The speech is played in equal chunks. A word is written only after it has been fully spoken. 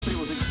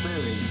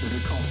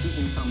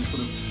thinking some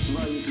sort of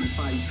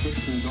rosy-faced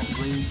Dixon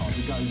green type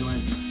who goes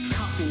around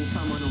cuffing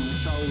someone on the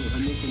shoulder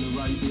for nicking a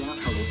rosy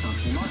apple or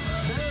something. Like,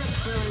 their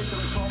experience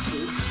of the cops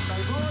is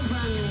they ride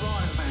around in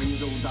riot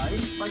vans all day,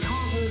 they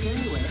can't walk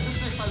anywhere.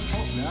 If they're so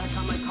popular, how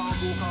come they can't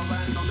walk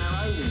around on their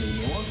own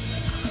anymore?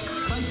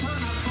 They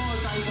turn up 5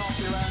 days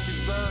after your house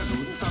is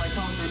burgled, so they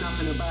can't do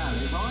nothing about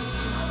it, right?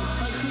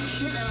 They kick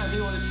shit out of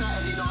you on a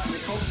Saturday night in the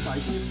cop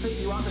station and pick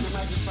you up in the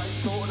magistrate's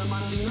court on a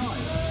Monday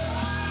night.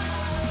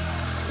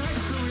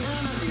 That's the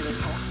reality of the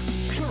cops.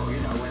 Sure,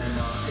 you know, when a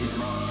nasty's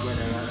marched, when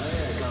they're out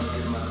there, go and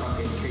give them a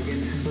fucking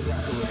kicking, but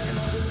that's all they can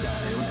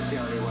understand. That's the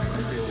only way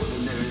to deal with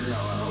them. There is no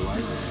other way.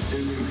 Do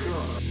we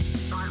sure?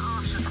 I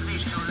asked the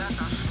police to let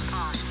us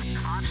pass.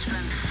 I've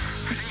spent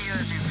 3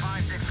 years in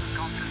 5 different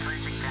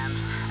concentration camps,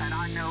 and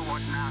I know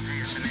what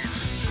Nazism is.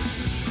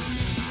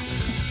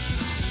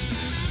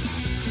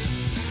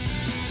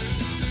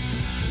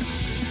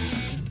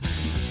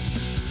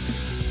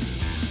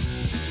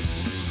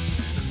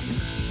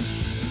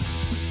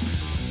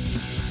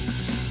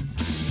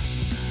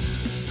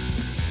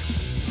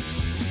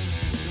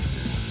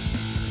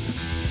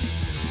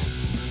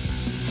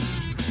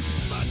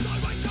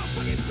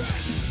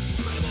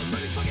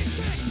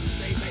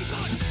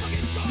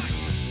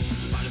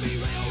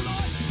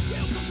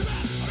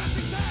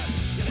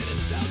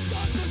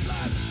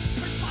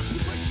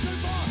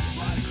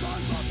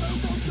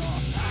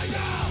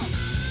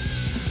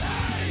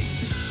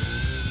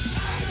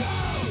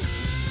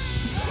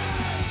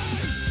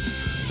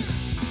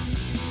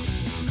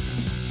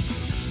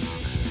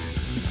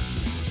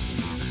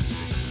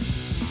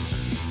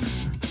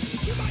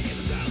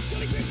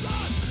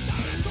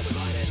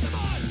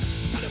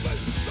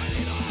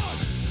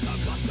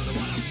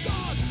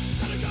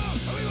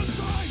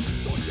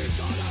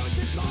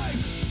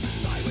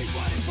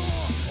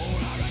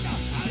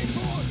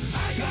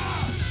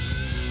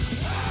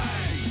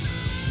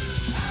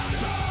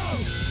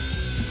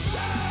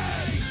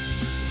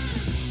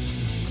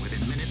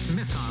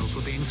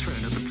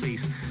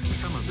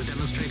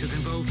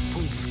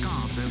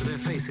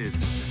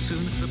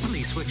 Soon, the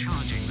police were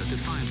charging the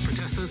defiant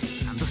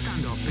protesters, and the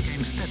standoff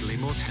became steadily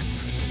more tense.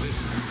 This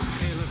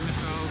hail of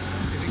missiles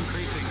is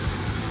increasing.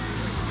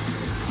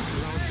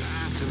 Lobbed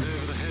at and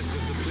over the heads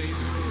of the police.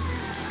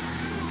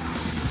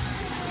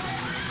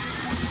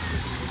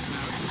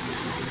 Now,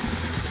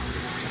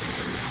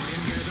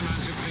 in go the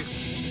mounted police.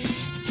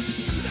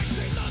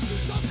 Connecting Nazi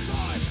stop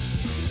time.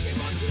 You skip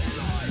onto their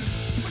lives.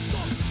 Which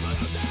stops,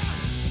 follow down.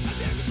 And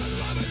there is no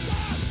Roman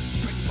town.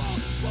 Rich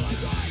balls, while I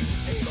ride.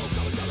 Evil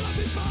comes double up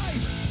in pain.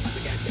 As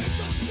they get their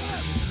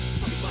justices.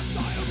 Fucking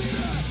Messiah of the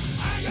earth.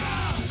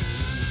 Anger!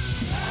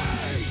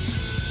 Hate!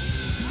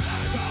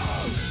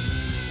 Anger!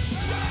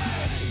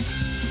 Rage!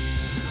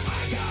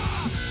 Anger!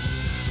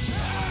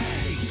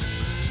 Hate!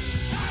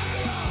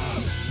 Anger!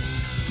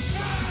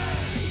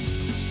 Rage!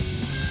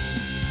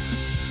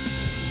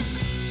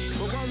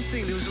 Well, one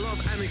thing, there was a lot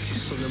of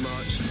anarchists on the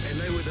march, and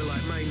they were the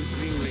main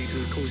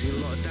ringleaders causing a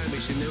lot of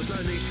damage, and there was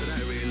no need for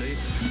that, really.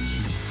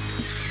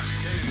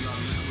 Again in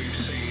London, we've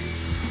seen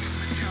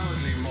a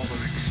cowardly mob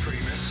of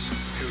extremists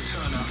who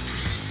turn up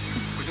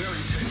with no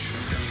intention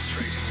of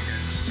demonstrating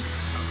against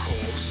a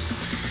cause,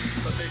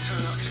 but they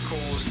turn up to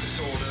cause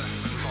disorder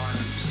and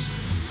violence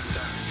and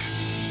damage.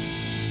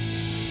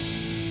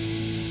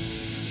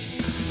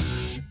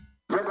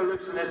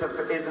 Revolution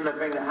isn't a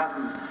thing that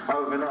happens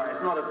overnight.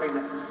 It's not a thing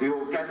that the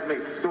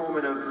orgasmic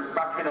storming of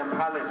Buckingham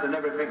Palace and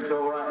everything's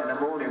all right in the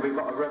morning. We've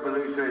got a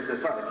revolutionary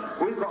society.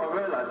 We've got to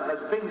realise that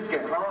as things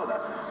get harder,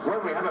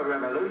 when we have a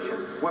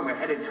revolution, when we're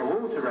heading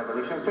towards a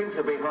revolution, things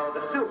will be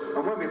harder still.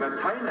 And when we've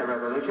attained a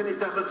revolution, it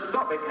doesn't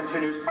stop. It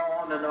continues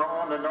on and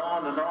on and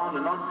on and on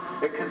and on.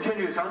 It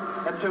continues on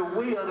until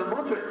we are the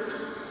moderates.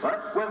 Right?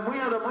 When we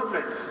are the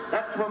moderates,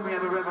 that's when we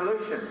have a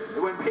revolution.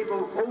 When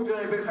people all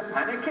doing things like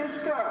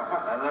anarchists,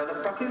 the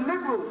fucking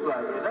liberals, you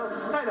know?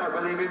 They don't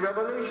believe in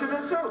revolution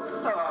at all.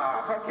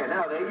 Oh, fucking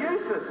hell, they're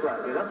useless,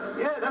 you know?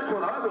 Yeah, that's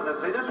what I want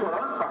to see. That's what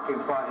I'm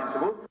fucking fighting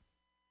towards.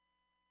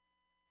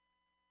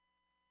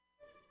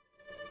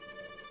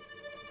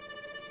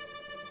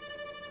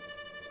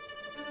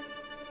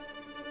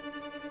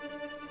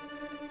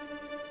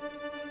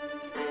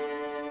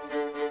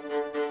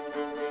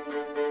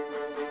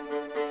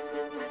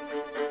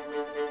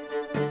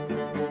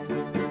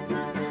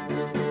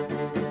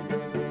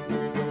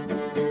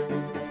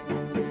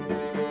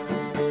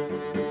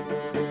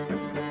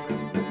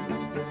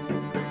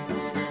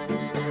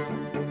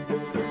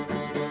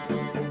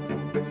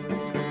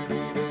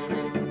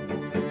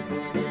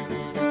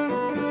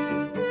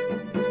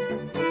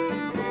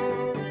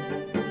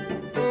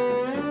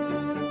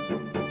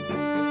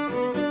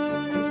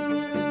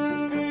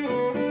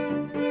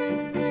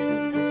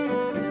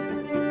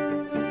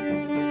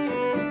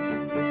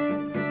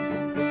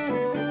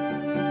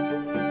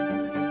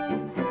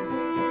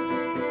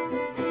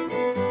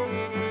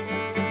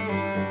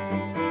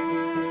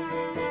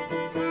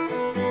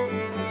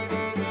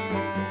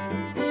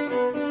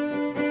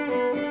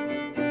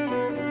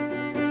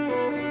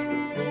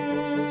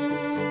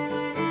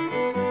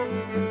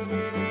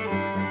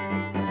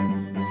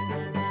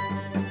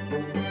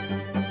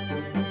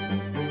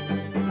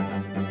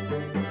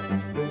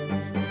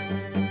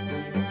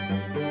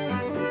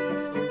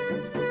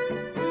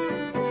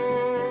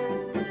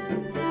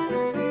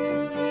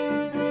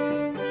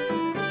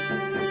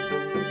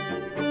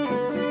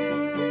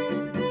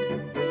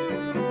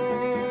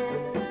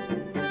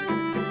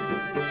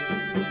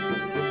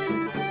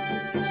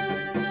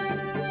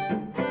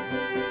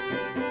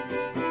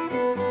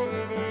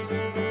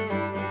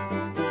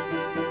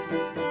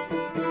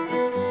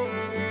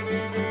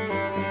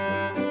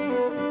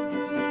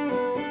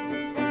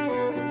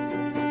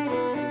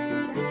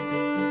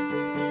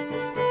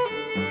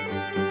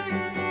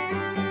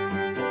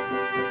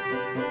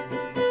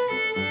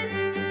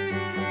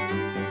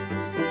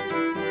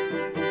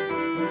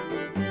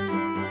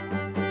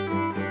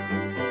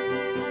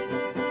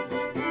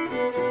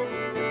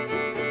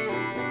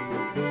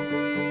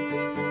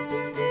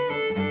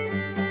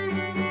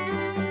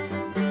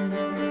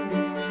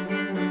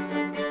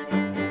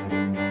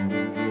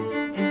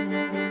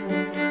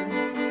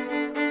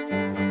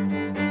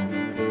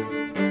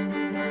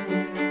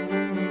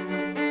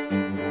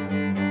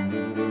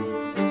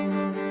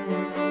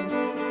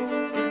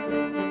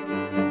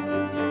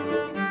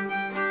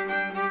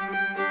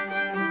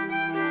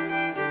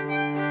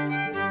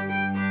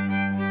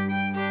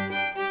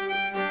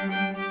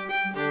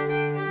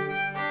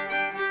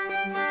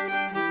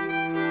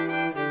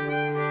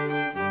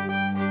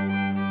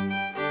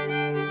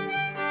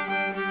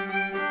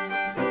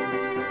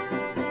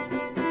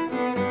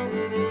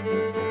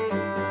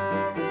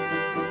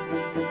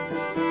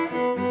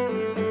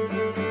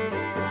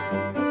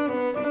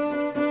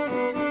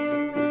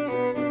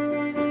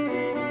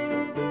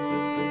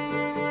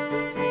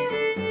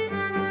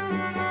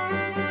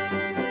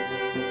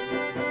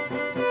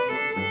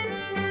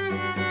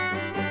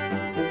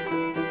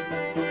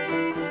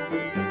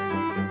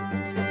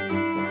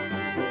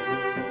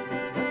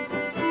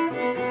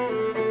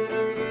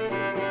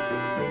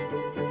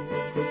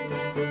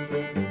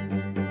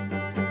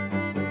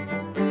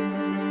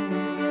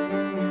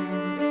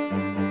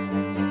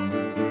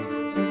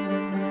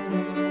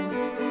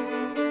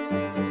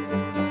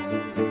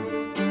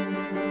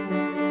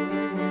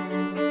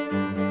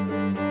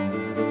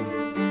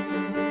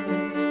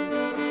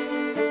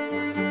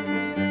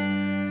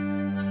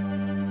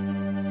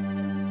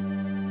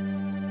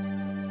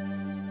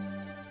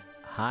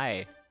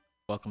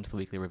 Welcome to the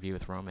Weekly Review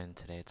with Roman.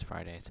 Today it's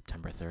Friday,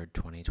 September 3rd,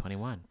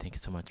 2021. Thank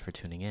you so much for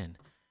tuning in.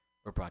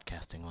 We're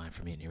broadcasting live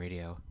from Mutiny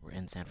Radio. We're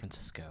in San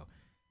Francisco,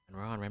 and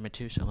we're on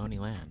Ramaytush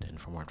Ohlone land.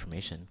 And for more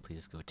information,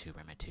 please go to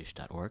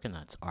ramaytush.org, and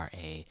that's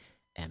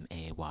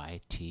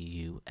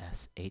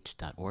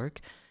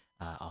ramaytush.org.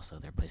 Also,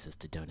 there are places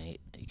to donate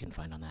that you can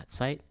find on that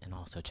site, and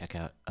also check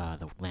out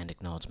the Land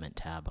Acknowledgement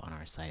tab on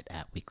our site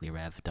at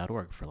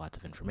weeklyrev.org for lots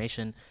of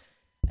information,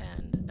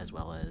 and as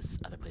well as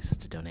other places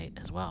to donate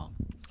as well.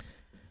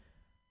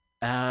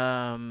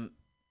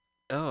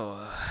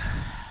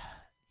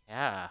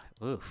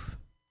 Oof.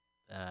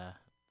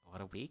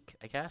 What a week,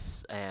 I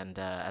guess. And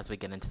as we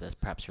get into this,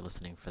 perhaps you're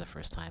listening for the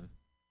first time.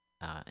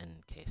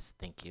 In case,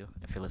 thank you.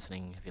 If you're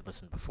listening, if you've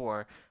listened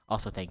before,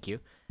 also thank you.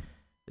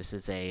 This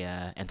is a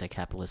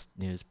anti-capitalist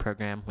news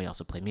program. We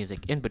also play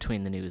music in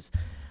between the news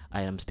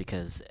items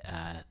because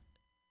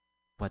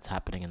what's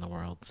happening in the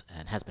world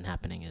and has been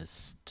happening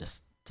is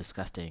just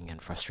disgusting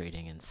and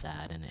frustrating and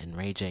sad and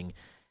enraging.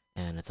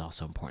 And it's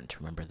also important to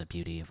remember the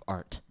beauty of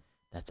art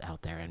that's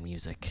out there, and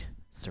music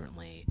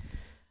certainly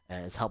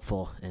is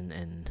helpful.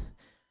 And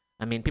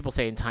I mean, people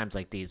say in times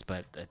like these,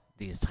 but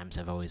these times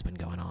have always been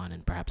going on,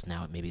 and perhaps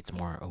now maybe it's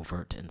more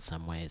overt in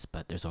some ways,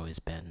 but there's always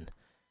been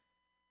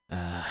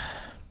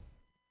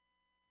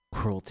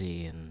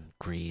cruelty and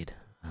greed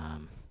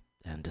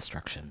and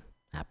destruction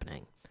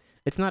happening.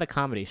 It's not a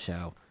comedy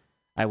show.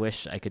 I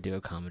wish I could do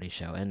a comedy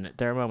show, and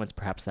there are moments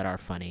perhaps that are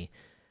funny,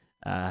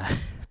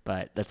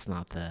 but that's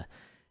not the...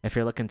 If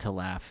you're looking to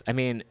laugh, I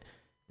mean,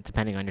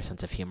 depending on your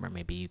sense of humor,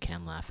 maybe you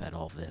can laugh at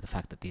all of the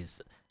fact that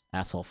these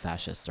asshole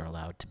fascists are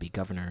allowed to be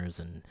governors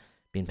and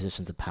be in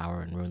positions of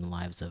power and ruin the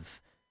lives of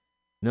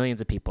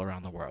millions of people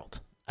around the world.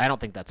 I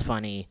don't think that's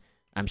funny.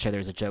 I'm sure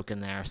there's a joke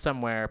in there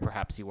somewhere.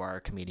 Perhaps you are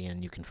a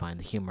comedian. You can find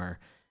the humor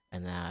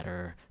in that,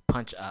 or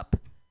punch up.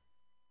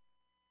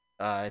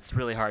 It's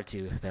really hard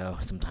to, though,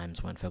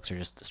 sometimes when folks are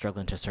just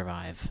struggling to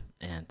survive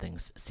and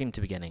things seem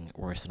to be getting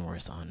worse and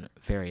worse on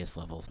various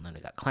levels. And then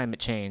we got climate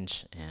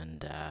change,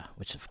 and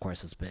which, of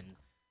course, has been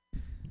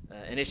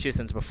an issue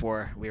since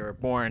before we were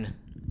born.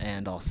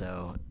 And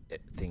also,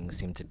 things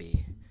seem to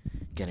be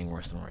getting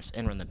worse and worse.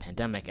 And we're in the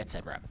pandemic,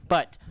 etc.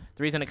 But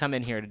the reason I come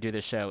in here to do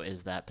this show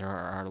is that there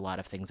are a lot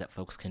of things that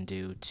folks can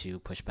do to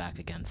push back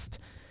against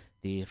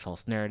the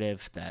false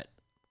narrative that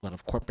a lot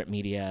of corporate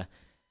media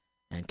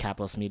and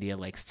capitalist media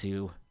likes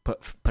to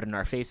put in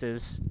our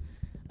faces,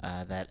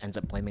 that ends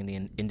up blaming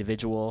the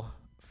individual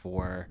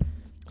for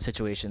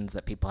situations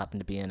that people happen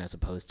to be in, as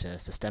opposed to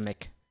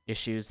systemic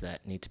issues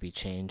that need to be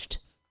changed.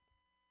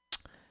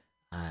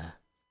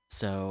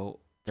 So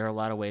there are a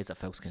lot of ways that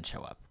folks can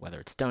show up, whether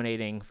it's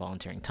donating,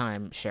 volunteering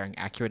time, sharing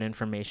accurate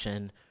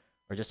information,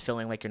 or just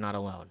feeling like you're not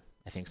alone.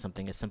 I think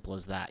something as simple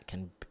as that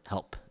can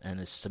help, and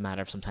it's just a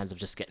matter of sometimes of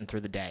just getting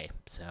through the day.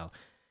 So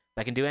if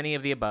I can do any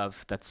of the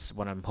above, that's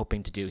what I'm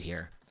hoping to do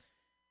here.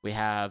 We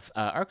have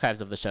archives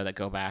of the show that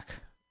go back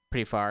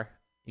pretty far.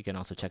 You can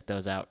also check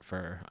those out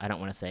for, I don't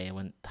want to say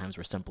when times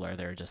were simpler,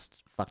 they're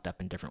just fucked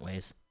up in different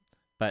ways.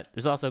 But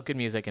there's also good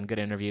music and good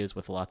interviews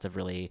with lots of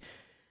really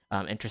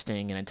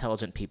interesting and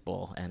intelligent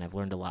people, and I've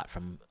learned a lot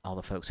from all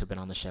the folks who've been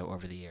on the show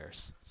over the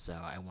years. So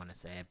I want to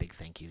say a big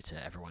thank you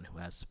to everyone who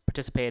has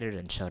participated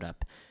and showed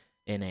up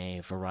in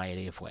a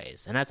variety of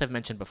ways. And as I've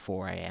mentioned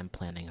before, I am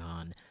planning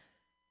on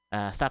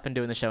stopping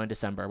doing the show in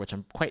December, which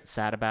I'm quite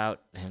sad about,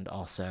 and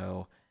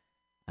also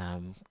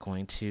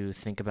going to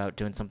think about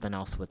doing something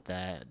else with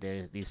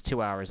these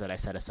 2 hours that I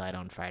set aside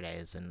on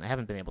Fridays. And I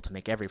haven't been able to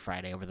make every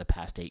Friday over the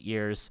past 8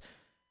 years.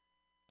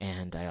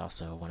 And I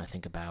also want to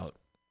think about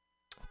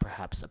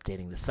perhaps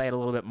updating the site a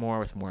little bit more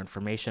with more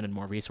information and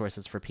more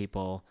resources for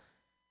people.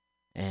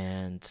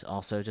 And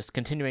also just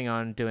continuing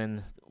on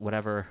doing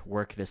whatever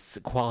work this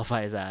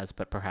qualifies as,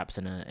 but perhaps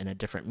in a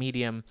different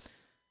medium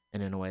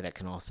and in a way that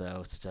can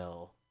also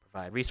still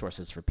provide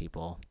resources for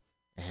people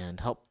and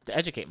help to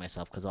educate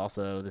myself, because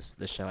also this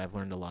show I've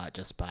learned a lot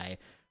just by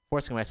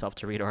forcing myself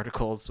to read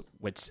articles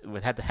which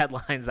had the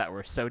headlines that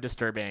were so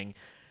disturbing.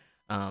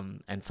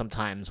 And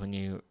sometimes when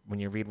you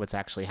read what's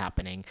actually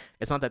happening,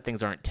 it's not that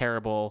things aren't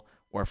terrible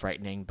or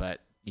frightening,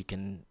 but I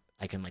can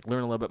like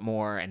learn a little bit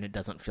more, and it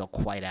doesn't feel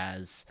quite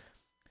as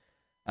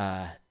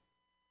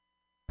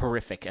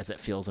horrific as it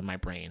feels in my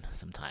brain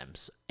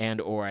sometimes.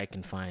 And or I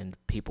can find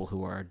people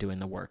who are doing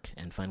the work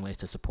and find ways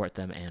to support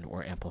them and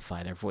or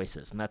amplify their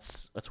voices. And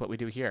that's what we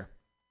do here.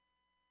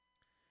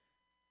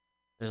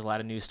 There's a lot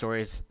of news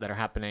stories that are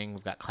happening.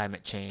 We've got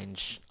climate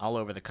change all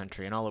over the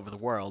country and all over the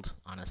world,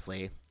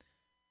 honestly.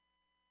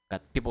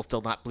 Got people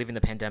still not believing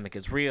the pandemic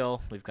is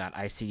real. We've got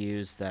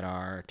ICUs that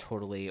are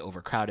totally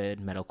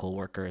overcrowded. Medical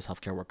workers,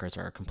 healthcare workers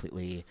are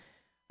completely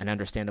and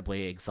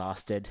understandably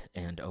exhausted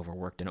and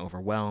overworked and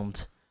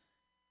overwhelmed.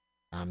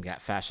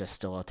 Got fascists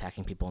still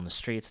attacking people in the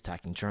streets,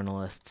 attacking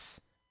journalists.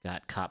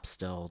 Got cops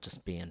still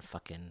just being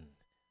fucking...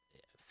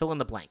 Fill in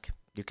the blank.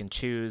 You can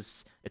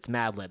choose... It's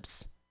Mad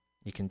Libs.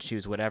 You can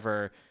choose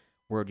whatever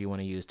word you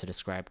want to use to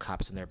describe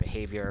cops and their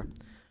behavior.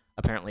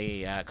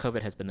 Apparently,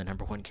 COVID has been the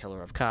number one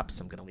killer of cops.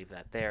 I'm going to leave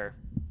that there.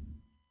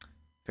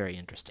 Very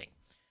interesting.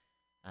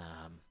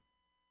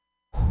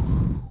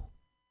 I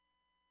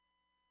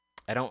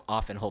don't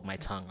often hold my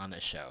tongue on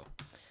this show.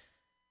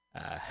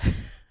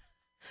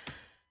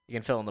 You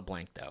can fill in the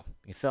blank, though.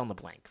 You can fill in the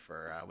blank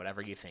for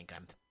whatever you think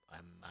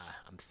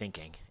I'm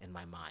thinking in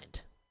my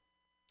mind.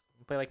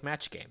 Play like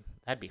match game.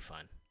 That'd be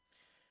fun.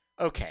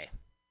 Okay,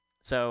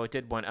 so it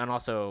did one, and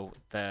also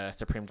the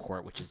Supreme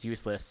Court, which is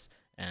useless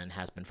and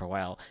has been for a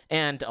while.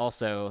 And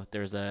also,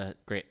 there's a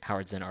great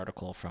Howard Zinn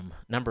article from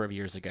a number of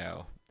years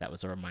ago that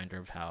was a reminder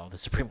of how the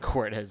Supreme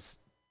Court has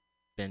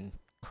been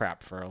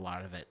crap for a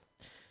lot of it.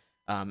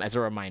 As a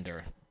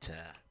reminder to,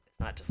 it's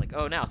not just like,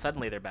 oh, now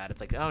suddenly they're bad.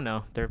 It's like, oh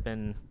no,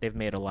 they've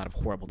made a lot of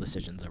horrible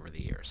decisions over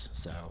the years.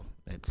 So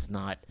it's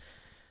not,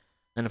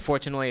 and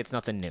unfortunately, it's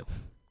nothing new.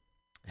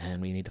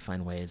 And we need to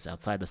find ways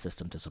outside the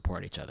system to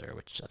support each other,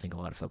 which I think a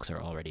lot of folks are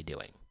already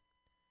doing.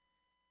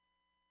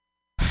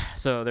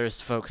 So there's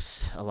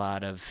folks, a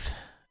lot of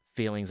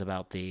feelings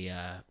about the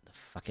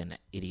fucking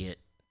idiot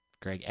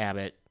Greg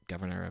Abbott,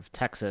 governor of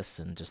Texas,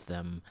 and just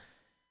them.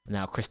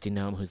 Now Kristi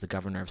Noem, who's the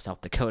governor of South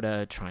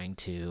Dakota, trying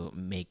to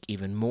make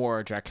even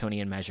more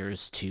draconian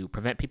measures to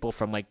prevent people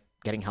from like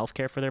getting health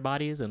care for their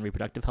bodies and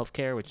reproductive health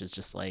care, which is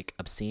just like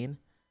obscene.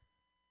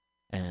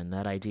 And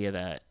that idea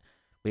that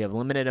we have a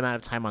limited amount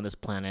of time on this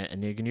planet,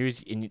 and you can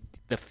use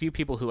the few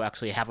people who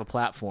actually have a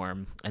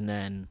platform and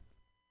then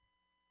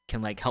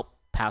can like help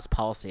pass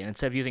policy. And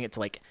instead of using it to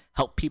like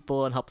help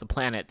people and help the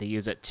planet, they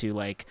use it to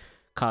like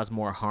cause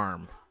more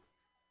harm.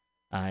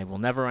 I will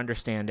never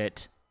understand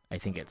it. I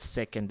think it's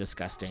sick and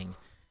disgusting.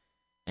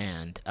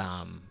 And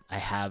I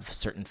have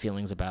certain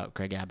feelings about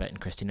Greg Abbott and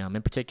Kristi Noem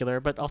in particular,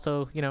 but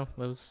also,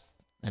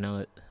 I know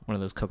that one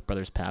of those Koch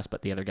brothers passed,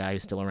 but the other guy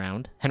who's still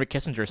around. Henry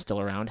Kissinger is still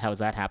around. How is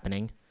that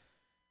happening?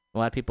 A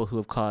lot of people who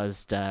have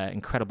caused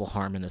incredible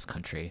harm in this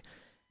country.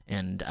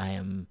 And I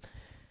am,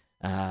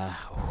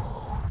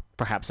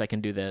 perhaps I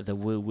can do the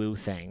woo-woo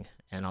thing,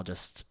 and I'll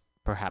just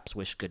perhaps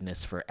wish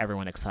goodness for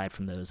everyone aside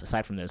from those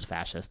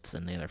fascists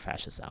and the other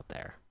fascists out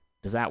there.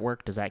 Does that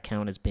work? Does that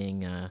count as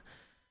being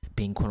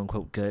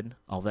quote-unquote good?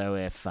 Although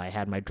if I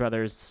had my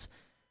druthers,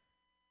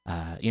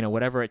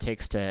 whatever it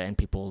takes to end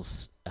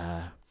people's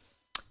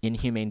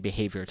inhumane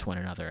behavior to one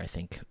another, I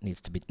think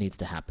needs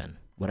to happen,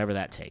 whatever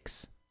that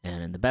takes.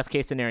 And in the best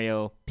case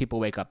scenario, people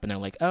wake up and they're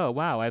like, oh,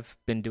 wow, I've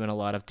been doing a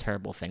lot of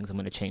terrible things. I'm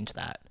going to change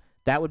that.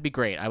 That would be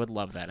great. I would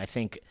love that. I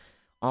think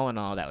all in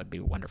all, that would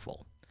be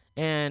wonderful.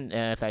 And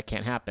if that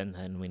can't happen,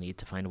 then we need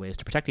to find ways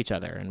to protect each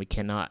other. And we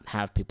cannot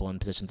have people in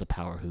positions of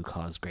power who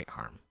cause great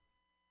harm.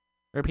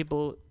 Or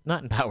people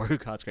not in power who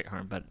cause great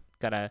harm, but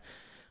gotta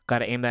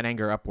aim that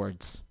anger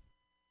upwards.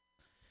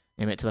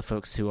 Aim it to the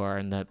folks who are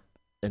in the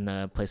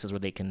places where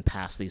they can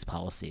pass these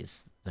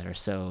policies that are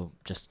so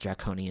just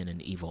draconian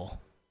and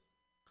evil.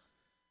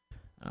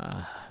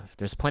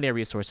 There's plenty of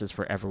resources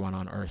for everyone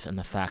on Earth, and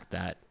the fact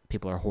that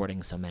people are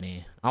hoarding so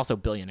many, also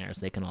billionaires,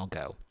 they can all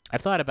go.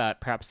 I've thought about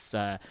perhaps,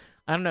 I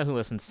don't know who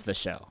listens to the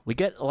show. We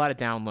get a lot of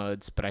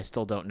downloads, but I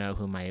still don't know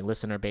who my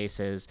listener base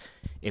is.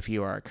 If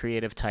you are a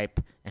creative type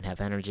and have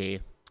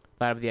energy,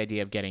 thought of the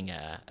idea of getting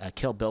a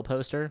Kill Bill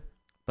poster,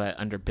 but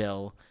under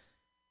Bill,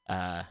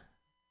 the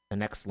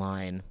next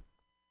line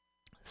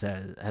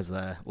has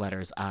the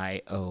letters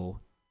I-O-N-A,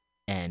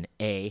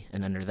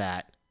 and under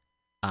that,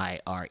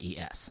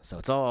 I-R-E-S. So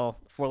it's all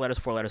 4 letters,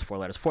 4 letters, 4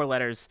 letters, 4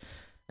 letters.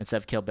 Instead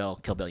of Kill Bill,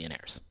 Kill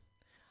Billionaires.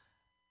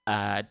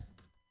 It's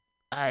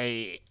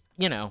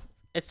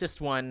just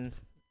one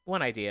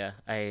idea.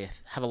 I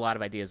have a lot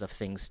of ideas of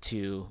things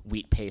to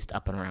wheat paste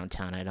up and around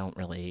town. I don't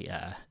really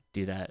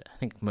do that. I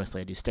think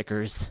mostly I do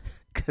stickers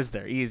because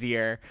they're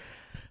easier.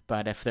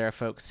 But if there are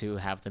folks who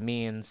have the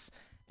means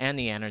and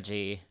the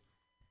energy,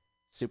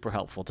 super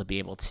helpful to be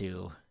able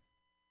to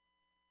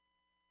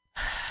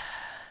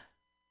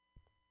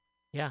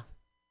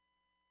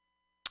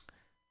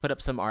put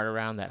up some art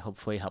around that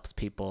hopefully helps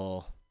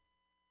people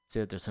see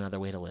that there's another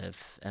way to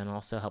live and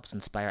also helps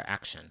inspire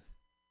action.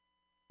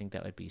 I think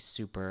that would be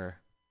super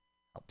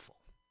helpful.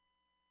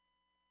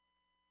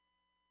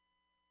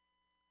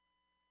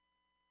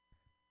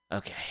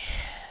 Okay.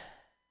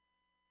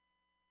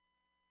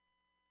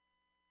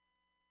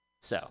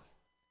 So,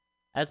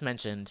 as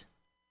mentioned,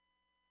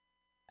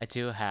 I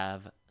do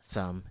have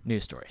some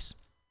news stories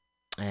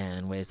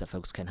and ways that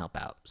folks can help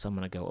out. So I'm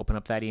going to go open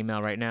up that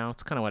email right now.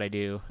 It's kind of what I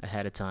do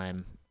ahead of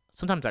time.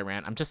 Sometimes I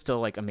rant. I'm just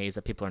still like amazed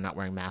that people are not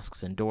wearing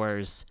masks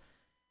indoors.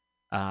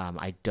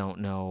 I don't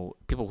know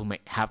people who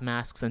might have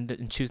masks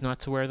and choose not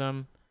to wear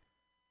them.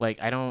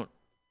 Like, I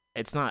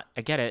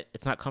get it.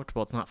 It's not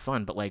comfortable. It's not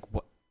fun. But like,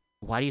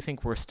 why do you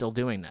think we're still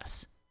doing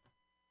this?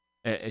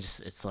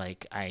 It's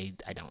like, I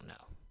don't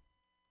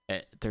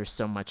know. There's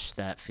so much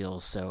that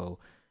feels so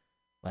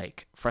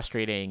like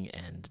frustrating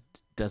and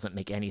doesn't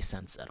make any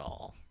sense at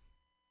all.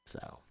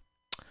 So,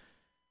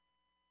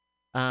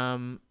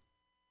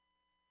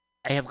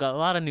 I have got a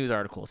lot of news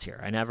articles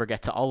here. I never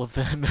get to all of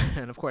them,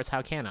 and of course,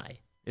 how can I?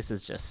 This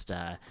is just,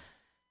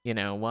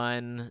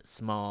 one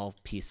small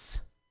piece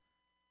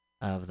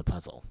of the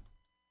puzzle.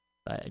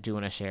 But I do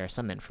want to share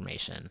some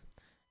information,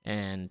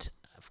 and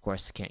of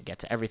course, I can't get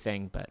to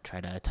everything, but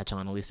try to touch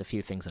on at least a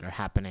few things that are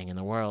happening in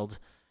the world.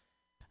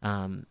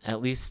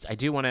 At least I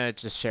do want to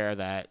just share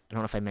that, I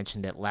don't know if I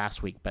mentioned it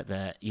last week, but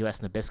the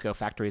U.S. Nabisco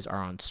factories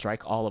are on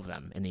strike, all of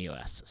them in the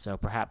U.S. So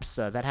perhaps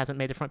that hasn't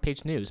made the front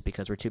page news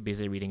because we're too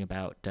busy reading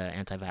about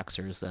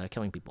anti-vaxxers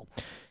killing people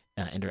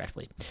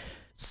indirectly.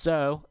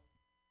 So,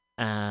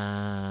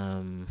 yeah.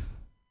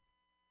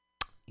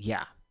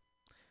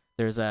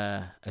 There's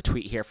a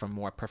tweet here from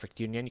More Perfect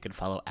Union. You can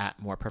follow at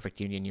More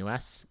Perfect Union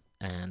US.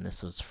 And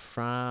this was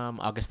from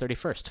August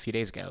 31st, a few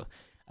days ago.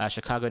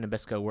 Chicago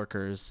Nabisco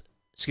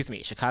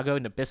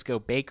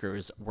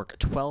bakers work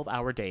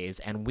 12-hour days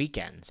and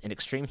weekends in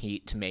extreme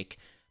heat to make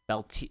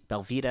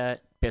Belvita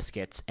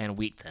biscuits and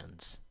wheat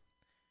thins.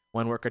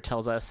 One worker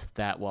tells us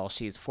that while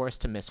she's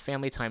forced to miss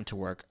family time to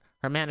work,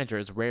 her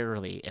managers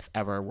rarely, if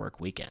ever, work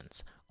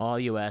weekends. All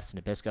U.S.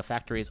 Nabisco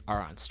factories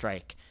are on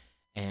strike.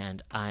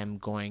 And I'm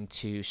going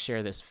to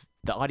share the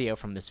audio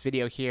from this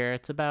video here.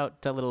 It's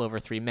about a little over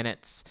 3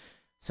 minutes.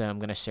 So I'm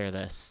going to share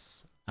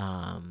this.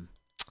 And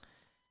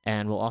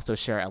we'll also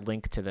share a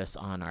link to this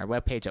on our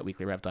webpage at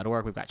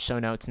weeklyrev.org. We've got show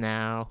notes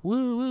now.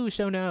 Woo,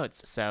 show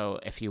notes. So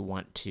if you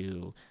want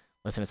to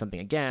listen to something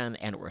again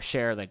and or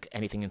share like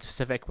anything in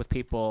specific with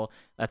people,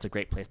 that's a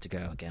great place to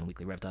go. Again,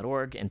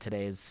 weeklyrev.org. And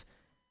today's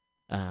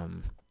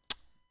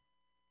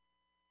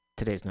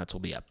notes will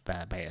be up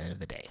by the end of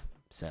the day.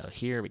 So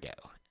here we go.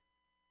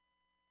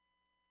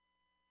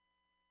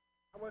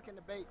 I work in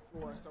the bake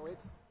floor, so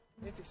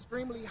it's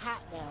extremely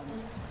hot down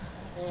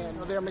there.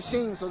 And they're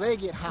machines, so they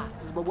get hot.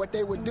 But what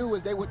they would do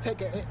is they would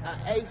take an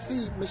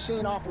AC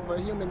machine off of a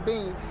human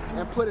being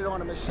and put it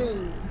on a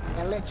machine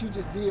and let you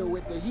just deal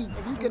with the heat.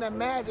 If you can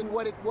imagine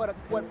what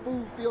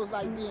food feels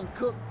like being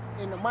cooked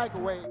in the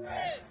microwave.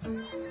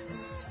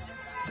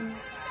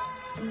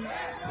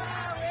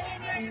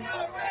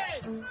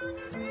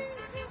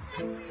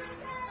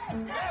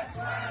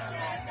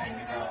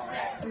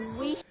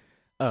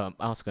 I'm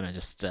also going to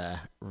just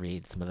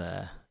read some of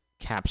the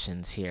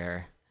captions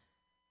here.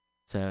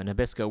 So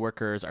Nabisco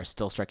workers are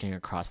still striking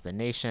across the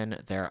nation.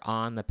 They're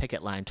on the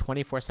picket line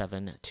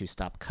 24/7 to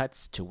stop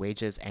cuts to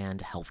wages and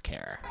health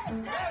care.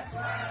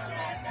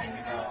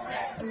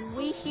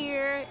 We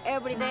here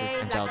every day,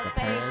 like I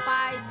say, Perez.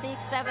 5,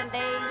 6, 7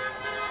 days,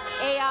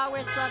 8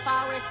 hours, 12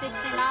 hours,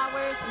 16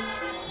 hours.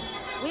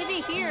 We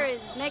be here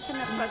making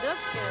the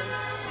production.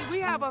 We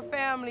have a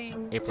family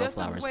April just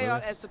Flowers as well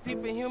Lewis. as the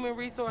people in human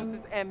resources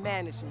and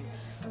management.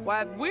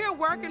 While we're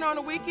working on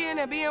the weekend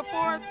and being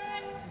forced,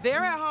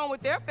 they're at home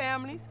with their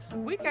families.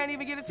 We can't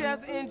even get a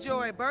chance to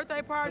enjoy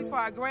birthday parties for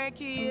our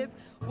grandkids.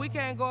 We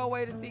can't go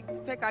away to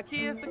take our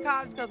kids to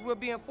college because we're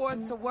being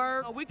forced to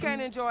work. We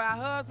can't enjoy our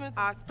husbands,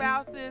 our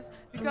spouses,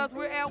 because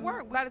we're at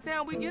work. By the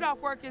time we get off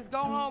work, it's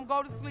go home,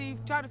 go to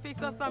sleep, try to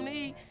fix us something to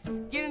eat,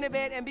 get in the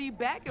bed, and be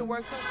back at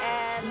work.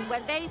 And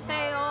when they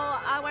say, oh,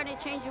 I want to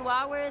change your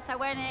hours, I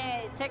want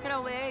to take it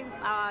away,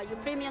 your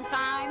premium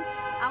time,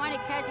 I want to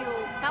cut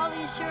your health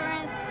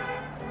insurance,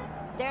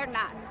 they're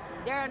not.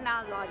 They're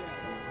not loyal.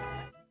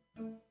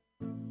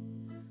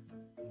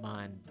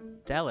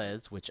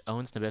 Mondelez, which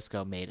owns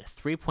Nabisco, made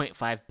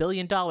 $3.5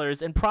 billion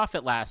in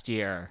profit last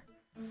year.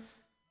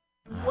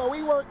 Well,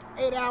 we work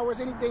 8 hours.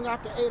 Anything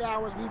after 8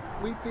 hours,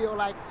 we feel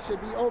like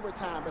should be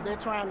overtime. But they're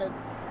trying to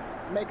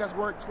make us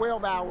work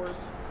 12 hours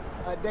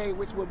a day,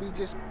 which will be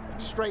just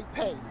straight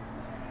pay.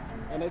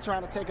 And they're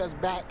trying to take us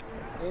back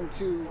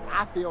into,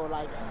 I feel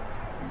like,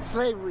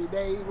 slavery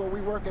days where we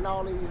working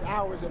all of these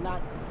hours and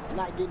not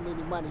getting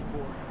any money for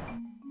it.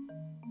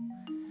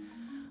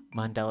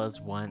 Mondelez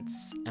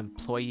wants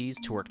employees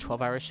to work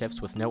 12-hour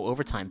shifts with no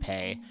overtime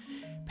pay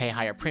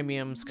higher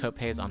premiums,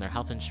 co-pays on their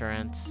health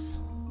insurance,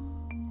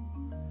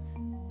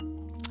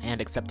 and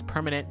accept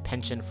permanent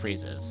pension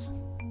freezes.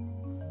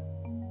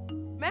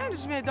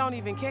 Management don't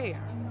even care.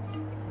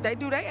 They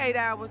do their 8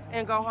 hours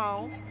and go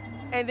home,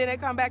 and then they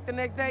come back the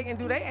next day and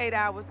do their 8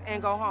 hours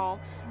and go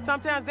home.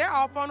 Sometimes they're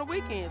off on the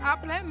weekends. Our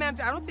plant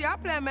manager, I don't see our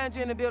plant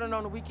manager in the building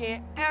on the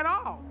weekend at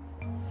all.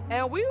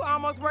 And we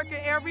almost working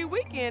every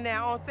weekend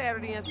now on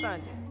Saturday and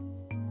Sunday.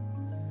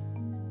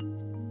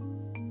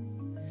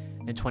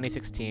 In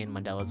 2016,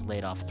 Mondelez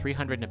laid off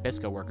 300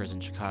 Nabisco workers in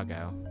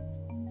Chicago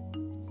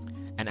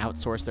and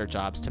outsourced their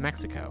jobs to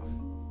Mexico.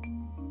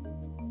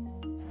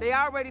 They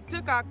already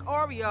took our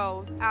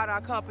Oreos out of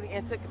our company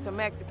and took it to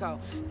Mexico.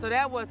 So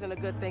that wasn't a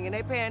good thing. And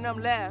they paying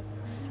them less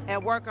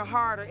and working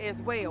harder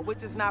as well,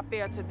 which is not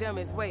fair to them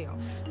as well.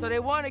 So they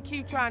want to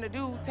keep trying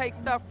to take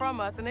stuff from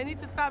us, and they need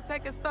to stop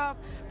taking stuff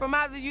from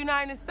out of the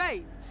United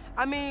States.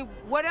 I mean,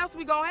 what else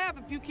we gonna have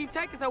if you keep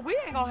taking stuff? We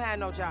ain't gonna have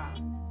no job.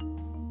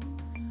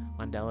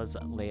 Mondelez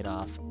laid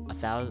off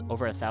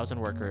over 1,000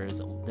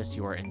 workers this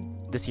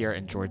year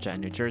in Georgia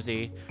and New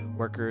Jersey.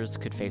 Workers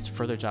could face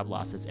further job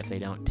losses if they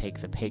don't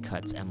take the pay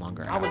cuts and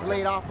longer hours. I was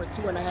laid off for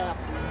 2.5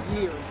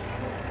 years.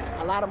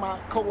 A lot of my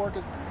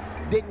coworkers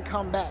didn't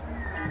come back.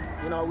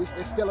 You know,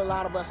 there's still a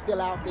lot of us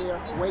still out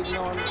there waiting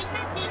on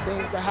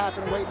things to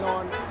happen, waiting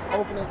on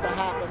openings to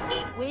happen.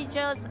 We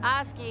just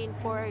asking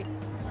for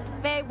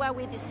pay what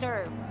we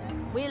deserve.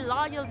 We're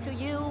loyal to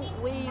you.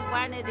 We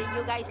wanted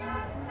you guys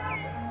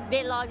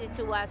be loyal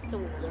to us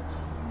too.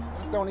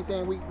 That's the only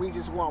thing we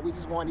just want. We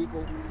just want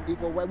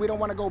equal way. We don't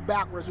want to go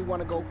backwards. We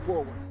want to go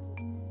forward.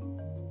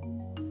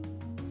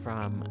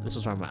 This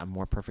was from A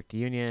More Perfect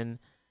Union,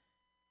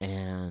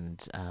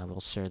 and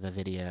we'll share the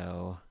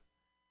video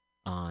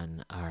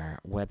on our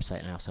website.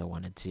 And I also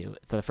wanted to,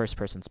 the first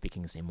person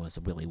speaking, his name was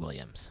Willie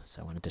Williams,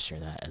 so I wanted to share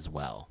that as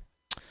well.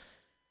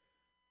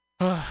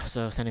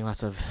 So sending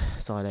lots of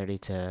solidarity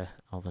to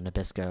all the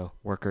Nabisco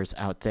workers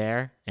out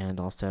there, and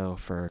also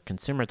for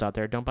consumers out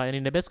there, don't buy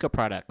any Nabisco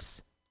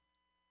products.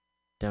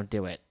 Don't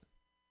do it.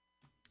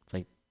 It's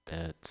like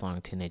the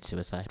song Teenage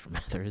Suicide from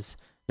Heathers.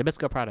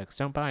 Nabisco products,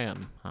 don't buy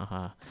them.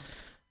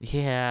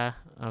 Yeah,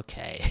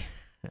 okay.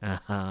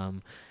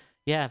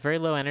 Yeah, very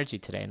low energy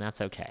today, and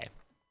that's okay.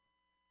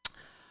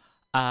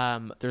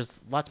 There's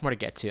lots more to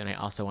get to, and I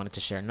also wanted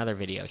to share another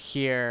video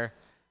here.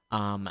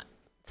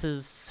 This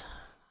is...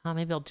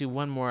 maybe I'll do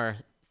one more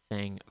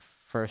thing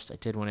first. I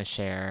did want to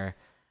share.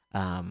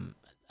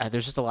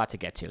 There's just a lot to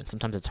get to, and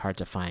sometimes it's hard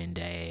to find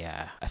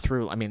a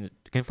through. I mean,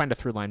 you can find a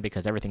through line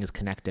because everything is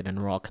connected,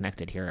 and we're all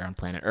connected here on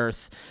planet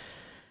Earth.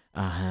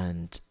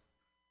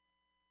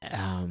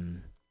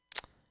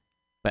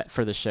 But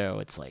for the show,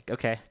 it's like,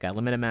 okay, got a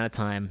limited amount of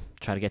time.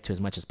 Try to get to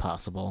as much as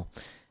possible.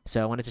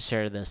 So I wanted to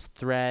share this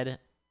thread.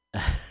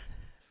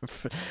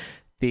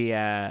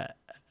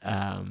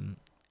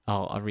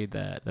 I'll read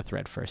the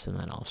thread first, and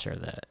then I'll share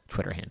the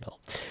Twitter handle.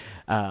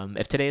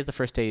 If today is the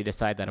first day you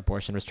decide that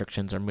abortion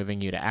restrictions are moving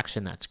you to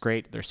action, that's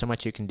great. There's so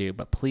much you can do,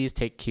 but please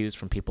take cues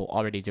from people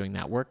already doing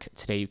that work.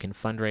 Today you can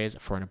fundraise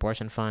for an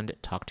abortion fund,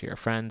 talk to your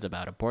friends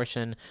about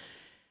abortion.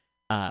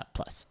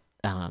 Plus,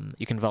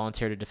 you can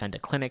volunteer to defend a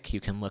clinic. You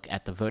can look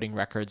at the voting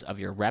records of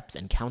your reps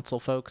and council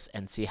folks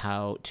and see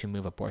how to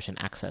move abortion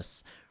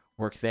access.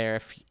 Work there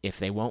if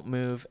they won't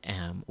move.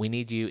 We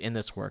need you in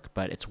this work,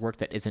 but it's work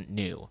that isn't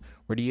new.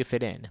 Where do you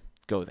fit in?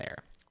 Go there.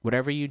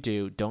 Whatever you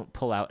do, don't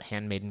pull out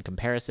handmaiden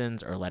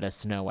comparisons or let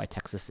us know why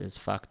Texas is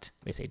fucked.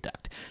 They say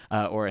ducked.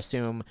 Or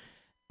assume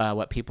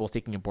what people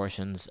seeking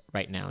abortions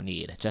right now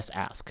need. Just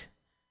ask.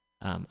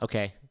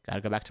 Okay, got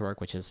to go back to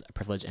work, which is a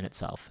privilege in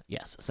itself.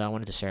 Yes. So I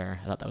wanted to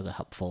share. I thought that was a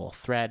helpful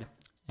thread.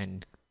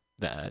 And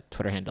the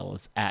Twitter handle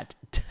is at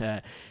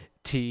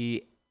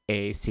TACO_FARTZ.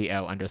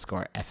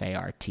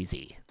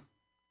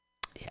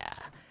 Yeah,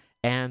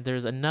 and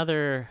there's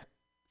another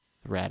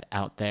thread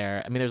out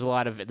there. I mean, there's a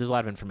lot of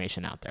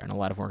information out there, and a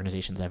lot of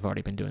organizations have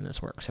already been doing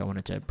this work. So I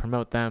wanted to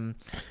promote them.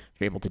 If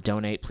you're able to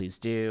donate, please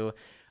do.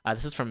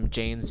 This is from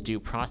Jane's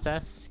Due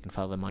Process. You can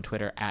follow them on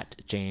Twitter at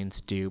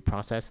Jane's Due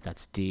Process.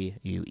 That's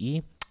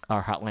DUE.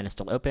 Our hotline is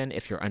still open.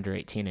 If you're under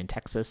 18 in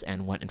Texas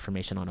and want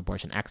information on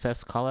abortion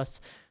access, call us.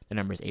 The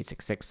number is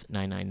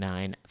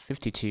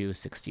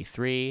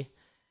 866-999-5263.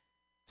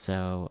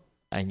 So.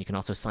 And you can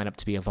also sign up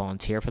to be a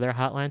volunteer for their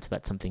hotline, so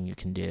that's something you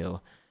can do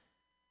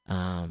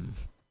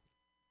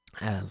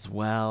as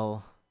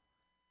well.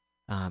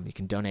 You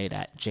can donate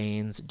at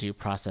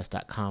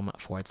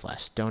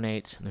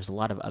janesdueprocess.com/donate. There's a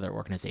lot of other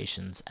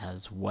organizations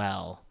as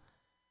well.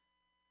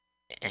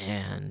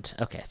 And,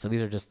 okay, so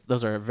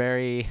those are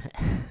very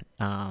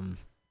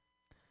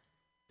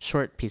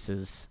short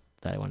pieces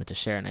that I wanted to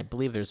share, and I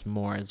believe there's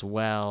more as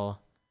well.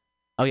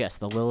 Oh, yes,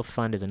 the Lilith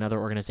Fund is another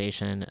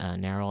organization.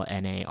 NARAL,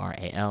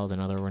 N-A-R-A-L, is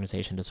another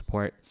organization to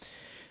support.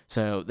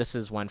 So this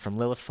is one from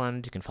Lilith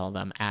Fund. You can follow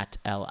them at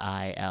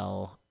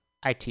LILITHFUND.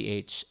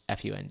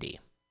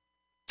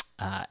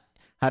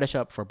 How to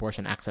show up for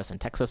abortion access in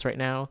Texas right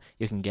now.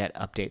 You can get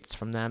updates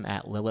from them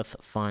at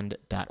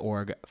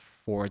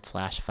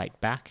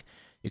lilithfund.org/fightback.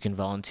 You can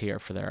volunteer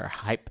for their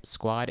Hype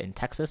Squad in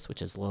Texas,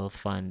 which is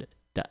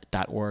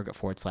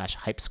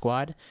lilithfund.org/Hype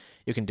Squad.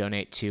 You can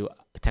donate to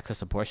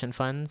Texas Abortion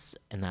Funds,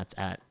 and they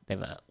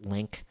have a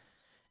link,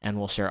 and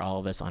we'll share all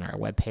of this on our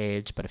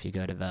webpage. But if you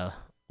go to the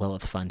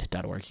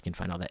lilithfund.org, you can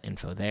find all that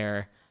info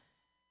there.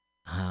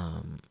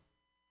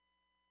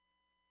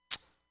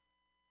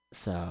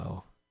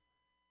 So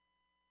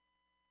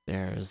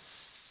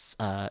there's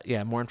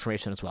more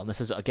information as well. And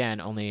this is,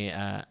 again, only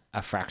a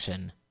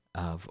fraction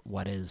of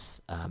what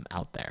is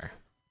out there.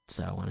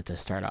 So I wanted to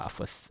start off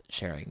with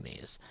sharing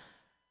these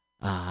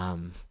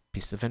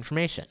pieces of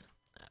information.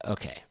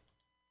 Okay,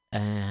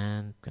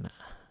 and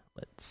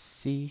let's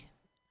see.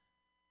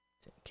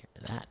 Take care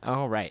of that.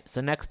 All right,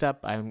 so next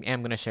up, I am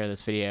going to share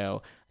this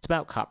video. It's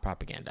about cop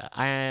propaganda.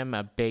 I am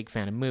a big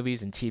fan of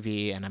movies and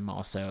TV, and I'm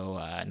also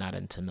not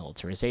into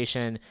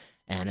militarization,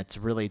 and it's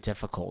really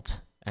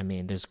difficult. I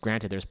mean, there's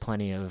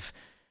plenty of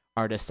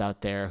artists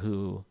out there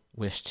who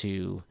wish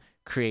to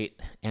create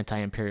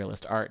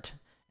anti-imperialist art,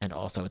 and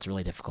also it's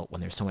really difficult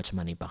when there's so much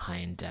money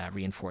behind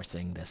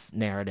reinforcing this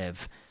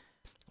narrative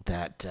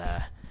that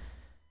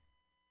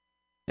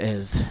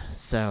is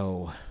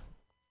so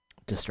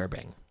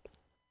disturbing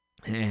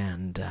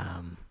and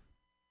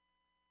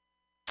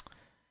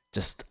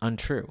just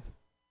untrue.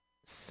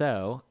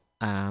 So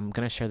I'm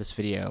going to share this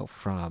video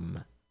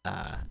from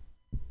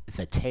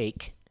The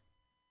Take.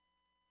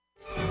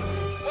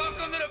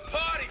 Welcome to the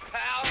party,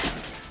 pal!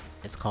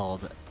 It's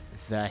called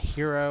the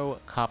hero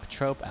cop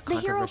trope, a The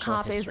hero controversial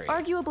cop history. is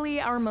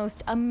arguably our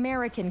most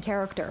American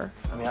character.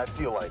 I mean, I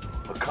feel like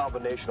a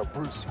combination of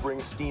Bruce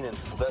Springsteen and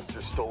Sylvester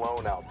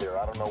Stallone out there.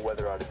 I don't know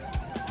whether I'd be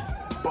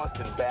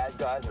busting bad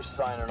guys or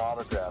signing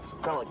autographs.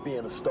 Kind of like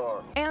being a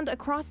star. And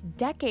across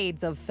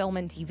decades of film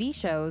and TV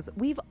shows,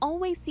 we've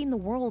always seen the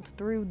world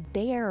through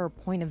their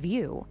point of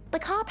view. The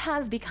cop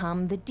has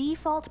become the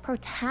default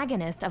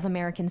protagonist of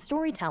American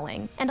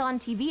storytelling, and on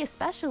TV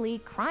especially,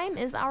 crime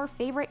is our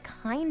favorite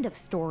kind of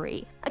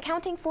story,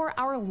 accounting for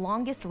our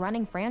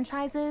longest-running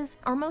franchises,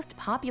 our most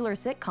popular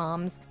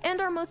sitcoms,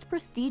 and our most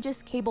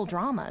prestigious cable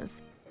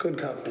dramas. Good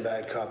cop and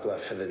bad cop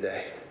left for the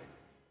day.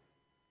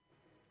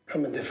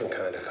 I'm a different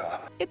kind of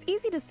cop. It's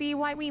easy to see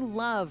why we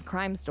love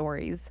crime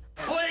stories.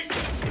 Police!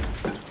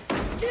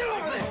 Get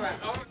over there!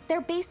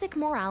 They're basic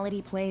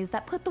morality plays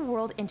that put the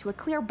world into a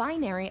clear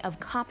binary of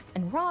cops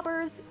and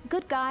robbers,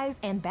 good guys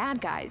and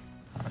bad guys.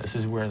 This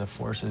is where the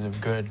forces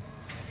of good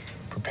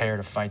prepare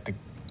to fight the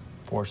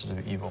forces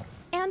of evil.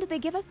 And they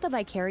give us the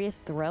vicarious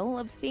thrill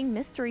of seeing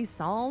mysteries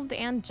solved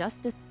and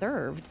justice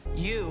served.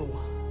 You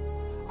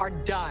are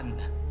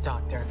done,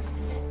 Doctor.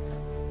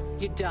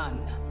 You're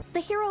done. The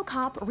hero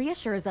cop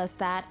reassures us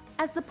that,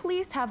 as the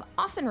police have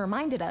often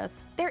reminded us,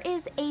 there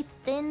is a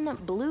thin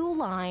blue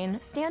line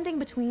standing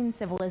between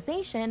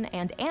civilization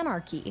and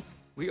anarchy.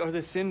 We are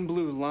the thin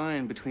blue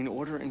line between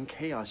order and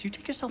chaos. You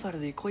take yourself out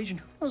of the equation,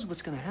 who knows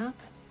what's going to happen?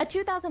 A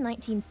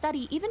 2019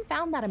 study even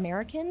found that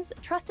Americans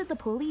trusted the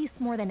police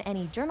more than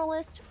any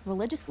journalist,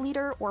 religious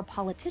leader, or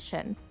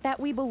politician. That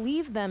we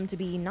believe them to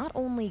be not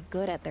only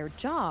good at their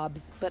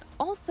jobs, but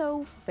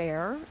also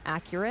fair,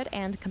 accurate,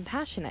 and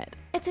compassionate.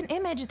 It's an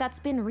image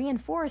that's been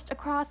reinforced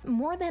across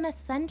more than a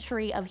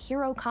century of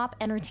hero cop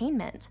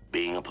entertainment.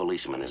 Being a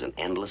policeman is an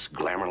endless,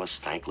 glamourless,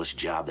 thankless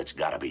job that's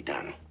gotta be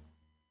done.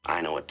 I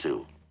know it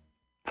too,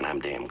 and I'm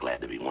damn glad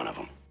to be one of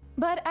them.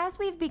 But as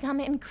we've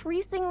become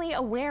increasingly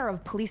aware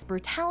of police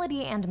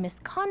brutality and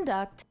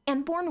misconduct,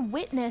 and borne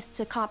witness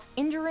to cops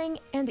injuring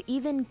and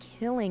even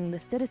killing the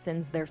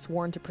citizens they're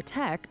sworn to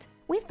protect,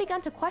 we've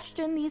begun to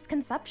question these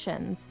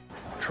conceptions.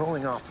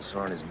 Patrolling officer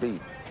on his beat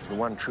is the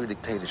one true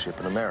dictatorship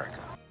in America.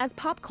 As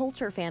pop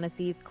culture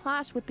fantasies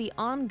clash with the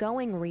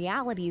ongoing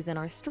realities in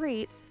our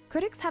streets,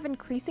 critics have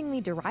increasingly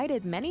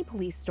derided many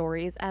police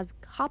stories as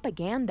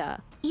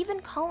propaganda, even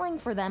calling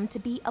for them to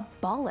be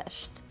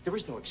abolished. There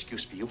is no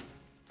excuse for you.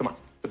 Come on,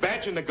 the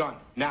badge and the gun,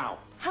 now.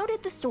 How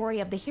did the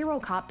story of the hero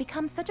cop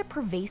become such a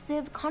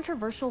pervasive,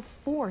 controversial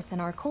force in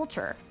our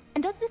culture?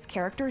 And does this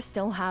character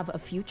still have a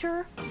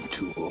future? I'm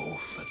too old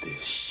for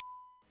this.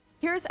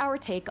 Here's our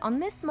take on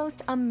this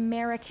most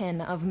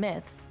American of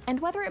myths, and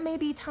whether it may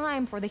be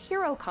time for the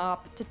hero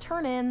cop to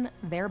turn in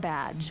their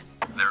badge.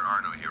 There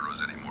are no heroes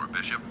anymore,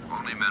 Bishop.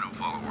 Only men who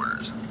follow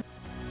orders.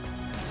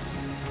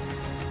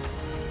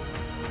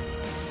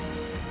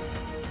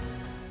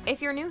 If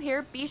you're new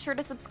here, be sure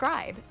to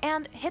subscribe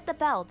and hit the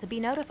bell to be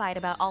notified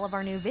about all of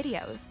our new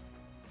videos.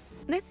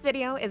 This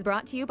video is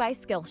brought to you by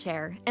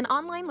Skillshare, an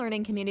online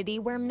learning community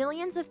where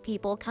millions of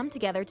people come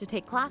together to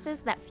take classes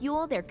that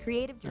fuel their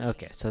creative journey.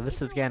 Okay, so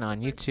this is again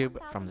on YouTube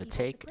from The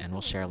Take, and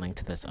we'll share a link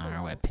to this on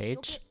our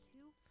webpage.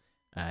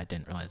 I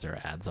didn't realize there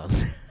were ads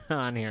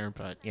on here,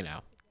 but you know,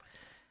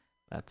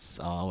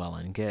 that's all well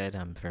and good.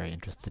 I'm very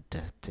interested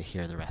to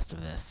hear the rest of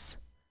this.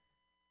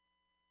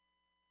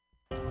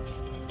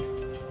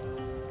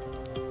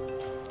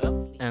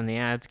 And the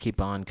ads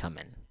keep on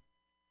coming.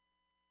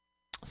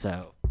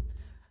 So,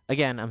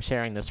 again, I'm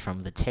sharing this from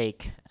The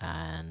Take,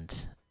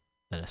 and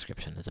the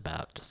description is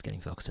about just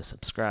getting folks to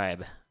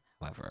subscribe.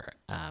 However,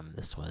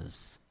 this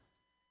was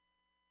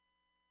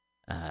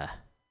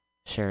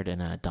shared in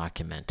a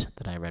document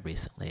that I read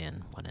recently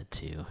and wanted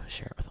to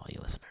share it with all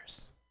you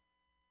listeners.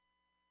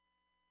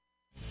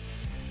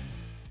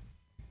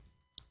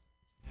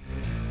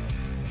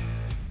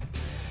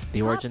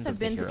 The origins Cops have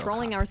been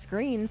patrolling our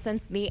screens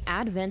since the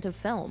advent of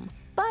film.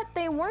 But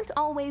they weren't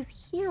always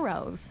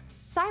heroes.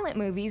 Silent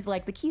movies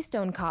like the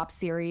Keystone Cop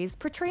series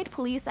portrayed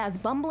police as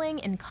bumbling,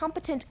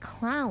 incompetent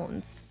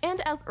clowns.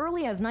 And as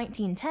early as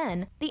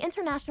 1910, the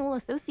International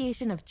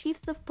Association of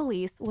Chiefs of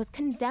Police was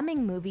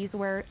condemning movies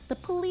where the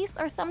police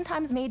are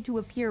sometimes made to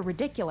appear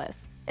ridiculous,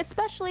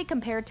 especially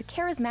compared to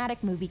charismatic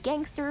movie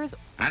gangsters.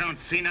 I don't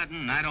see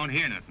nothing, I don't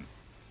hear nothing.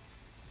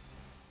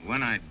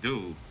 When I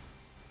do,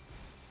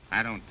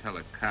 I don't tell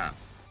a cop.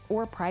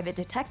 Or private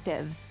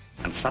detectives.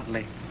 And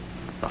suddenly,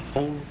 the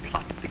whole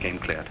plot became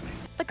clear to me.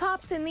 The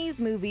cops in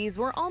these movies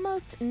were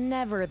almost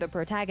never the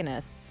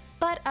protagonists.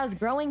 But as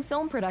growing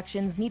film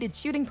productions needed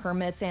shooting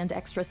permits and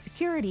extra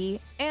security,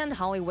 and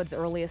Hollywood's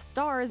earliest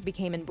stars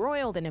became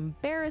embroiled in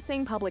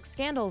embarrassing public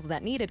scandals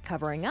that needed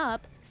covering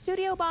up,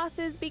 studio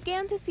bosses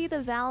began to see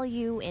the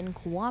value in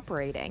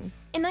cooperating.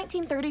 In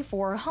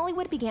 1934,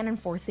 Hollywood began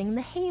enforcing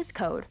the Hays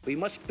Code. We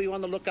must be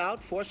on the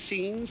lookout for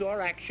scenes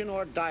or action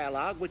or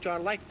dialogue which are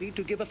likely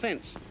to give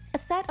offense. A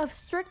set of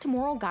strict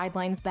moral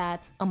guidelines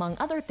that, among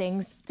other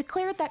things,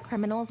 declared that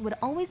criminals would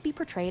always be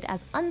portrayed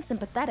as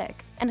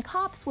unsympathetic, and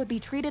cops would be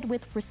treated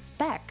with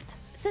respect.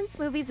 Since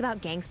movies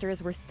about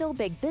gangsters were still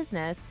big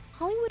business,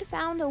 Hollywood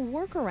found a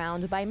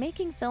workaround by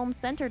making films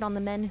centered on the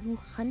men who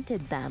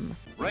hunted them.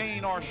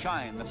 Rain or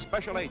shine, the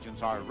special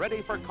agents are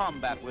ready for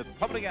combat with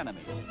public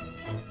enemies.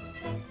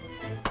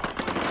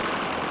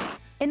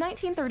 In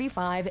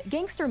 1935,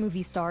 gangster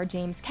movie star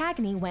James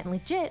Cagney went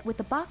legit with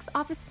the box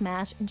office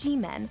smash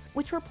G-Men,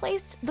 which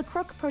replaced the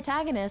crook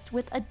protagonist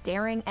with a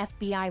daring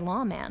FBI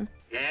lawman.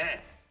 Yeah.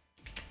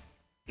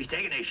 He's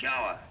taking a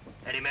shower.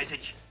 Any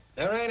message?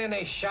 There ain't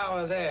any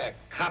shower there,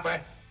 copper.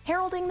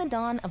 Heralding the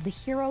dawn of the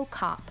hero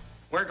cop.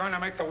 We're going to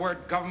make the word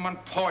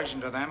government poison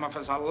to them if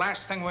it's the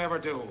last thing we ever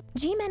do.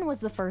 G-Men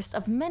was the first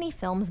of many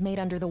films made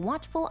under the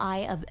watchful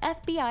eye of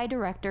FBI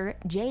director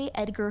J.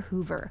 Edgar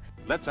Hoover.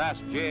 Let's ask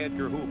J.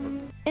 Edgar Hoover.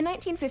 In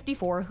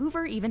 1954,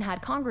 Hoover even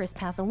had Congress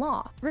pass a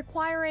law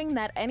requiring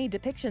that any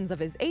depictions of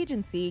his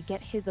agency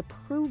get his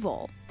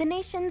approval. The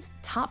nation's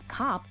top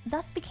cop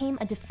thus became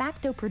a de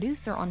facto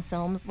producer on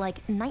films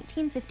like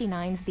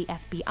 1959's The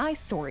FBI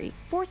Story,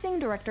 forcing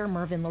director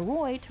Mervyn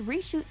LeRoy to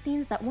reshoot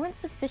scenes that weren't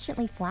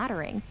sufficiently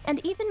flattering,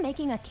 and even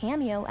making a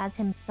cameo as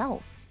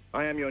himself.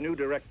 I am your new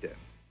director.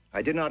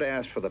 I did not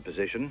ask for the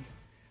position,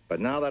 but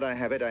now that I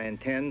have it, I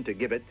intend to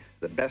give it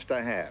the best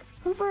I have.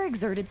 Hoover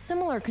exerted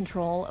similar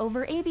control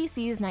over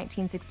ABC's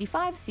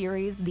 1965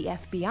 series, The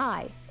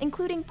FBI,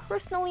 including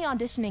personally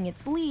auditioning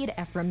its lead,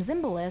 Ephraim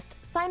Zimbalist,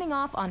 signing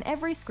off on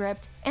every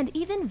script, and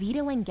even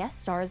vetoing guest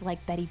stars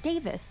like Bette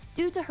Davis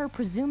due to her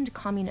presumed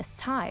communist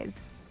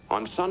ties.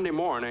 On Sunday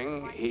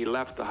morning, he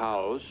left the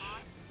house.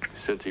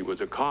 Since he was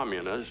a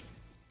communist,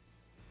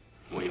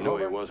 we knew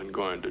he wasn't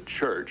going to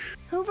church.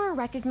 Hoover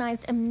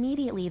recognized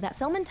immediately that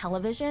film and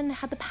television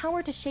had the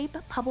power to shape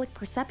public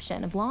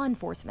perception of law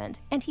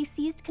enforcement, and he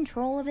seized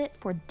control of it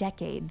for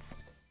decades.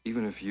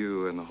 Even if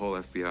you and the whole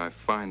FBI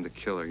find the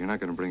killer, you're not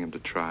going to bring him to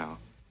trial.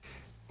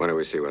 Why don't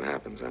we see what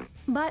happens, huh?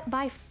 But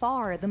by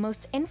far the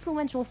most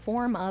influential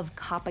form of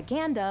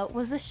copaganda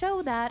was a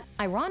show that,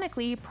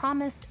 ironically,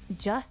 promised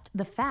just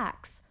the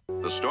facts.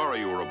 The story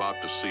you are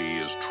about to see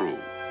is true.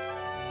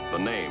 The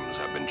names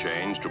have been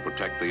changed to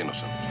protect the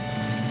innocent.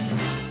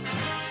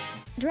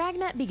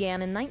 Dragnet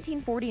began in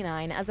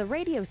 1949 as a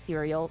radio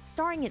serial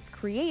starring its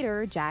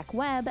creator, Jack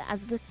Webb,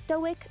 as the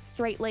stoic,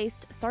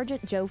 straight-laced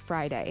Sergeant Joe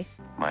Friday.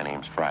 My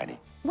name's Friday.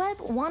 Webb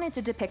wanted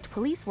to depict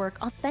police work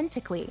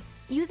authentically,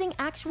 using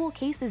actual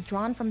cases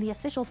drawn from the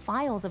official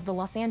files of the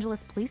Los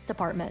Angeles Police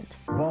Department.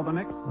 For the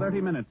next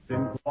 30 minutes,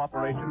 in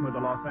cooperation with the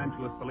Los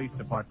Angeles Police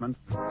Department,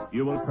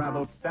 you will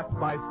travel step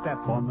by step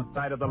on the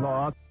side of the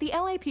law. The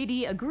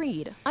LAPD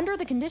agreed, under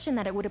the condition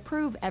that it would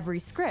approve every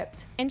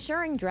script,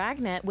 ensuring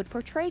Dragnet would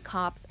portray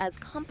cops as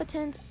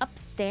competent,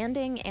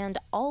 upstanding, and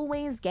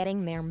always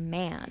getting their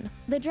man.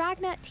 The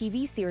Dragnet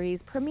TV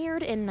series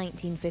premiered in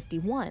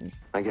 1951.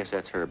 I guess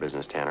that's her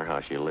business, Tanner,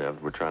 how she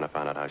lived. We're trying to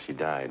find out how she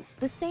died.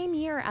 The same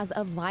year as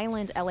a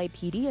violent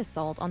LAPD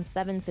assault on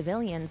 7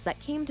 civilians that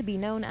came to be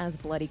known as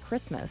Bloody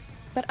Christmas.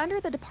 But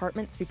under the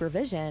department's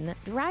supervision,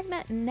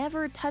 Dragnet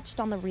never touched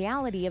on the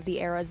reality of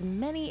the era's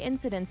many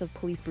incidents of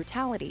police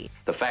brutality.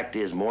 The fact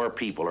is, more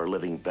people are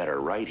living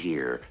better right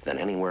here than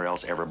anywhere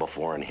else ever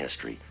before in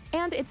history.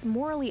 And its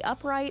morally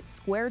upright,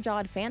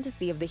 square-jawed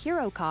fantasy of the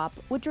hero cop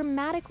would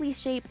dramatically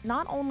shape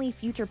not only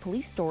future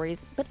police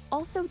stories, but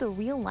also the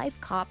real-life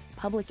cop's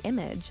public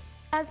image.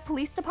 As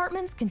police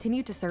departments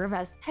continued to serve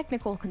as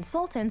technical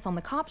consultants on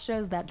the cop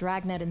shows that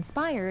Dragnet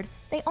inspired,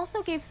 they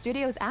also gave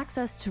studios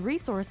access to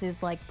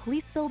resources like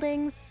police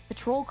buildings,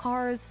 patrol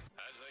cars,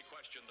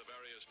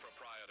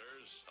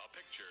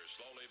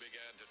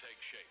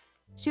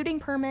 shooting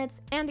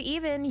permits, and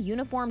even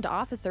uniformed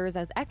officers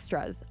as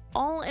extras,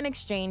 all in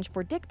exchange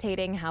for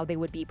dictating how they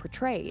would be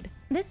portrayed.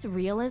 This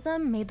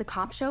realism made the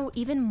cop show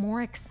even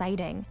more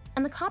exciting,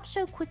 and the cop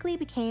show quickly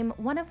became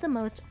one of the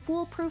most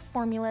foolproof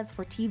formulas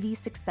for TV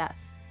success.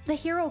 The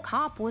hero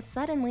cop was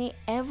suddenly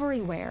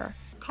everywhere.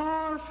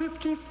 Car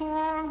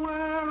 54, where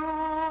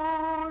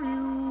are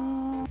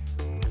you?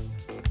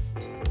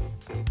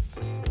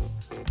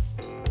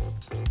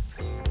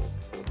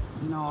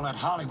 You know, all that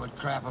Hollywood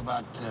crap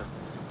about the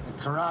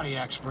karate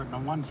expert and a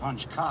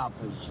one-punch cop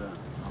is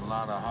a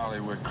lot of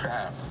Hollywood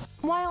crap.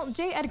 While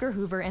J. Edgar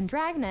Hoover and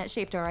Dragnet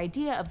shaped our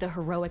idea of the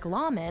heroic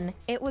lawman,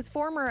 it was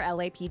former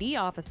LAPD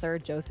officer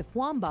Joseph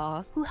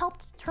Wambaugh who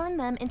helped turn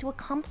them into a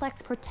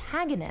complex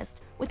protagonist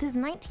with his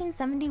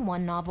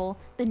 1971 novel,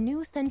 The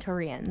New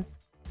Centurions.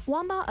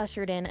 Wambaugh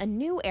ushered in a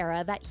new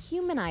era that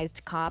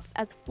humanized cops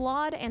as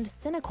flawed and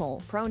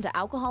cynical, prone to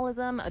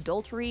alcoholism,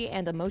 adultery,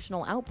 and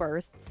emotional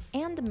outbursts,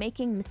 and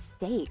making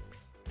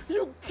mistakes.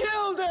 You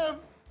killed him!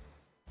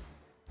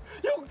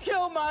 You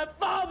killed my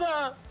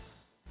father!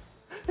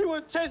 He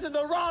was chasing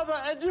the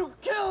robber and you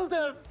killed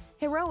him!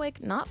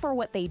 Heroic not for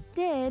what they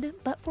did,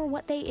 but for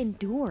what they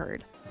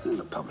endured.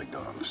 The public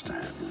don't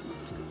understand.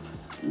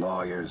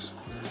 Lawyers,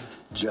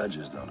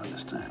 judges don't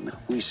understand.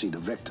 We see the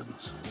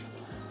victims.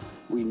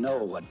 We know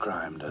what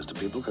crime does to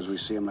people because we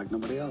see them like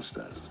nobody else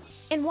does.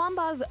 In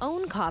Wamba's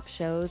own cop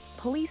shows,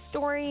 Police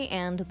Story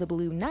and The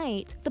Blue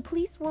Knight, the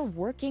police were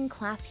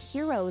working-class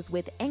heroes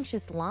with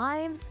anxious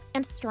lives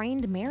and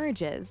strained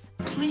marriages.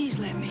 Please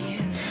let me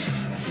in.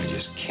 We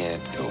just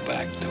can't go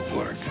back to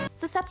work.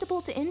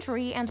 Susceptible to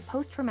injury and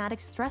post-traumatic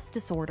stress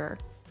disorder.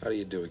 How do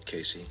you do it,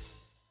 Casey?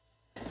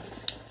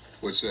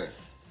 What's that?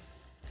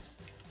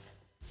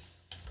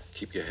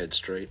 Keep your head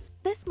straight.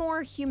 This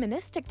more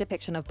humanistic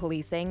depiction of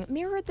policing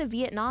mirrored the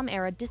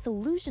Vietnam-era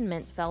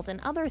disillusionment felt in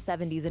other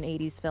 70s and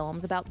 80s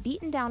films about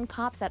beaten-down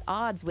cops at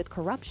odds with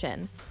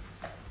corruption.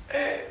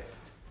 Hey,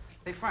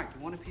 Frank,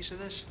 you want a piece of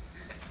this?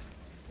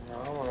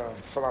 No, I want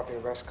to fill out the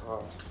arrest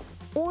cards.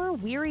 Or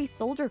weary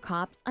soldier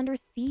cops under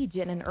siege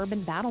in an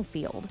urban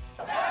battlefield.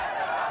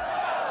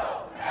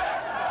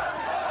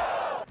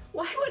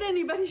 Why would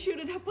anybody shoot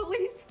at a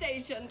police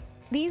station?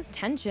 These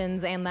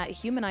tensions and that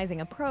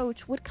humanizing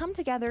approach would come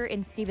together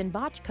in Stephen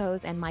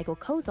Bochco's and Michael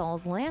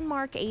Kozol's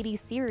landmark 80s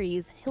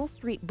series, Hill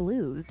Street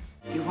Blues.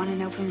 You want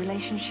an open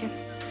relationship?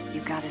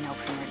 You got an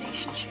open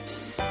relationship.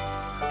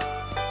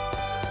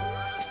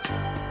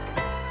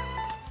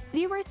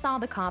 Viewers saw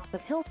the cops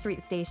of Hill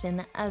Street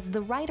Station, as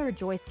the writer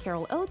Joyce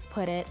Carol Oates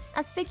put it,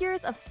 as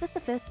figures of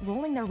Sisyphus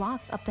rolling their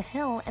rocks up the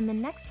hill and the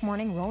next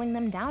morning rolling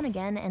them down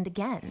again and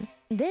again.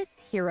 This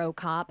hero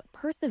cop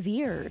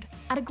persevered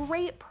at a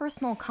great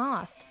personal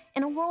cost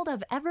in a world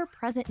of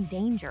ever-present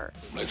danger.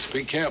 Let's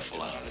be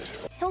careful out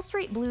there. Hill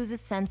Street Blues'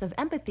 sense of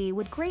empathy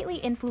would greatly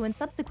influence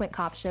subsequent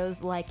cop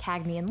shows like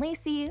Cagney and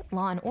Lacey,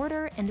 Law &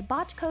 Order, and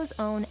Bochco's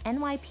own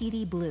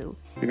NYPD Blue.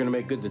 You're gonna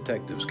make good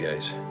detectives,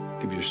 guys.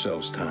 Give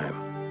yourselves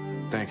time.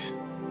 Thanks.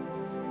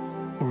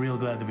 We're real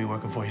glad to be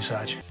working for you,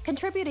 Sarge.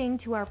 Contributing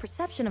to our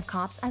perception of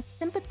cops as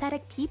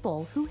sympathetic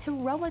people who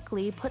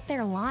heroically put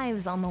their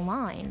lives on the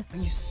line.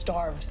 You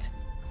starved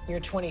your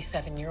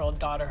 27-year-old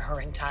daughter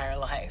her entire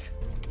life.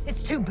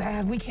 It's too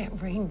bad we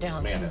can't rain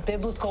down some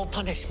biblical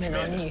punishment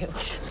on you.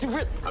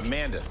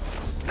 Amanda.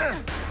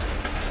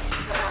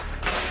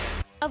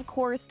 Of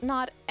course,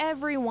 not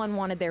everyone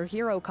wanted their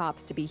hero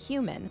cops to be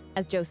human.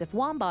 As Joseph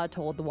Wamba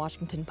told the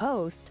Washington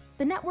Post,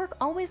 the network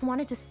always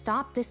wanted to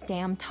stop this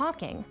damn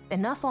talking.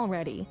 Enough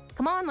already.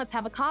 Come on, let's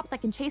have a cop that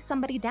can chase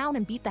somebody down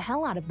and beat the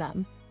hell out of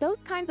them. Those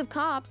kinds of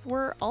cops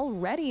were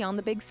already on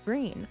the big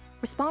screen,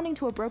 responding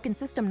to a broken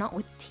system not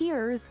with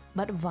tears,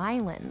 but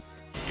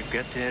violence. You've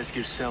got to ask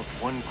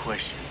yourself one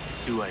question.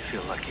 Do I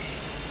feel lucky?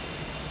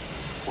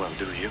 Well,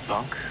 do you,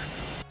 punk?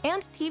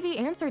 And TV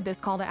answered this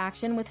call to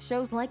action with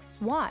shows like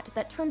SWAT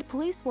that turned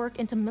police work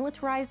into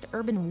militarized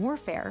urban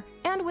warfare,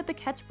 and with the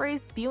catchphrase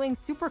spewing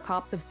super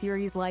cops of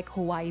series like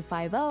Hawaii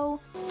Five-0,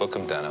 Book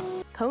 'em, Dana.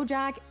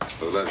 Kojak,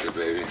 Who loves you,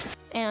 baby?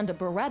 and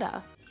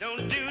Beretta.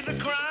 Don't do the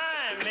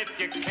crime if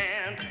you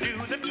can't do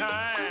the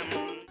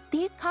time.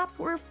 These cops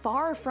were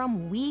far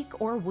from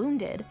weak or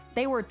wounded.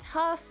 They were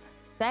tough,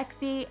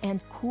 sexy,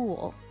 and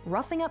cool,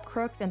 roughing up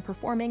crooks and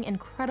performing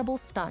incredible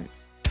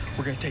stunts.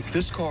 We're gonna take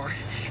this car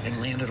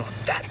and land it on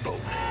that boat.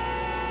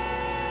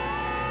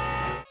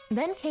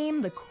 Then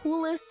came the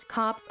coolest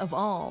cops of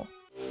all.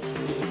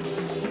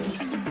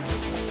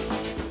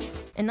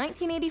 In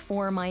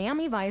 1984,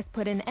 Miami Vice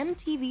put an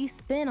MTV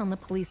spin on the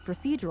police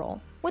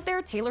procedural. With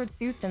their tailored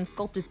suits and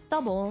sculpted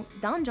stubble,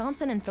 Don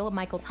Johnson and Philip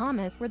Michael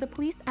Thomas were the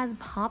police as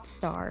pop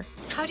star.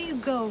 How do you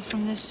go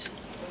from this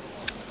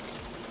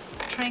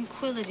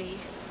tranquility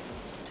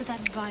to that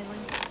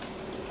violence?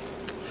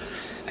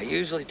 I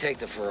usually take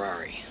the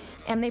Ferrari.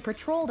 And they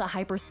patrolled a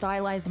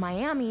hyper-stylized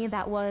Miami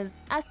that was,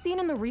 as seen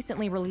in the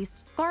recently released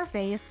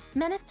Scarface,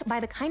 menaced by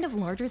the kind of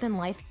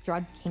larger-than-life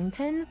drug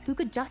kingpins who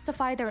could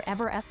justify their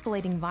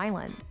ever-escalating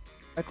violence.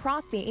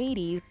 Across the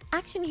 80s,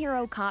 action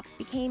hero cops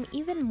became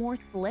even more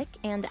slick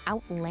and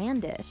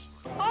outlandish.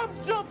 I'm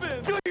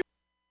jumping!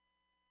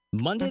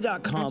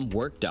 Monday.com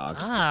work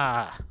docs.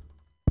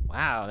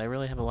 Wow, they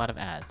really have a lot of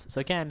ads.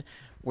 So again,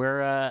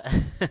 we're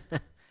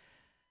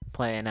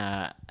playing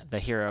the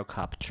hero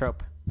cop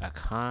trope, a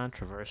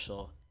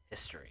controversial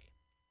history.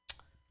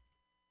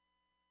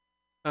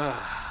 You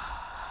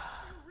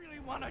really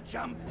want to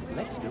jump?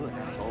 Let's do it,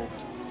 asshole.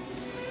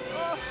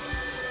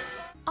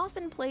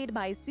 Often played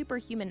by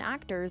superhuman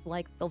actors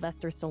like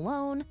Sylvester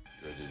Stallone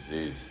Your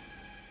disease.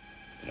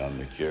 And I'm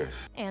the cure.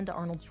 and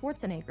Arnold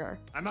Schwarzenegger.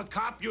 I'm a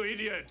cop, you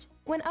idiot!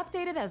 When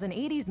updated as an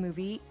 80s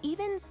movie,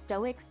 even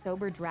stoic,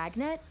 sober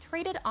Dragnet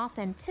traded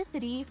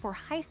authenticity for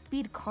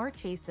high-speed car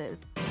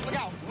chases, Look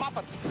out,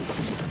 Muppets!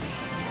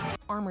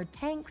 armored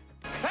tanks,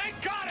 Thank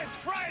God it's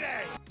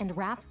Friday! and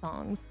rap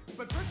songs.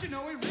 But don't you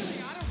know we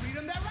really ought to read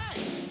them their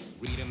rights?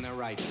 Read them their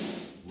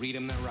rights. Read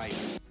them their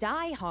rights.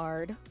 Die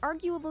Hard,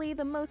 arguably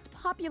the most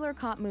popular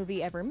cop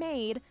movie ever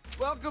made,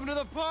 Welcome to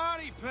the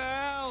party,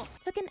 pal!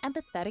 took an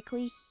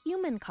empathetically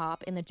human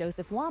cop in the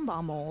Joseph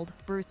Wamba mold,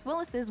 Bruce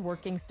Willis's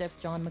working stiff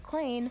John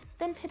McClane,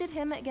 then pitted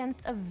him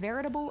against a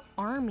veritable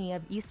army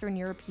of Eastern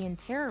European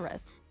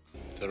terrorists.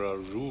 There are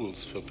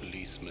rules for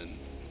policemen.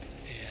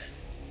 Yeah.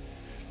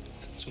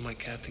 That's what my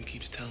captain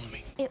keeps telling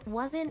me. It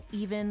wasn't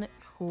even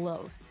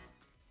close.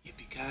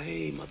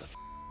 Yippee-ki-yay, mother.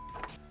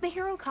 The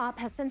hero cop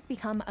has since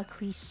become a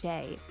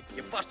cliche.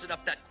 You busted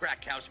up that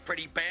crack house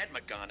pretty bad,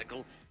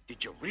 McGonagall.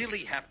 Did you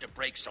really have to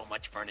break so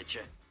much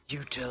furniture?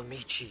 You tell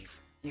me,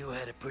 Chief. You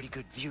had a pretty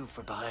good view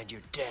from behind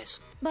your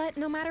desk. But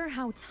no matter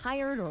how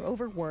tired or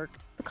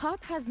overworked, the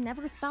cop has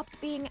never stopped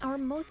being our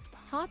most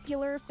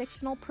popular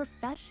fictional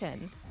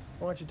profession.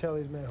 Why don't you tell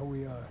these men who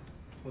we are?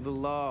 Well, the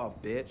law,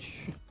 bitch.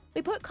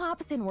 We put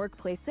cops in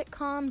workplace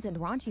sitcoms and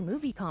raunchy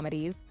movie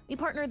comedies. We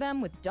partner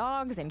them with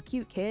dogs and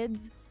cute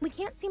kids. We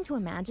can't seem to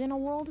imagine a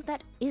world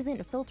that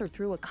isn't filtered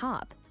through a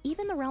cop.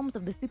 Even the realms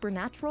of the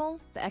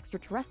supernatural, the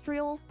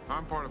extraterrestrial,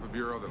 I'm part of a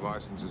bureau that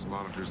licenses,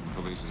 monitors, and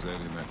polices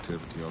alien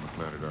activity on the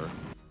planet Earth.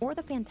 or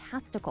the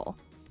fantastical.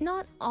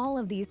 Not all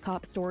of these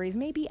cop stories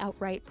may be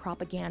outright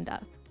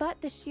propaganda, but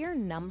the sheer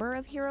number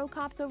of hero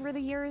cops over the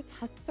years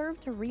has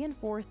served to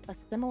reinforce a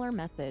similar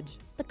message.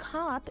 The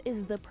cop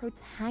is the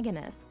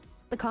protagonist.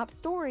 The cop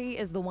story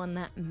is the one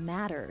that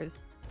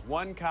matters.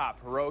 One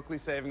cop heroically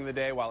saving the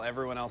day while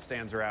everyone else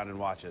stands around and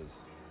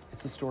watches.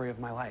 It's the story of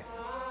my life.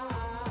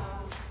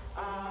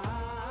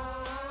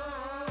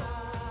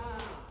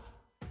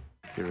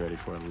 Get ready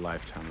for a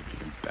lifetime of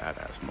being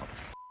badass,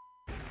 motherfucker.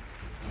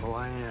 Oh,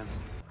 I am.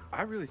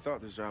 I really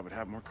thought this job would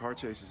have more car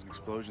chases and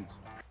explosions.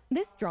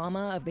 This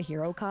drama of the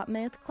hero cop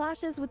myth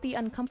clashes with the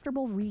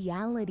uncomfortable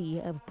reality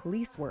of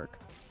police work.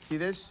 See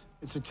this?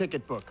 It's a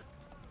ticket book.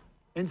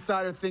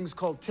 Inside are things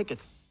called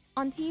tickets.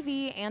 On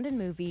TV and in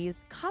movies,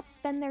 cops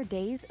spend their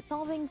days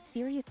solving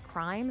serious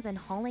crimes and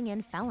hauling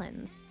in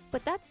felons.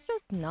 But that's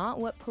just not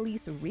what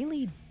police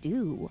really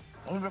do.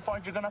 Ever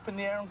fired your gun up in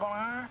the air and gone,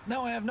 ah?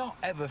 No, I have not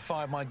ever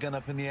fired my gun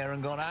up in the air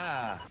and gone,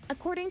 ah.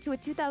 According to a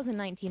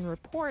 2019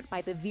 report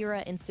by the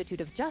Vera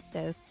Institute of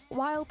Justice,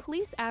 while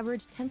police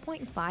average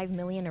 10.5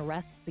 million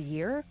arrests a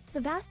year,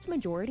 the vast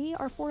majority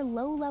are for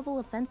low-level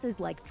offenses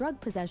like drug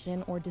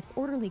possession or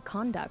disorderly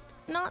conduct,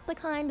 not the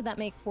kind that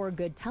make for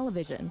good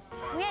television.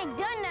 We ain't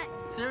done that.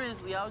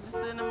 Seriously, I was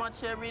just sitting in my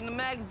chair reading the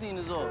magazine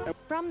is all.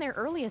 From their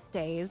earliest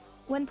days,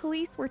 when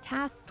police were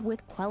tasked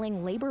with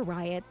quelling labor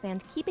riots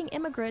and keeping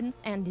immigrants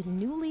and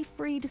newly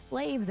freed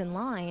slaves in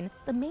line,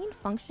 the main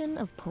function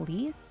of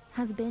police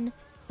has been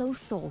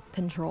social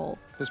control.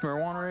 This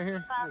marijuana right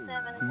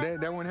here?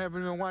 That wouldn't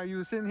happen while you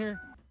were sitting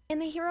here? In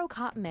the hero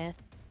cop myth,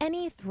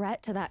 any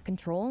threat to that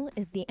control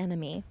is the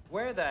enemy.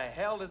 Where the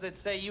hell does it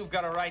say you've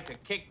got a right to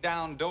kick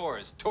down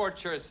doors,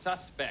 torture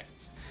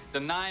suspects,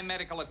 deny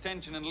medical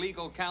attention and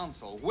legal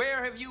counsel?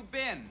 Where have you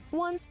been?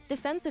 Once,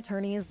 defense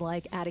attorneys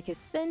like Atticus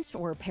Finch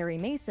or Perry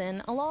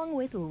Mason, along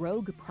with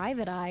rogue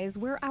private eyes,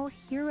 were our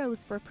heroes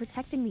for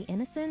protecting the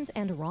innocent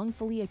and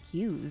wrongfully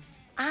accused.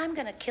 I'm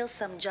gonna kill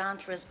some John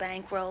for his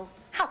bankroll.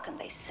 How can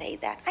they say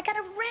that? I got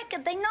a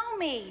record, they know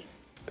me.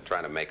 They're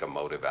trying to make a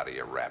motive out of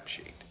your rap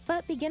sheet.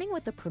 But beginning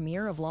with the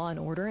premiere of Law &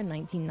 Order in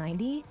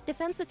 1990,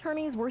 defense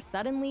attorneys were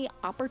suddenly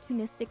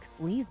opportunistic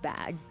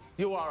sleazebags.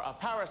 You are a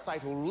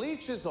parasite who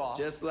leeches off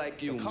just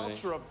like you, the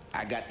culture man. of...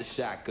 I got the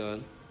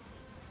shotgun.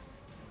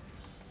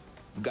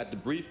 You got the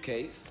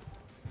briefcase.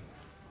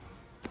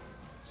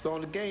 It's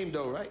on the game,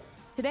 though, right?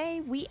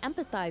 Today, we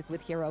empathize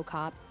with hero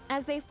cops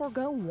as they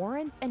forego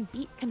warrants and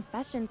beat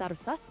confessions out of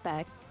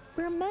suspects.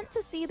 We're meant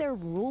to see their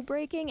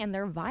rule-breaking and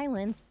their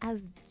violence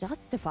as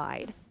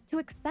justified, to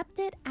accept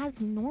it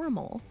as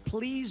normal.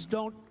 Please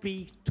don't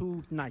be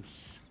too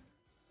nice.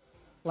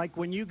 Like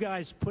when you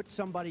guys put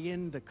somebody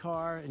in the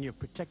car and you're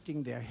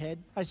protecting their head,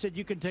 I said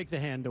you can take the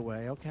hand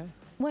away, okay?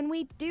 When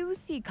we do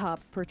see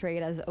cops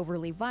portrayed as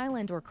overly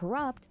violent or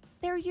corrupt,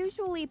 they're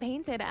usually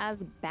painted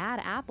as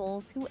bad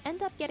apples who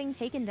end up getting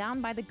taken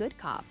down by the good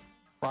cops.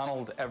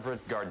 Ronald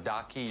Everett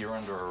Gardaki, you're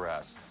under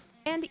arrest.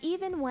 And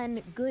even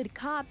when good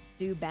cops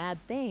do bad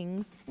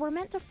things, we're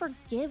meant to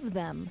forgive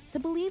them, to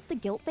believe the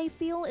guilt they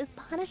feel is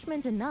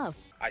punishment enough.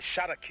 I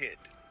shot a kid.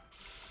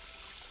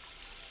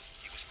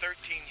 He was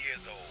 13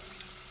 years old.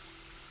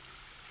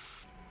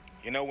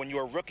 You know, when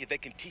you're a rookie, they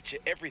can teach you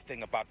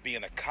everything about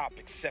being a cop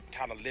except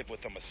how to live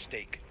with a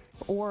mistake.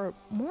 Or,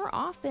 more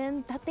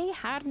often, that they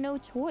had no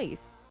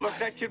choice. Look,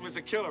 that kid was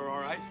a killer,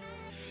 all right?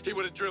 He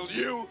would have drilled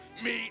you,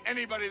 me,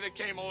 anybody that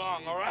came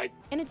along, all right?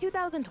 In a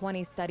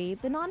 2020 study,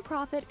 the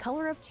nonprofit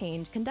Color of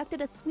Change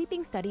conducted a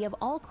sweeping study of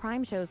all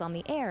crime shows on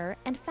the air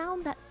and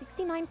found that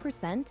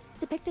 69%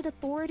 depicted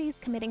authorities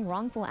committing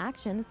wrongful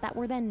actions that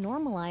were then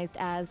normalized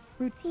as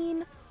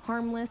routine,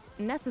 harmless,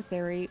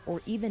 necessary,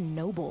 or even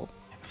noble.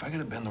 If I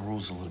gotta bend the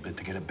rules a little bit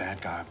to get a bad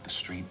guy off the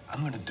street,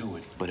 I'm gonna do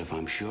it. But if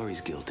I'm sure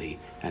he's guilty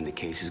and the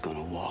case is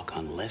gonna walk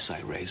unless I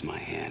raise my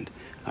hand,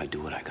 I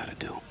do what I gotta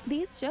do.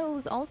 These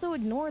shows also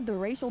ignored the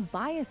racial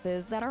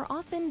biases that are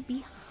often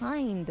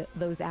behind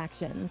those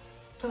actions.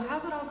 So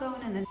how's it all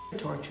going in the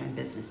torturing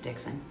business,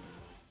 Dixon?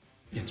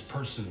 It's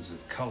persons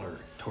of color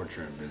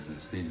torturing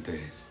business these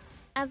days.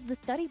 As the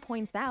study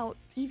points out,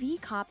 TV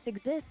cops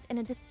exist in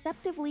a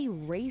deceptively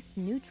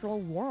race-neutral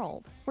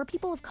world, where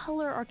people of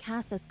color are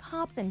cast as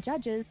cops and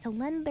judges to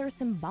lend their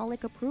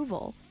symbolic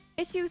approval.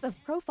 Issues of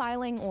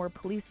profiling or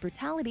police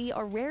brutality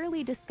are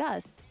rarely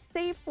discussed,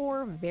 save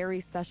for very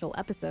special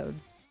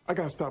episodes. I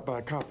got stopped by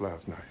a cop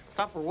last night.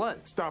 Stop for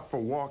what? Stopped for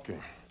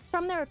walking.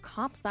 From their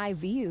cop's eye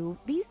view,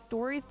 these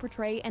stories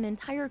portray an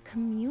entire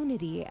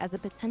community as a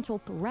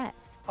potential threat.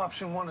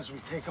 Option 1 is we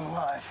take them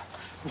alive.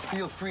 And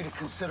feel free to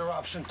consider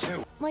option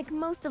 2. Like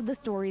most of the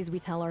stories we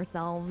tell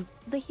ourselves,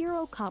 the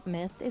hero cop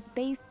myth is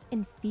based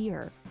in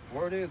fear.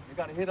 Word is, they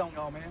got a hit on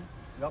y'all, man.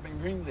 Y'all been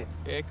greenlit.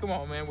 Yeah, come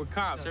on, man. We're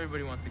cops.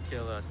 Everybody wants to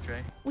kill us,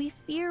 Trey. We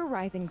fear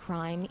rising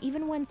crime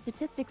even when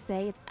statistics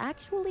say it's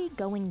actually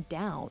going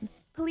down.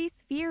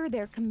 Police fear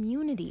their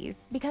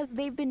communities because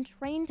they've been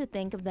trained to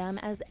think of them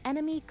as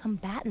enemy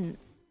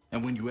combatants.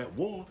 And when you're at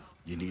war,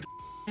 you need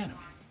an enemy.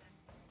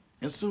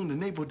 And soon the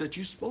neighborhood that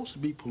you're supposed to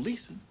be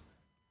policing,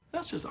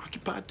 that's just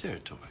occupied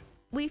territory.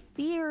 We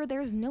fear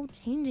there's no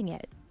changing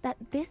it, that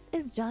this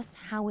is just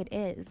how it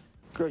is.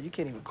 Girl, you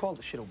can't even call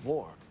this shit a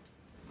war.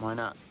 Why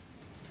not?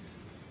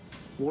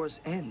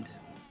 Wars end.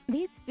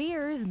 These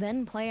fears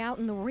then play out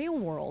in the real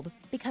world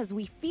because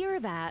we fear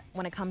that,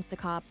 when it comes to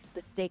cops,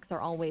 the stakes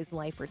are always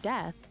life or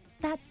death.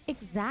 That's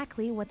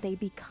exactly what they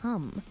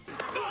become.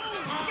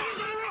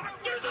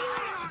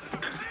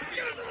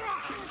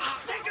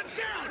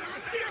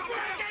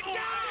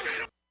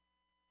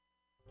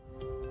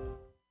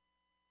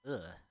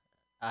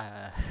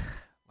 Wow,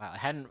 I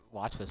hadn't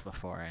watched this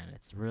before, and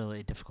it's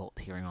really difficult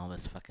hearing all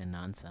this fucking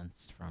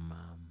nonsense from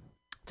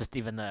just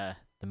even the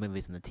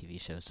movies and the TV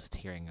shows, just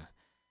hearing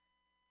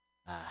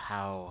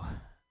how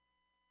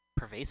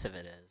pervasive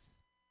it is.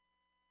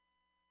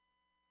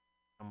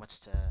 So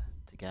much to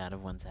get out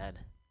of one's head.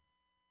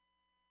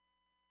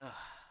 Ugh.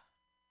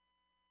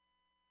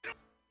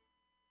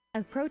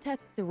 As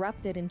protests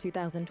erupted in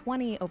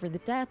 2020 over the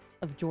deaths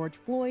of George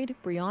Floyd,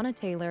 Breonna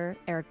Taylor,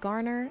 Eric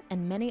Garner,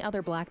 and many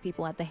other black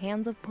people at the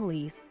hands of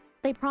police,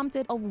 they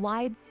prompted a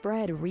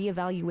widespread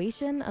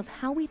reevaluation of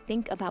how we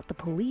think about the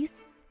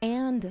police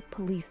and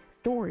police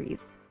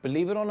stories.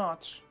 Believe it or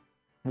not,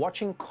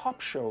 watching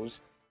cop shows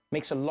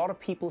makes a lot of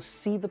people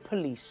see the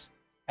police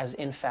as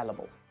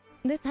infallible.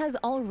 This has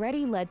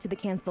already led to the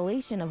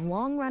cancellation of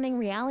long-running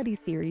reality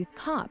series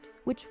Cops,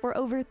 which for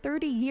over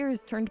 30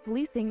 years turned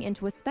policing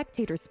into a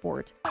spectator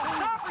sport.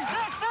 Stop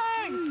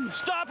resisting!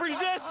 Stop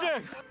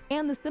resisting!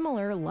 And the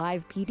similar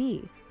Live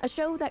PD, a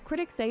show that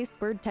critics say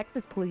spurred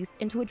Texas police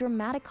into a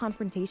dramatic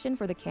confrontation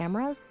for the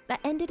cameras that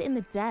ended in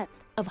the death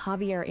of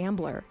Javier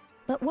Ambler.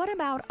 But what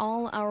about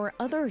all our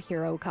other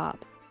hero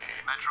cops?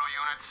 Metro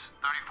units,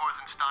 34th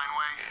and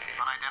Steinway,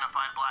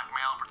 unidentified black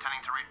male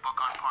pretending to read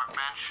book on park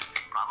bench,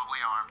 probably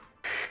armed.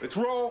 Let's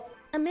roll!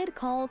 Amid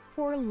calls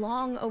for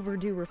long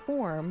overdue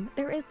reform,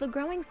 there is the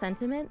growing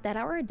sentiment that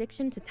our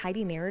addiction to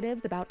tidy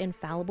narratives about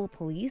infallible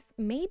police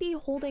may be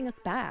holding us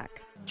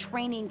back.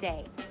 Training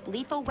Day,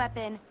 Lethal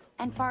Weapon,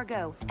 and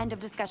Fargo. End of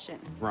discussion.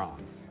 Wrong.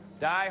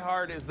 Die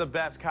Hard is the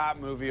best cop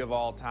movie of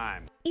all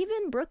time.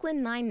 Even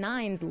Brooklyn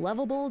Nine-Nine's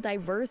lovable,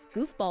 diverse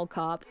goofball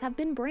cops have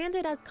been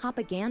branded as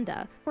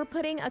propaganda for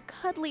putting a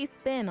cuddly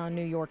spin on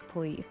New York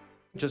police.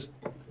 Just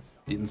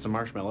eating some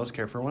marshmallows.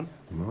 Care for one?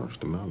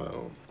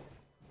 Marshmallow.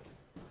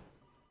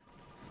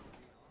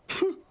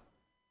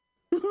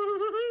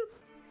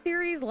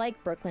 Series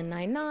like Brooklyn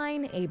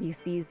Nine-Nine,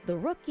 ABC's The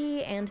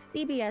Rookie, and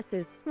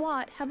CBS's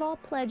SWAT have all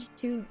pledged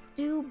to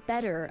do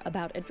better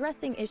about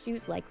addressing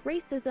issues like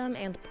racism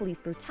and police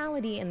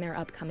brutality in their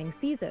upcoming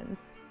seasons.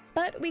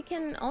 But we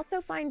can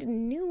also find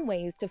new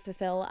ways to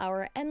fulfill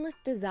our endless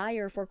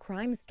desire for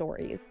crime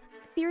stories.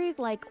 Series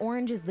like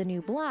Orange is the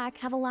New Black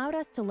have allowed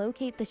us to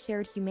locate the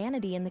shared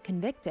humanity in the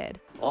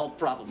convicted. All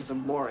problems are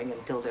boring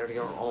until they're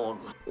your own.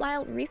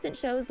 While recent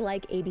shows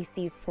like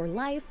ABC's For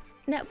Life,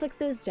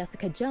 Netflix's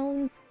Jessica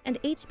Jones,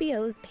 and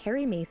HBO's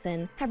Perry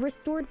Mason have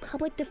restored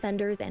public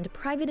defenders and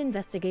private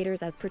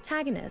investigators as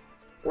protagonists,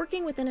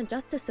 working within a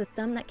justice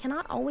system that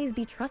cannot always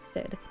be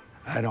trusted.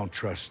 I don't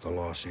trust the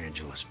Los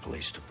Angeles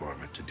Police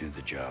Department to do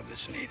the job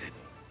that's needed.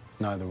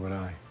 Neither would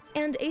I.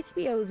 And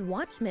HBO's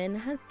Watchmen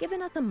has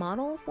given us a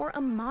model for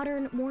a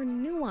modern, more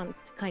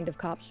nuanced kind of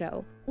cop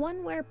show.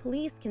 One where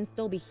police can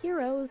still be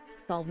heroes,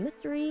 solve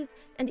mysteries,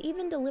 and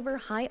even deliver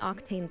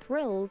high-octane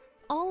thrills,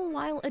 all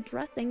while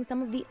addressing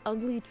some of the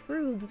ugly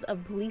truths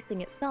of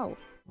policing itself.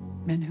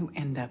 Men who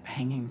end up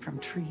hanging from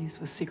trees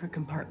with secret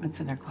compartments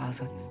in their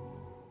closets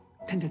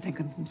tend to think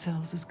of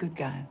themselves as good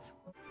guys.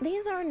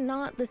 These are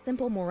not the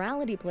simple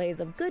morality plays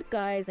of good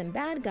guys and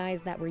bad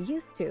guys that we're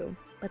used to,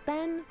 but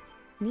then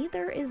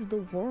neither is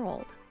the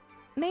world.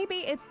 Maybe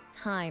it's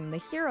time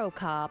the hero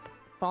cop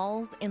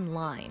falls in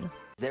line.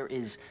 There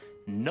is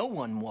no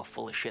one more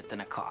full of shit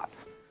than a cop,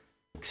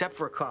 except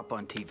for a cop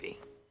on TV.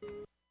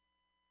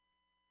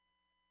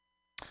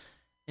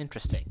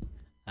 Interesting.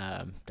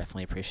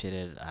 Definitely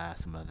appreciated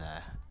some of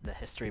the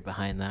history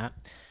behind that.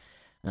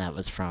 And that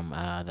was from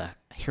the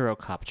hero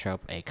cop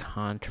trope, A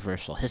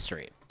Controversial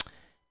History.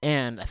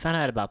 And I found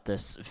out about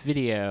this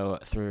video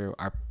through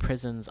Our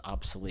Prisons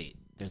Obsolete.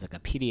 There's like a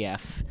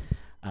PDF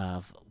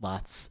of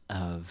lots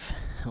of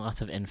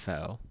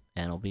info,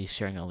 and we'll be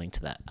sharing a link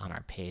to that on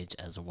our page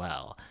as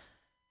well.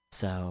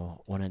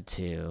 So wanted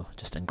to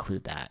just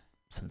include that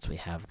since we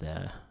have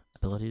the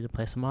ability to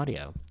play some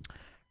audio.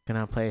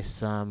 Gonna play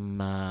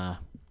some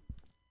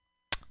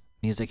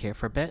music here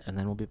for a bit, and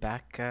then we'll be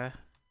back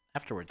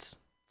afterwards.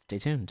 Stay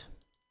tuned.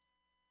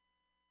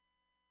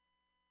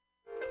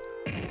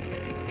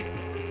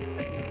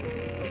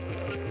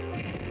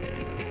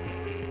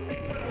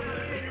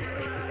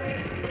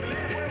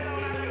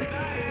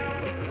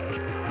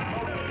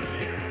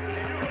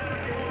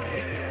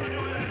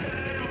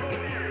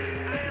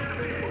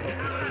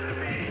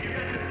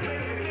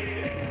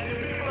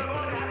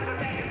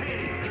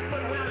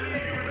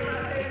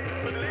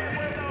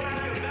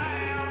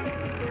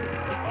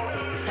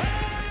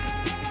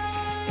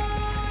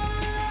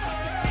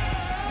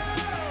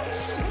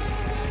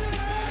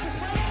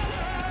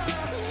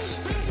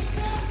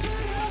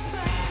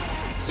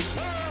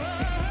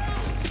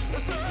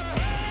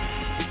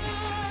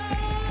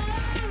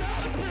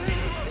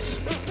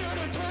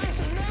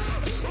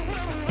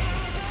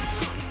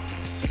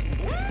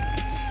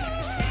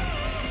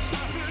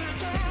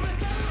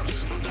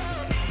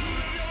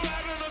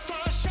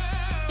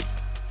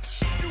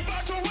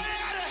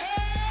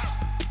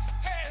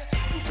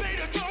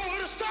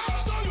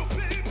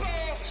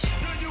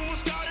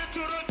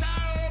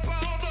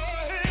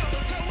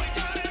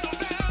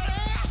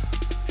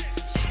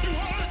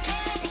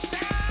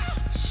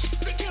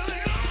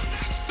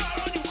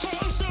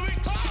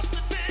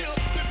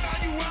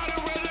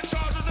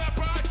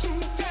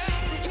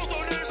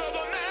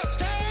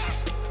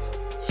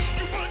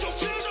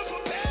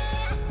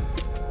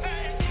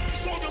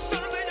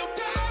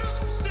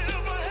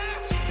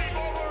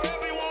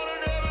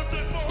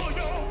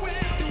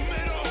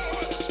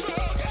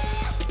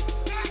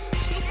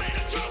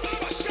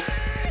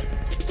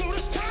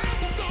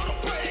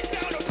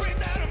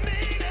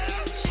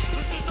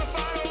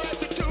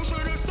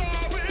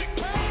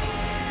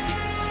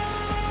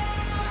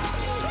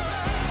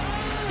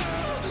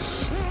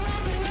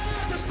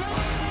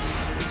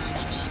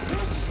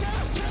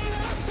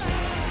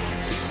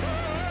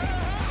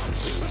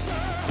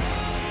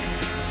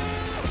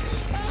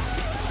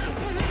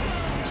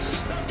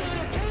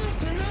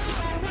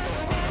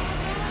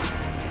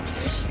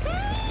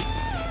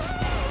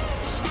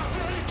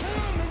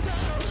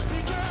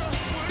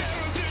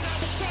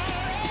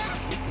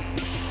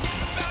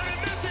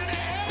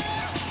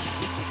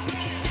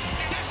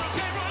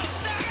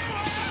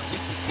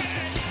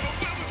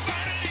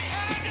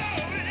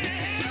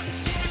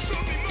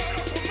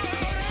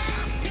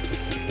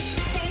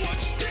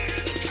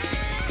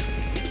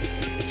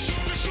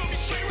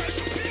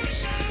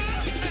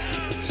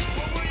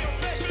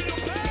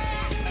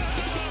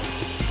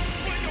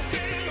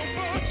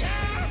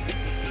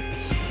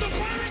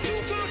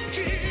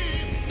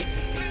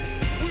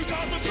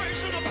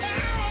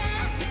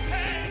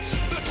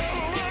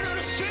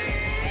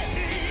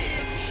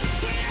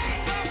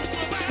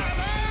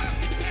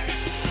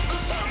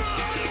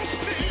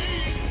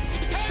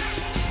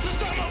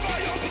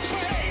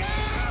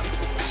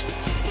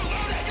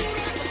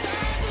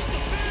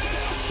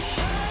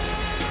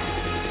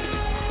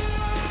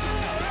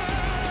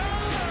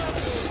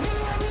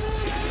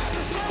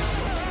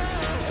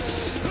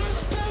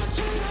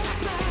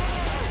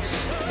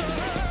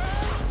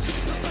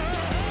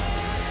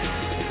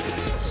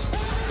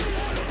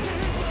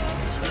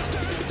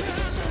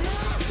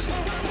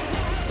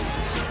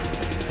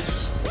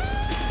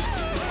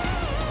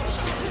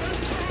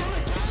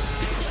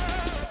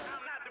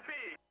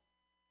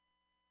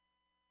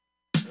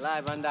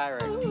 Live on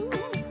direct.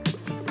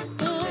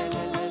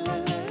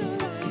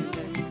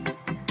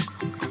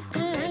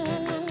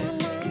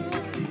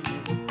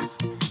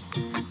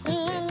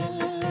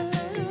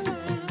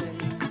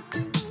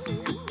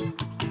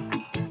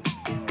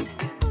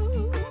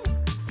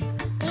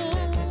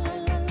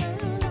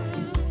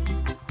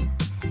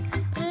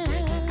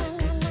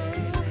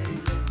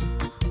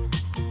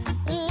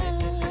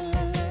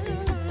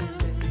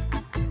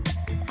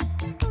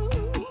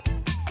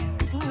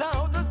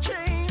 Now the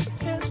chain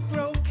is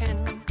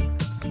broken.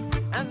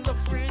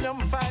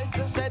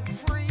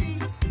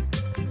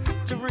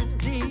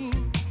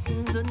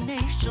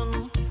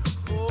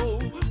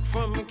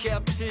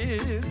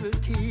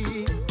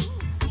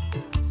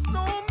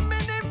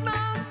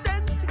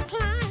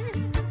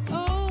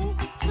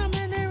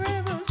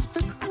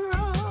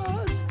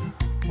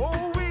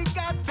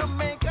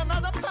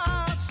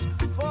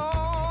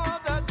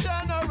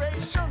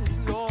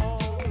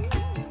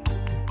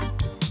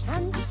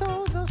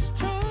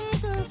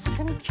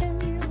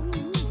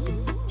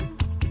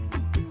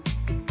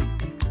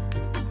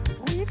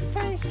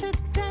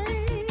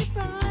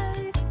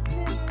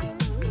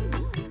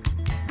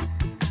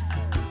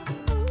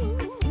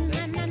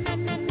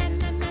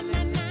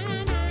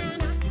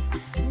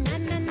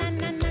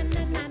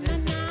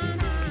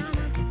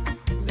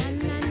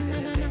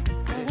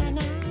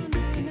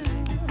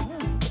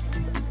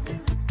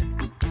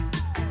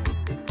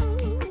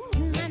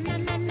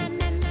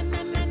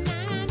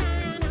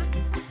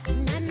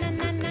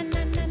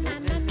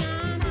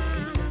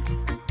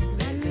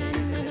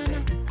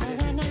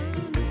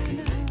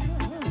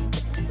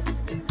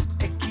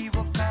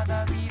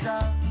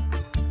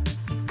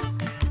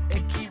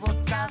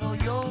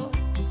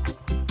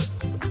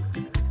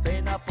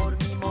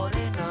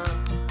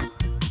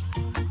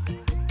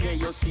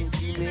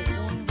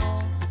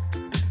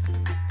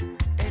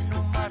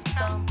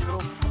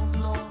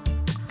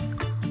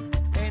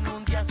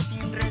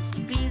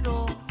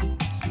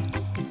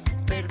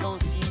 perdón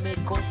si me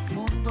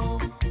confundo.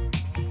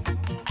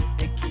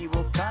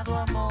 Equivocado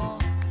amor,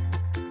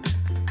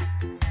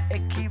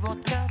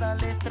 equivocada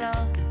letra,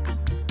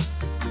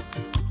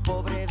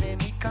 pobre de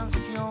mi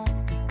canción.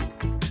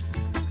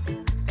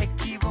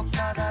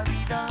 Equivocada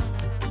vida,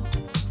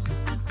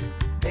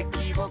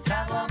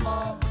 equivocado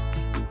amor.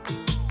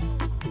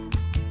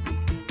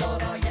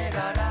 Todo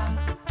llegará,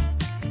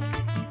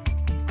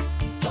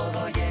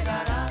 todo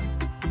llegará,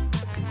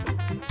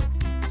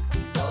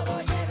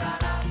 todo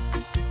llegará,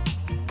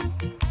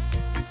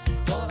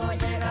 todo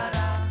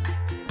llegará.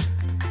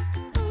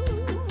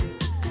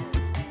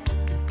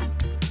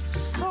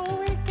 So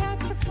we got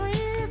to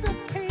free the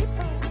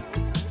people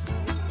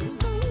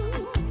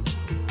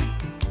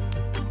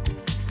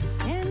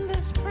in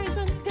this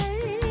present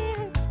day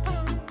of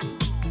time.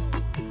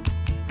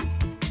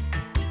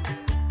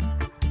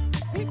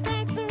 We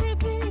got to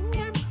redeem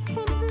them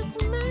from this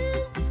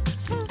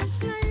manful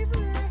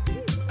slavery.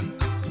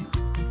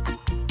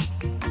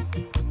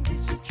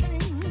 This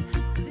chain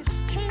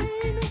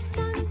of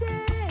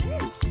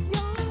bondage,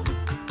 y'all.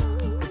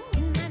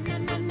 Na na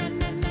na na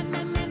na na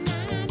na na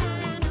na.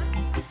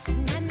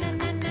 Na na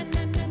na na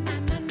na na na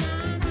na na.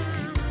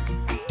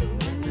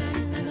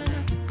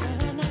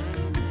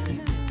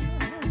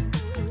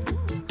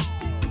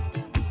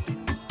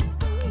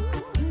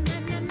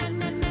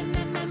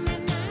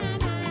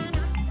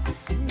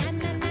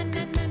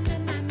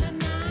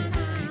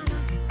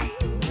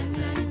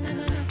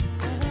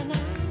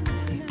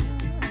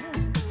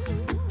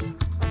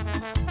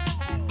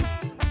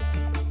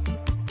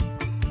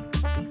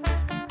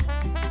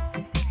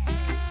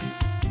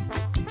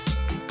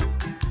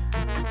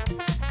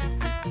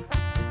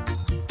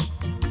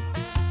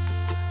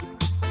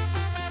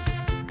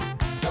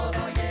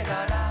 Todo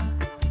llegará,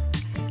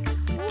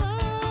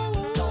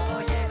 todo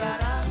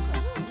llegará,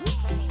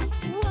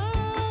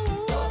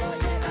 todo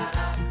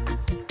llegará,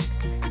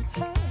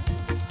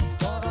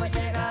 todo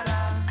llegará,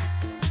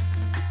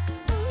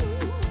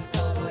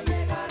 todo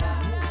llegará.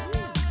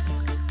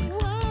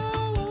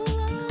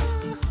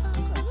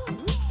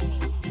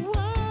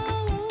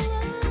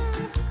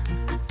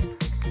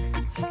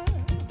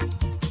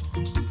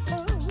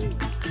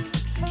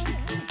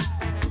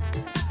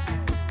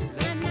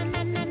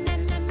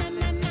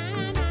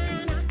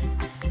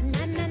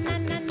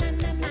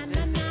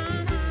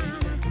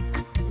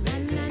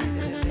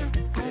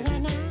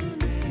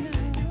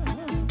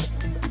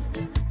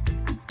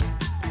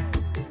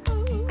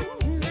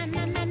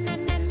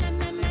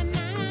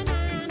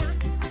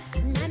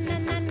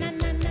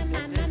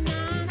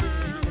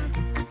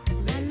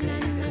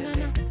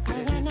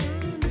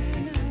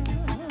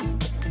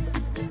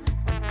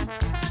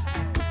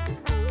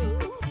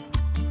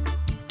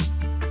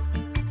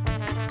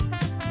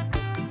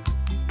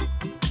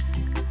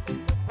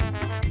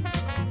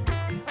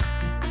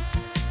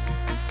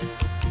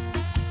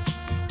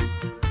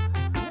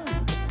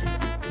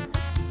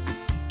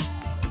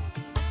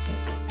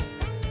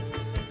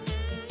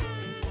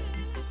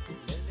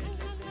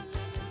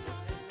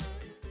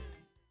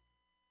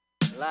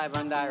 Live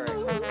and direct.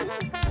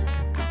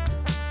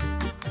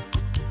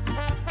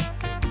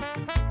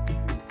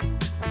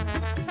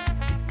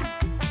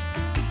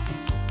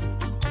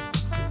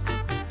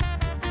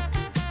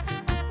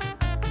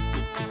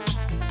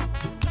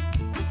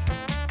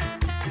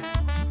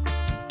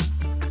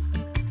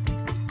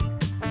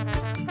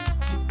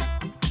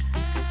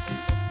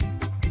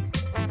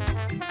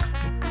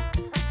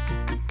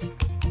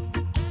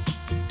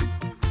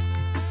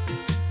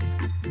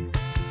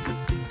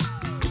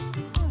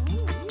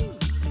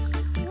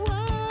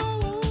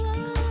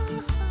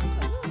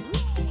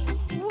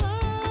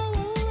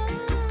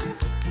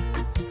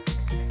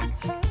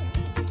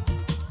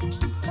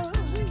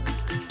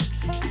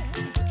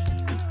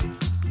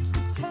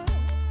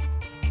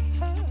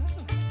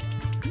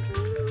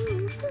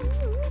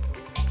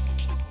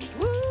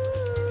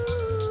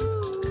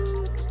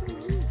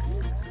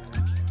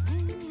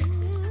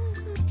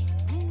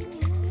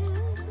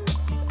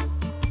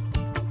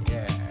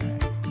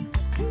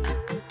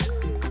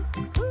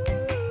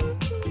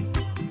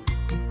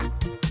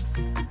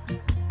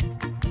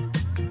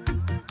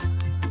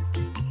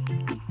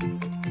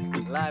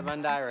 Live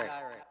and direct.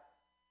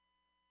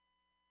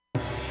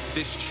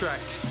 This track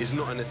is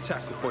not an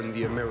attack upon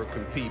the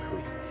American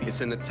people.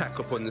 It's an attack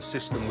upon the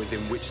system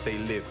within which they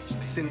live.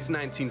 Since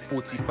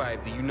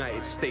 1945, the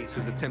United States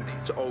has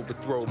attempted to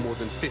overthrow more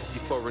than 50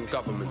 foreign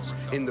governments.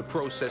 In the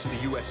process,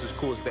 the US has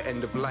caused the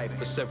end of life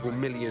for several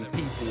million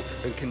people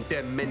and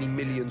condemned many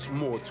millions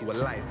more to a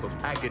life of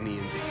agony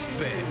and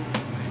despair.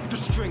 The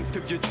strength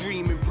of your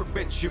dreaming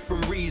prevents you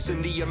from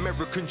reason. The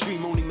American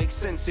dream only makes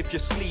sense if you're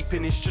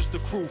sleeping. It's just a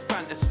cruel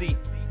fantasy.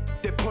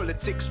 Their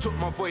politics took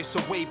my voice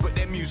away, but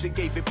their music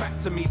gave it back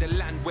to me. The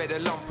land where the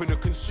lumpen are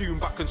consumed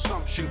by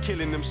consumption,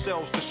 killing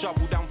themselves to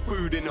shovel down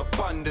food in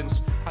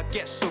abundance. I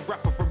guess a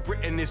rapper from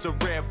Britain pen is a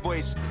rare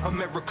voice.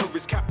 America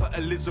is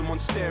capitalism on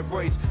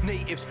steroids.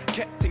 Natives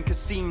kept in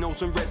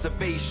casinos and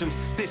reservations.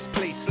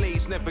 Displaced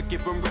slaves never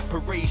given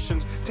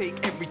reparations.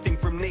 Take everything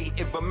from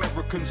Native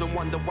Americans and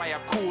wonder why I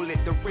call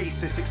it the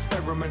racist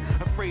experiment.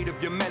 Afraid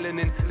of your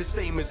melanin, the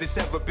same as it's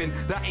ever been.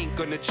 That ain't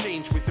gonna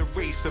change with the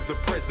race of the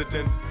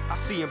president. I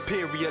see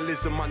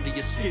imperialism under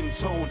your skin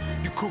tone.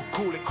 You could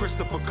call it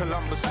Christopher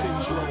Columbus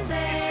syndrome. Is it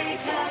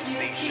a world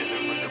nation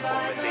or an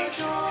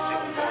abomination? Is it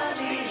a world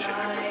nation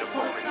or an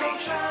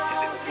abomination?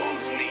 Is it a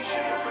world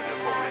nation or an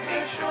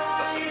abomination?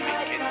 Doesn't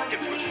make any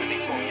difference when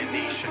they form your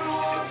nation. Is it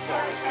a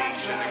world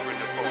nation or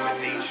an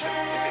abomination?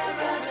 Is it a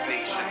world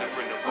nation or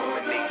an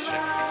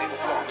abomination? Is it a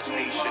world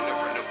nation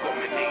or an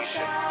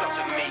abomination?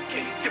 Doesn't make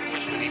any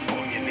difference when they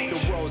form your nation.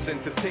 The world's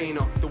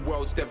entertainer, the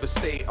world's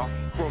devastator.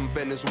 From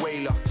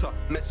Venezuela to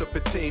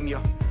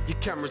Mesopotamia. Your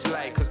cameras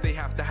lie cause they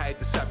have to hide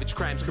the savage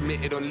crimes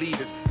committed on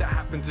leaders that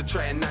happen to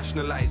try and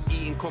nationalize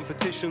eating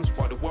competitions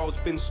while the world's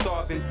been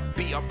starving.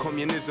 Beat up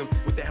communism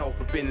with the help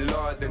of Bin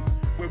Laden.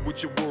 Where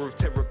would your war of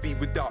terror be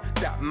without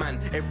that man?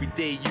 Every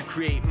day you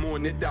create more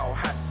Nidal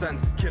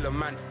Hassans. Kill a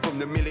man from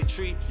the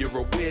military, you're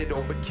a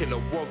weirdo. But kill a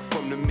wog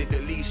from the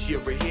Middle East,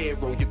 you're a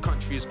hero. Your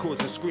country is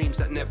causing screams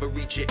that never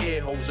reach your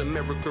ear holes.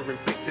 America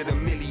inflicted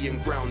 1,000,000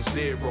 ground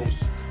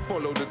zeros.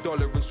 Follow the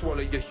dollar and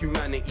swallow your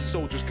humanity.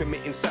 Soldiers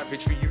committing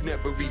savagery you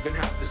never even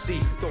have to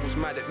see. Those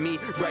mad at me,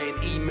 writing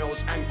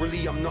emails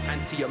angrily. I'm not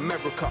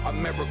anti-America,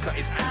 America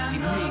is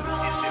anti-me. Is it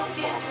a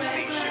bombs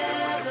nation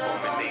or an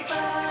abomination?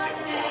 Is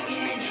it a bombs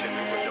nation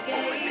or an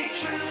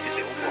abomination? Is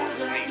it a bombs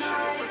nation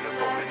or an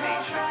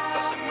abomination?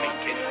 Doesn't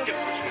make any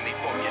difference when they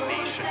form your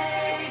nation.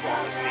 Is it a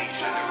bombs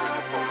nation or an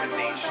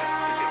abomination?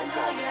 Is it a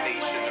bombs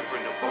nation or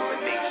an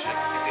abomination?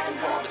 Is it a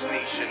bombs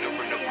nation or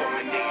an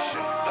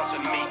abomination?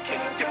 Doesn't make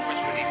any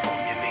difference when they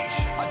form your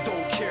nation. I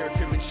don't care if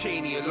him and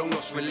Cheney are long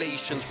lost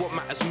relations. What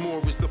matters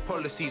more is the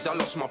policies. I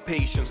lost my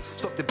patience.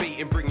 Stop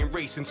debating, bringing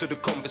race into the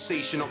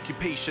conversation.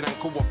 Occupation and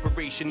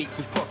cooperation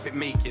equals profit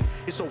making.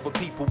 It's over,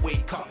 people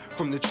wake up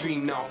from the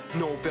dream now.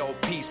 Nobel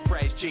Peace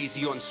Prize,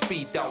 Jay-Z on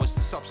speed dial. It's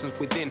the substance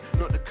within,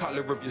 not the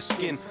color of your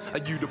skin.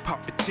 Are you the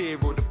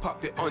puppeteer or the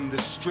puppet on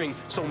the string?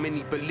 So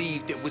many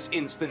believed it was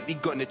instantly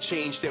gonna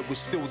change. There was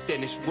still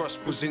Dennis Ross,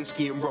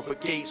 Brzezinski and Robert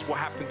Gates. What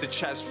happened to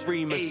Chaz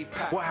Freeman?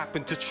 What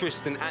happened to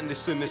Tristan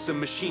Anderson? It's a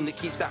machine that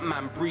keeps that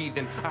man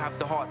breathing. I have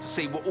the heart to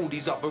say what all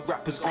these other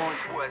rappers aren't.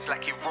 Words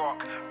like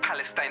Iraq,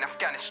 Palestine,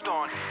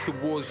 Afghanistan. The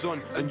war's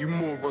on and you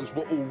morons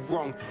were all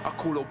wrong. I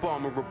call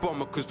Obama a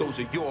bomber cause those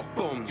are your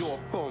bombs. Your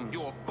bomb,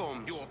 your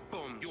bomb, your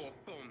bomb, your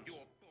bomb,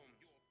 your bomb.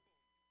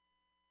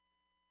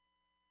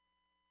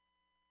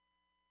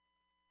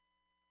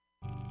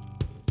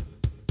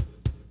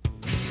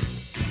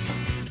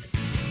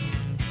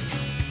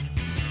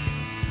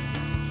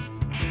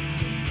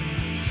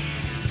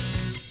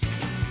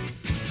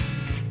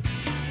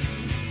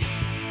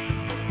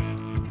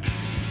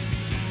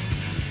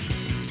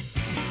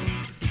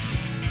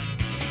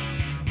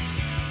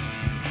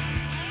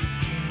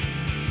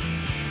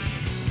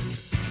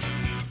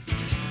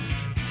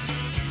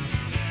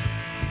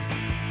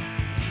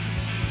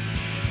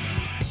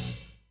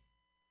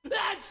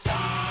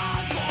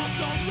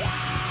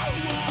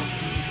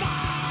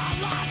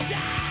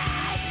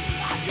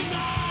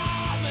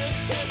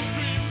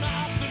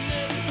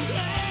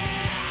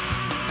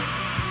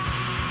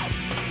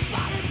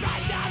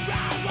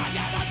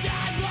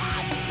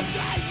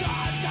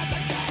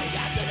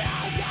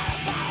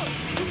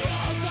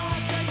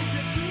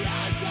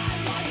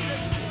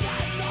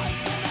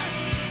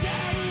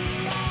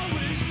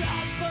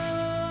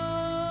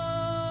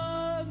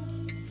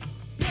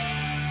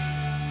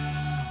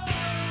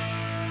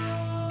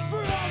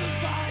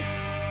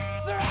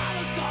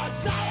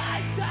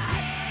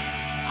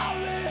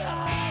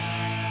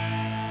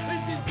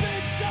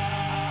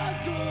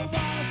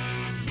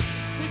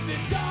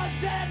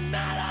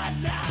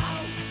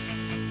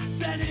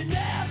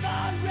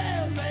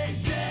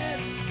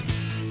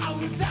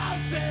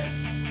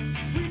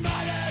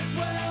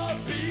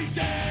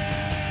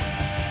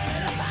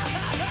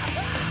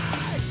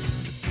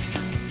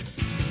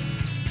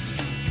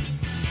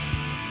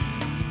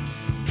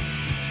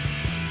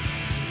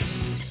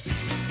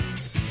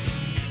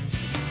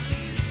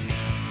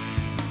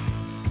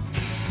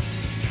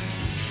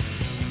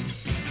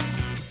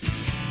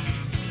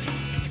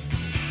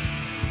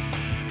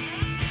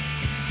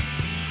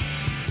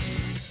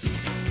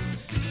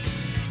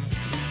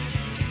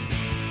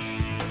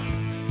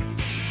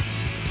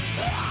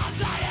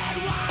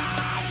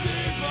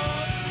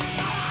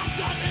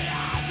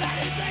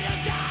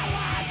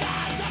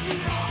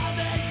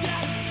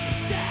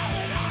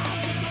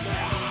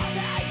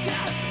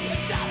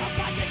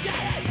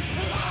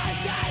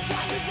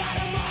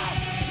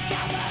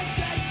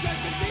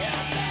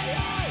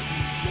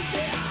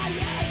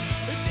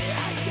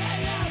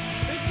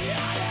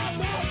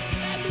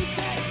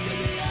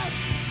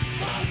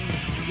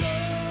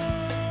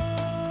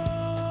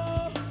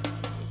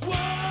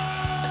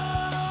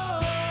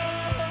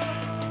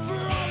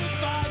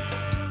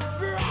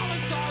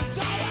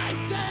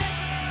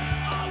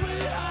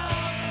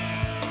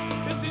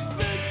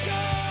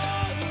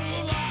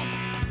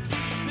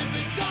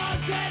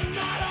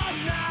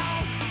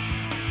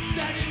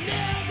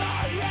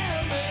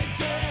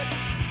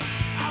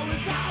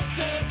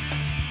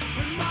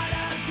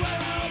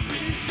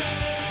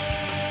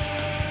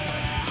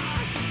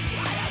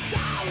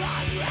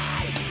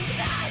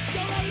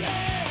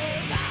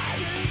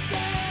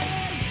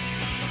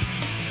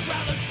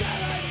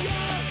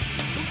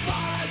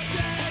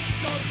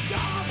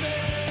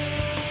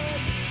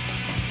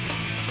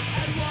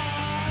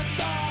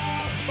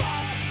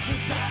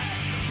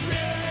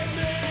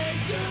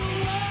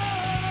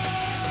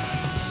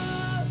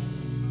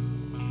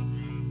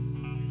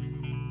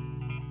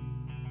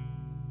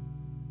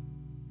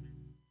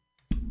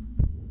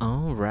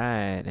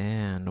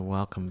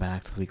 welcome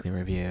back to the Weekly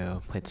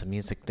Review. Played some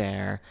music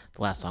there.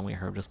 The last song we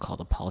heard was called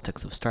The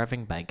Politics of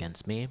Starving by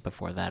Against Me.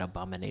 Before that,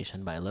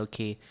 Abomination by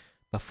Loki.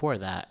 Before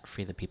that,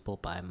 Free the People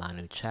by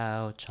Manu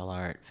Chao,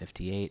 Chalart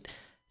 58,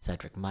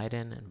 Cedric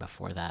Maiden. And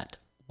before that,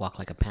 Walk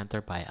Like a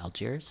Panther by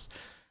Algiers.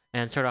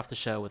 And start off the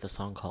show with a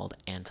song called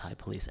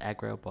Anti-Police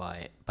Aggro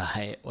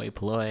by Oi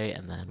Polloi.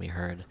 And then we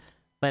heard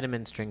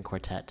Vitamin String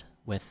Quartet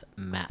with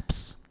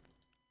Maps.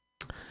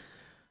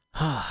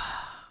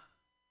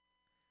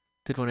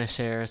 Did want to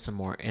share some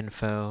more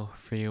info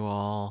for you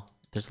all.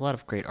 There's a lot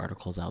of great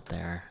articles out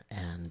there,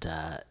 and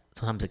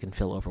sometimes it can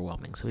feel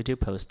overwhelming. So we do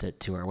post it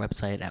to our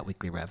website at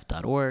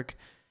weeklyrev.org.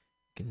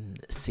 You can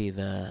see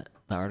the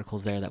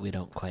articles there that we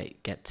don't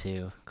quite get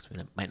to, because we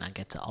might not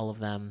get to all of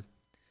them.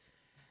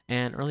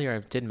 And earlier I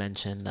did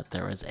mention that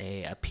there was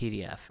a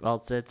PDF.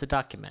 Well, it's a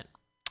document.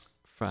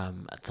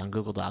 It's on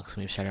Google Docs,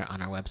 and we've shared it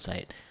on our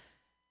website.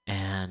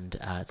 And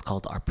it's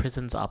called Are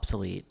Prisons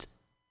Obsolete?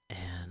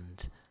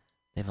 And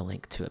they have a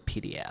link to a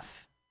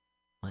PDF.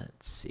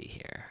 Let's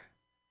see here.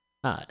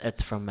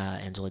 It's from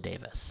Angela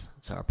Davis.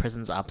 So Are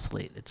Prisons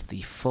Obsolete? It's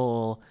the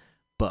full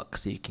book.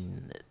 So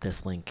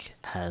this link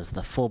has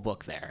the full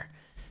book there.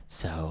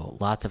 So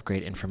lots of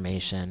great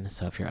information.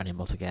 So if you're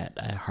unable to get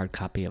a hard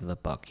copy of the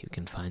book, you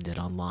can find it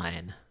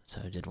online.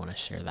 So I did want to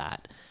share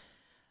that.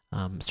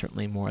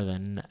 Certainly more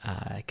than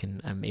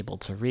I'm able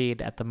to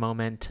read at the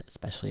moment,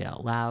 especially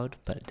out loud,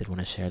 but I did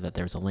want to share that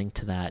there's a link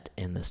to that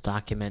in this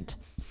document.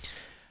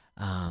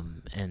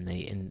 In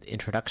the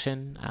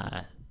introduction,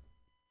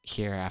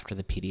 here after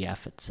the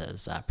PDF, it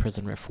says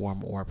prison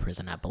reform or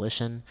prison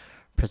abolition.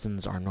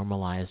 Prisons are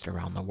normalized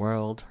around the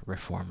world.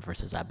 Reform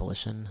versus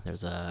abolition.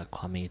 There's a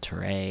Kwame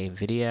Ture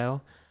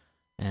video,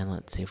 and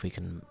let's see if we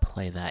can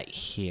play that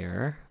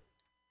here.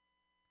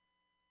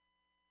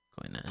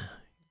 Going to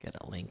get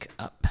a link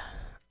up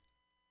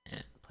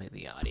and play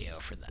the audio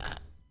for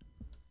that.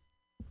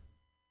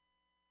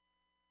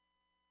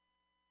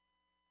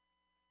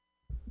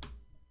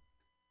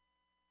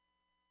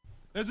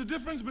 There's a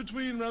difference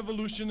between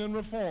revolution and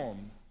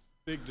reform.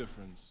 Big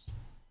difference.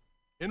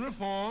 In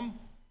reform,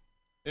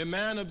 a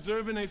man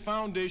observing a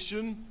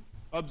foundation,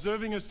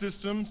 observing a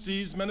system,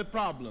 sees many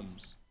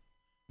problems.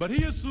 But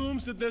he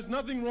assumes that there's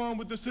nothing wrong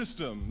with the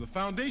system. The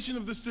foundation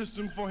of the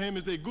system for him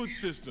is a good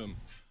system.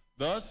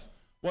 Thus,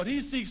 what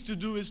he seeks to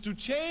do is to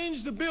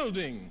change the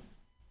building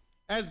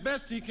as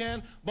best he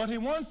can, but he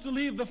wants to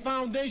leave the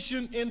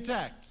foundation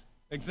intact.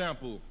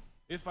 Example,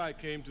 if I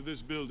came to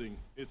this building,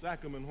 it's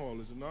Ackerman Hall,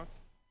 is it not?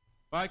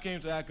 If I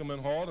came to Ackerman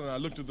Hall and I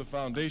looked at the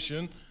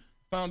foundation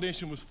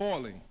was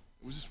falling.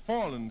 It was just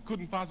falling,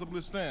 couldn't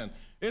possibly stand.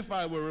 If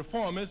I were a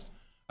reformist,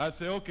 I'd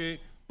say, okay,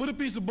 put a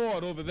piece of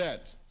board over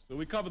that. So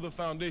we cover the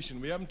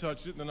foundation. We haven't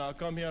touched it, and then I'll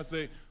come here and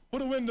say,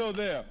 put a window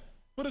there,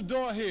 put a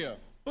door here,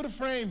 put a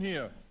frame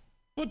here,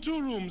 put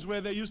 2 rooms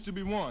where there used to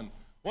be 1.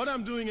 What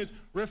I'm doing is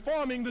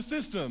reforming the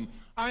system.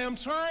 I am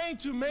trying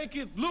to make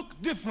it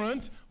look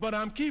different, but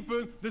I'm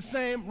keeping the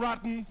same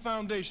rotten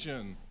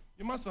foundation.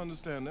 You must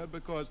understand that,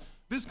 because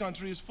this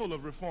country is full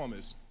of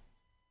reformists,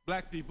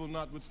 black people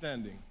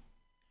notwithstanding.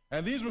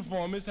 And these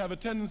reformists have a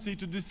tendency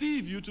to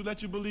deceive you, to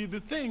let you believe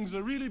that things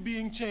are really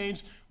being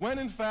changed, when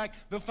in fact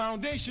the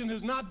foundation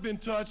has not been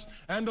touched,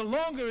 and the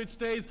longer it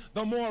stays,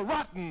 the more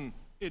rotten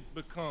it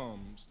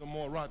becomes. The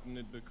more rotten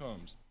it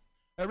becomes.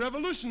 A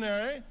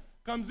revolutionary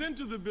comes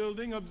into the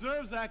building,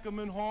 observes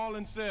Ackerman Hall,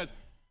 and says,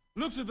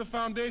 looks at the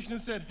foundation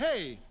and said,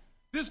 hey,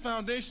 this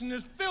foundation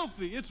is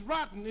filthy, it's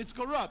rotten, it's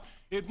corrupt,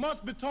 it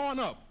must be torn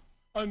up.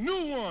 A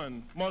new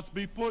one must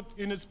be put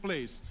in its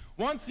place.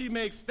 Once he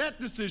makes that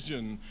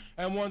decision,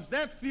 and once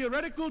that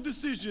theoretical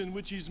decision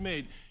which he's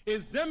made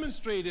is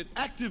demonstrated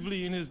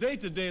actively in his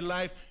day-to-day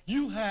life,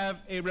 you have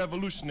a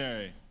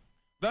revolutionary.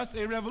 Thus,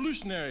 a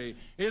revolutionary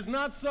is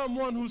not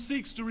someone who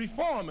seeks to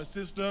reform a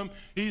system,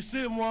 he's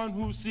someone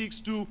who seeks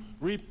to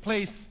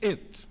replace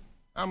it.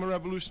 I'm a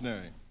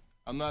revolutionary.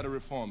 I'm not a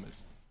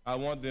reformist. I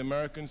want the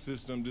American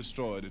system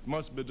destroyed. It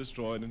must be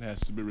destroyed and has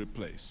to be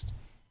replaced.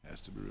 Has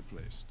to be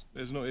replaced.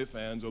 There's no ifs,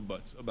 ands, or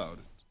buts about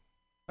it.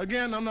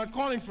 Again, I'm not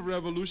calling for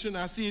revolution.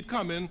 I see it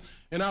coming,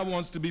 and I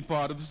want to be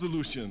part of the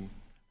solution.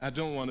 I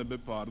don't want to be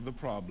part of the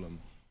problem.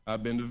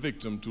 I've been the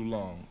victim too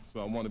long, so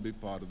I want to be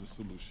part of the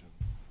solution.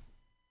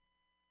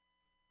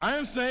 I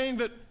am saying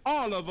that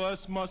all of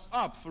us must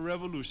opt for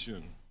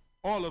revolution.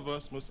 All of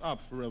us must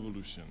opt for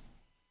revolution.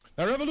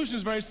 Now, revolution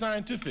is very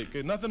scientific.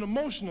 There's nothing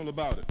emotional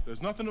about it.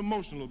 There's nothing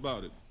emotional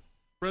about it.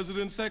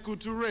 President Sekou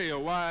Touré, a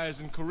wise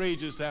and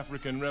courageous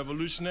African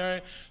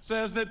revolutionary,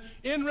 says that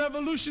in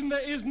revolution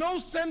there is no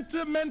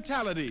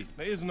sentimentality.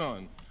 There is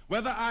none.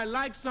 Whether I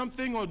like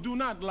something or do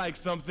not like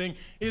something,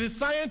 it is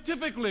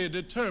scientifically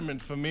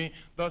determined for me,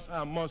 thus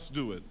I must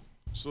do it.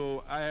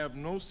 So I have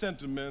no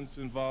sentiments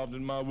involved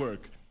in my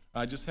work.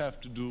 I just have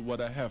to do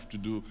what I have to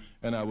do,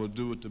 and I will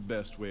do it the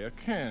best way I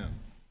can.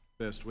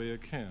 Best way I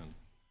can.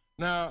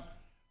 Now,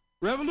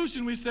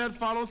 revolution, we said,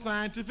 follows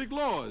scientific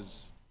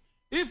laws.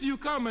 If you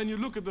come and you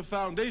look at the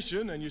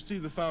foundation and you see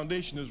the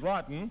foundation is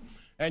rotten,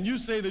 and you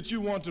say that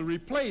you want to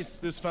replace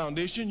this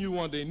foundation, you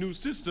want a new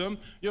system,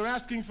 you're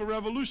asking for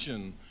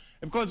revolution.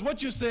 Because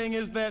what you're saying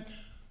is that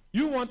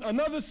you want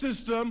another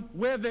system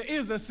where there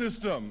is a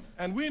system.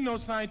 And we know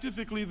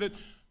scientifically that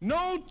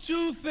no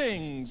two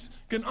things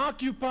can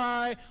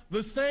occupy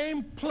the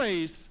same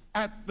place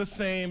at the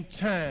same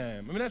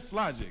time. I mean, that's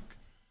logic.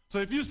 So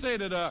if you say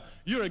that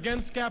you're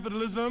against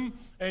capitalism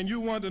and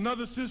you want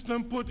another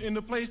system put in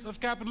the place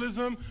of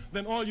capitalism,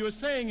 then all you're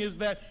saying is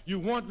that you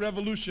want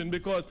revolution,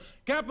 because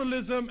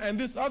capitalism and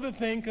this other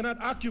thing cannot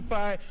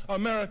occupy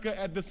America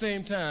at the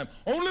same time.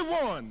 Only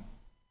one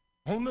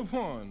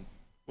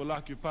will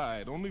occupy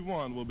it. Only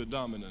one will be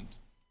dominant.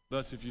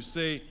 Thus, if you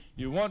say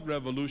you want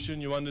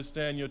revolution, you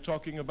understand you're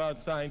talking about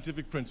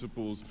scientific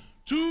principles.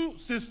 Two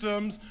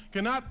systems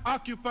cannot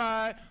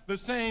occupy the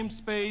same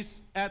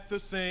space at the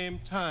same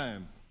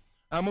time.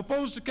 I'm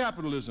opposed to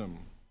capitalism.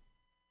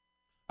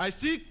 I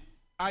seek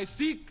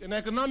an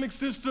economic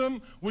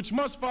system which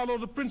must follow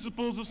the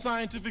principles of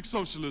scientific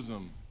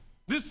socialism.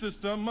 This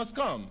system must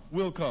come,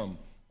 will come,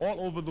 all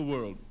over the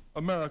world,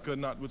 America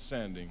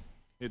notwithstanding.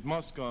 It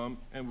must come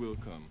and will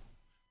come.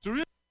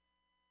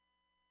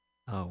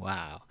 Oh,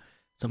 wow.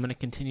 So I'm going to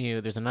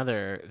continue. There's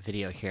another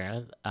video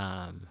here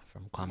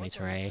from Kwame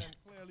Ture,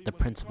 The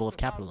Principle of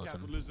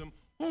Capitalism.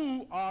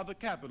 Who are the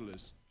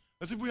capitalists?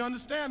 As if we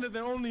understand that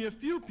there are only a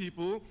few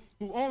people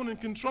who own and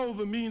control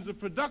the means of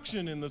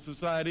production in the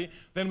society,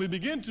 then we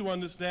begin to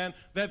understand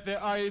that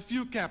there are a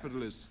few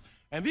capitalists.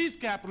 And these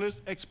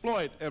capitalists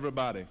exploit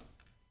everybody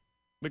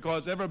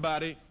because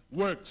everybody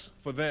works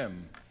for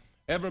them.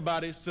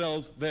 Everybody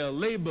sells their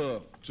labor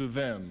to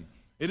them.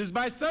 It is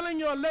by selling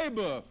your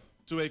labor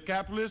to a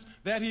capitalist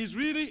that he's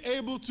really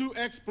able to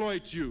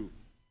exploit you.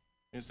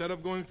 Instead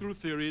of going through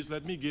theories,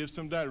 let me give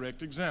some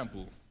direct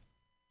example.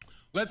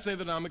 Let's say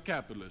that I'm a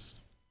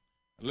capitalist.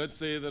 Let's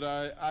say that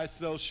I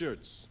sell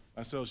shirts.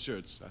 I sell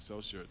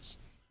shirts.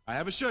 I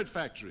have a shirt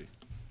factory.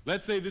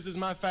 Let's say this is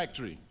my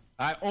factory.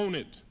 I own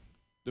it.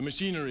 The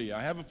machinery.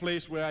 I have a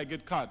place where I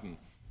get cotton.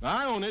 Now,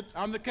 I own it.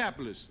 I'm the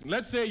capitalist.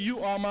 Let's say you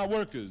are my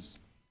workers.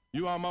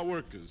 You are my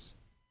workers.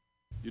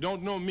 You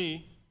don't know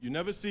me. You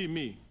never see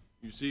me.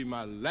 You see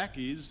my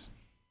lackeys,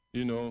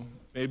 you know,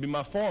 maybe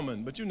my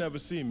foreman, but you never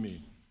see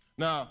me.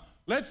 Now,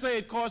 let's say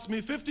it costs me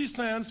 50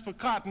 cents for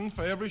cotton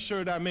for every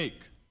shirt I make.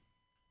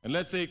 And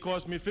let's say it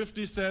costs me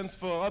 50 cents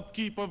for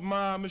upkeep of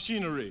my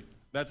machinery.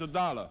 That's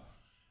 $1.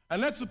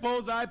 And let's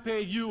suppose I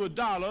pay you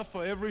 $1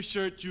 for every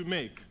shirt you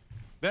make.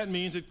 That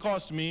means it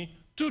costs me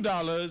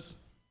 $2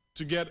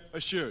 to get a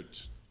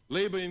shirt.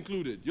 Labor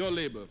included, your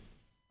labor.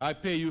 I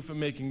pay you for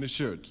making the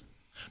shirt.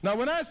 Now,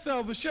 when I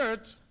sell the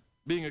shirt,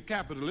 being a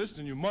capitalist,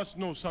 and you must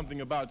know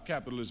something about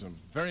capitalism,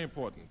 very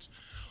important,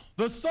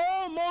 the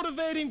sole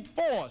motivating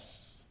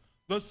force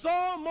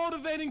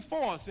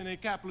in a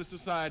capitalist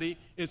society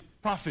is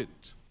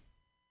profit.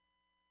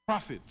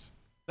 Profit.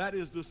 That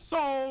is the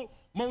sole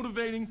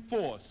motivating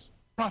force.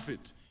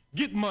 Profit.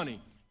 Get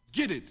money.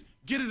 Get it.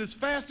 Get it as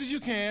fast as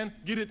you can.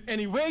 Get it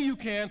any way you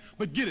can,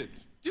 but get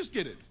it. Just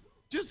get it.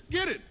 Just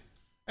get it.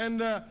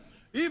 And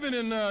even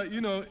in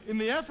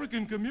the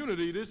African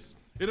community,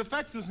 it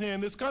affects us here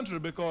in this country,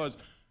 because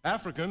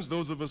Africans,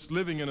 those of us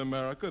living in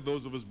America,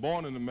 those of us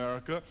born in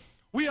America,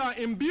 we are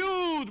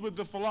imbued with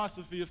the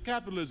philosophy of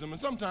capitalism, and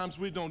sometimes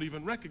we don't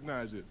even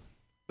recognize it.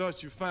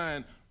 Thus, you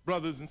find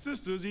brothers and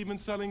sisters even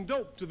selling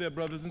dope to their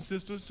brothers and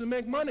sisters to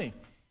make money.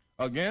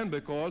 Again,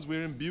 because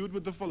we're imbued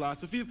with the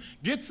philosophy of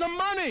get some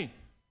money.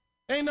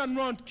 Ain't nothing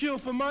wrong to kill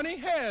for money.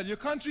 Hell, your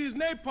country is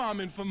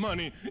napalming for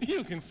money.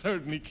 You can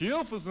certainly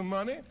kill for some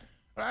money.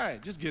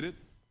 Right, just get it.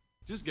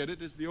 Just get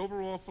it. It's the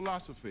overall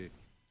philosophy.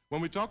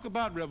 When we talk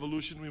about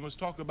revolution, we must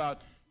talk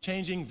about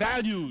changing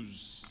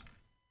values.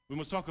 We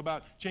must talk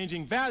about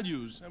changing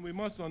values, and we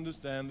must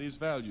understand these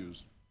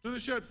values. To the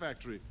shirt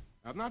factory.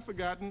 I've not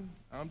forgotten.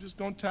 I'm just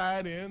going to tie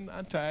it in.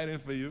 I'll tie it in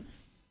for you.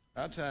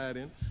 I'll tie it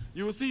in.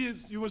 You will see,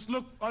 you must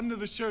look under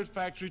the shirt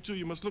factory, too.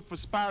 You must look for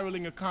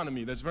spiraling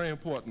economy. That's very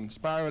important,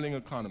 spiraling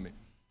economy.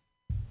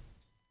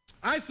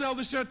 I sell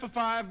the shirt for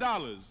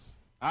 $5.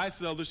 I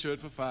sell the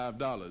shirt for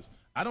 $5.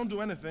 I don't do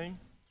anything.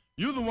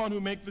 You're the one who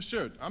make the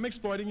shirt. I'm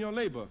exploiting your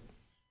labor.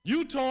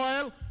 You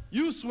toil,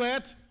 you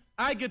sweat,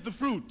 I get the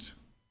fruit.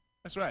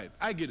 That's right,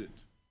 I get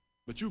it.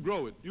 But you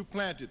grow it, you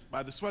plant it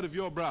by the sweat of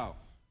your brow.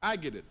 I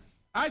get it.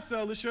 I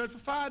sell the shirt for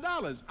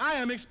 $5. I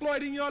am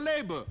exploiting your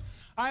labor.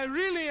 I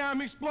really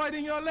am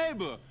exploiting your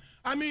labor.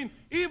 I mean,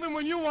 even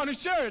when you want a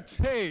shirt,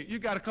 hey, you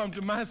got to come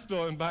to my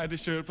store and buy the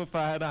shirt for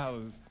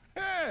 $5.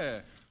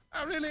 Yeah,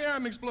 I really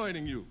am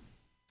exploiting you.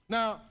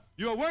 Now,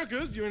 you're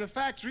workers, you're in a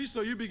factory,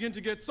 so you begin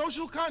to get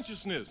social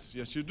consciousness.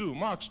 Yes, you do.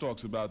 Marx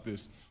talks about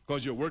this.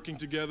 Because you're working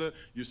together,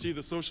 you see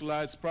the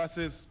socialized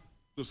process,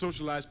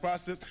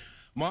 the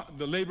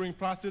laboring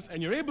process,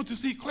 and you're able to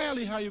see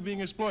clearly how you're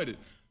being exploited.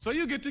 So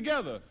you get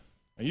together,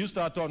 and you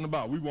start talking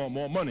about, we want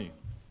more money.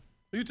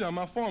 You tell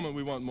my foreman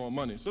we want more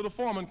money. So the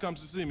foreman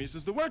comes to see me. He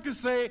says, the workers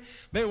say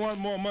they want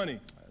more money.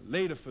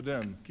 Later for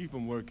them. Keep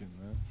them working,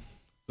 man.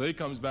 So he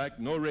comes back,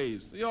 no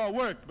raise. So y'all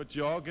work, but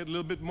y'all get a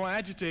little bit more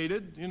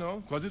agitated, you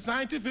know, because it's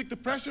scientific. The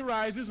pressure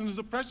rises, and as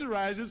the pressure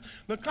rises,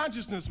 the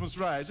consciousness must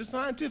rise. It's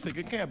scientific.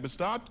 It can't be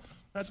stopped.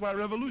 That's why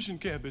revolution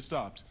can't be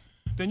stopped.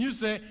 Then you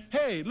say,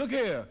 hey, look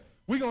here,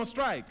 we're going to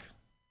strike.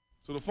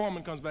 So the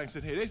foreman comes back and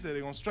said, hey, they said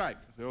they're going to strike.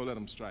 I said, oh, let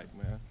them strike,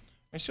 man.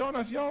 And sure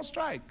enough, y'all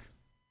strike.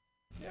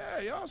 Yeah,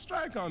 y'all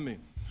strike on me.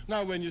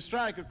 Now, when you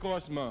strike, of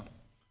course, my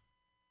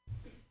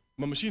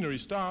machinery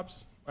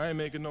stops. I ain't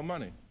making no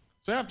money.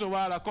 So after a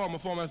while, I called my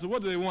foreman. I said,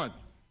 what do they want?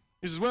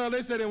 He says, well,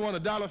 they said they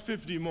want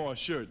 $1.50 more a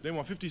shirt. They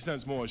want 50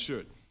 cents more a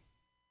shirt.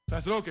 So I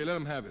said, okay, let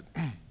them have it.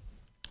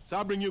 So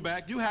I'll bring you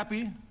back. You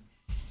happy?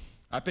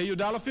 I pay you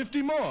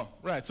 $1.50 more.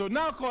 Right, so it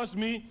now costs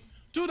me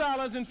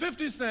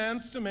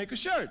 $2.50 to make a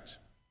shirt.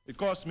 It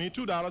cost me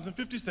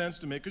 $2.50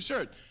 to make a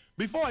shirt.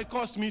 Before, it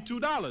cost me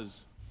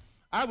 $2.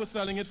 I was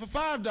selling it for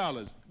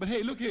 $5. But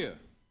hey, look here.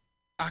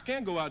 I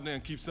can't go out there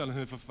and keep selling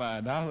it for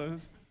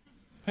 $5.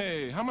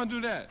 Hey, how am I going to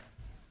do that?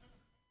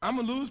 I'm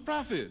going to lose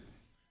profit.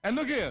 And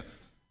look here.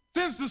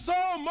 Since the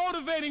sole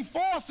motivating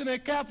force in a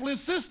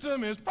capitalist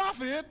system is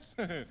profit,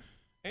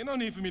 ain't no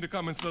need for me to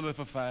come and sell it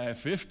for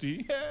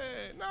 $5.50.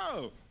 Hey,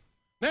 no.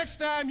 Next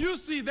time you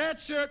see that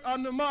shirt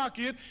on the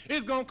market,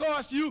 it's going to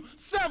cost you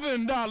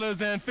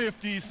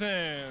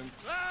 $7.50.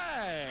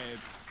 Right,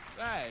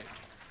 right.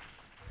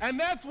 And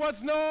that's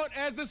what's known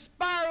as the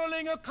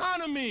spiraling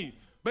economy,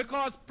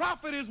 because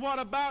profit is what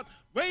about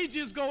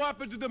wages go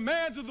up into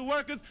demands of the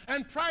workers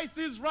and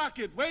prices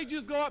rocket.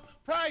 Wages go up,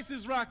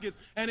 prices rocket,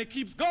 and it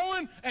keeps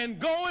going and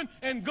going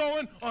and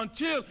going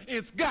until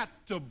it's got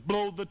to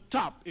blow the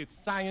top. It's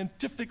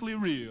scientifically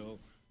real.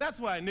 That's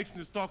why Nixon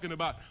is talking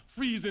about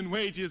freezing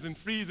wages and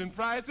freezing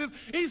prices.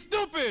 He's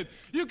stupid.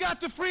 You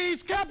got to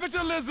freeze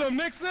capitalism,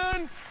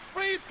 Nixon.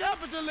 Freeze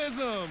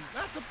capitalism.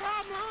 That's a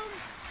problem.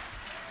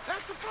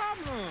 That's a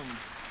problem.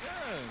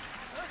 Yes,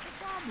 that's a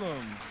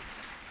problem.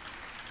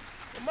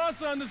 You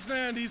must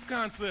understand these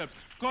concepts,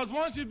 because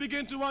once you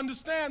begin to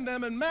understand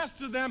them and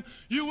master them,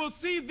 you will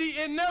see the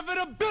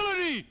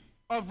inevitability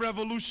of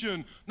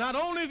revolution. Not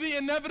only the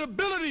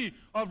inevitability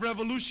of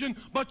revolution,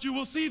 but you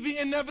will see the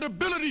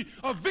inevitability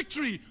of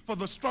victory for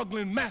the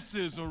struggling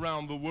masses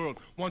around the world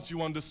once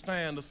you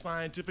understand the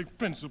scientific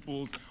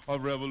principles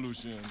of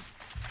revolution.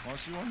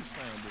 Once you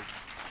understand it.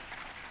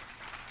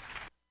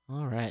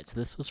 All right, so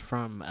this was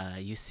from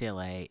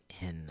UCLA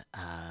in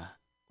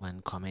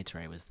when Kwame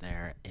Ture was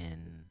there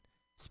in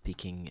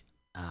speaking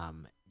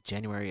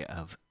January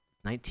of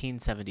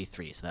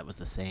 1973. So that was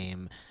the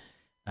same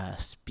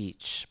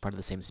speech, part of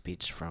the same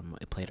speech from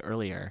it played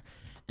earlier.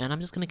 And I'm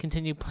just going to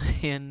continue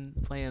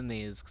playing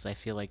these because I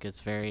feel like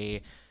it's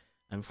very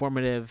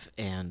informative,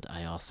 and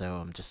I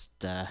also am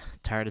just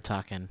tired of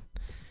talking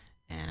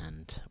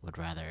and would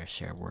rather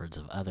share words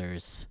of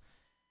others.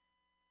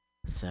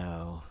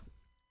 So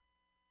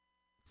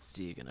let's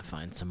see, you're going to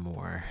find some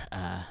more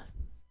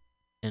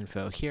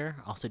info here.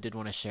 Also did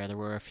want to share, there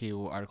were a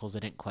few articles I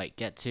didn't quite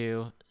get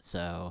to,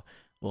 so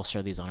we'll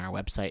share these on our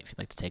website if you'd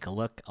like to take a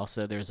look.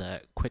 Also, there's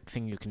a quick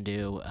thing you can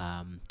do.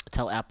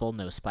 Tell Apple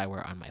no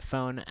spyware on my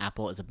phone.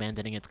 Apple is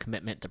abandoning its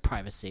commitment to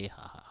privacy.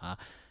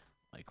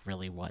 Like,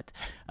 really, what?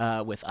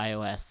 With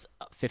iOS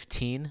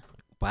 15.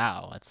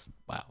 Wow, that's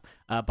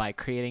wow. By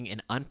creating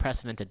an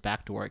unprecedented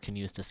backdoor it can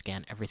use to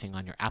scan everything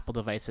on your Apple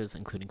devices,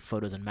 including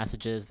photos and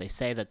messages. They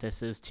say that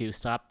this is to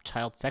stop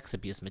child sex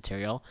abuse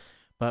material.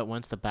 But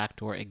once the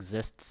backdoor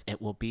exists, it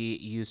will be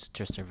used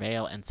to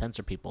surveil and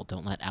censor people.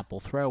 Don't let Apple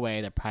throw away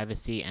the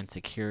privacy and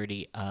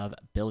security of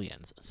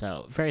billions.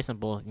 So very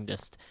simple. You can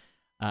just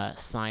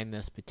sign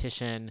this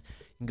petition.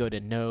 You can go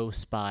to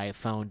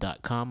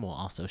nospyphone.com. We'll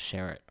also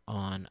share it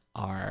on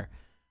our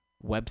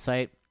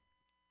website.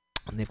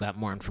 And they've got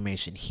more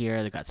information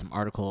here. They've got some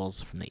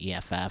articles from the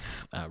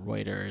EFF,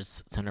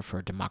 Reuters, Center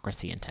for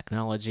Democracy and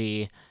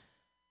Technology.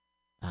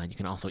 You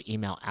can also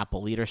email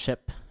Apple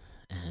leadership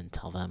and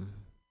tell them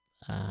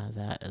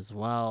that as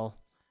well.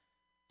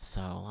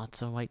 So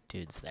lots of white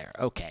dudes there.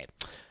 Okay.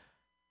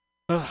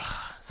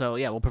 So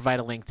yeah, we'll provide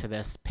a link to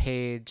this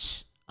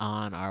page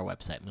on our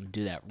website. I'm going to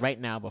do that right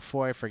now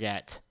before I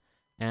forget.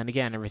 And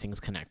again, everything's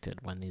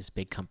connected when these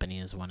big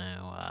companies want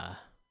to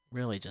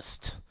really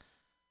just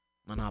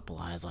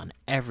monopolize on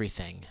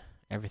everything.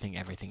 Everything.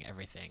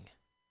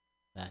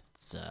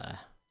 That's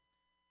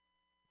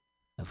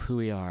of who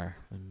we are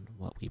and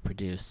what we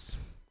produce.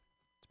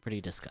 It's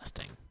pretty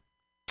disgusting.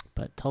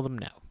 But tell them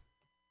no.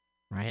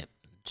 Right?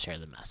 Share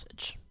the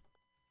message.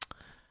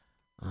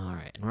 All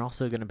right. And we're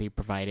also going to be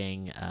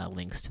providing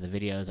links to the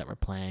videos that we're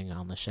playing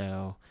on the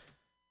show.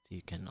 So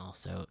you can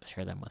also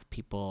share them with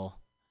people.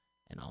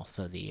 And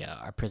also the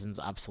our prison's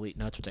obsolete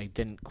notes, which I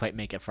didn't quite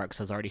make it far because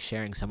I was already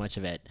sharing so much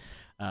of it.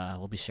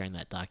 We'll be sharing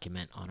that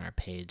document on our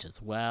page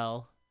as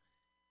well.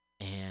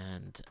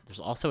 And there's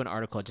also an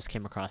article I just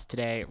came across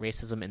today,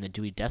 Racism in the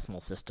Dewey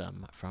Decimal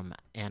System, from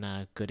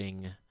Anna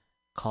Gooding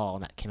Call,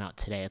 and that came out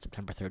today on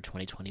September 3rd,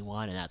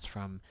 2021, and that's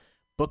from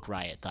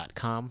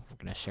bookriot.com. We're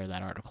going to share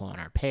that article on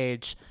our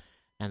page.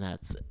 and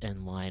that's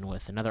in line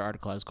with another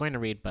article I was going to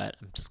read, but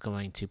I'm just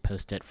going to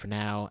post it for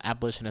now.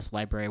 Abolitionist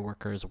library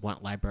workers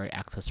want library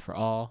access for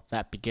all.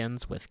 That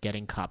begins with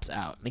getting cops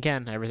out. And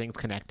again, everything's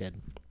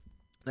connected.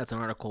 That's an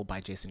article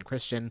by Jason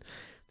Christian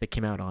that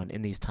came out on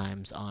In These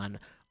Times on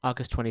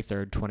August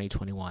 23rd,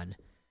 2021.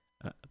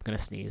 I'm going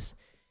to sneeze.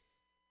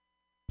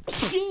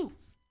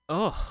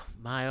 Oh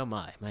my,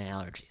 my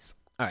allergies.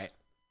 All right.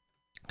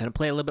 I'm going to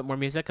play a little bit more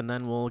music, and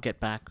then we'll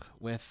get back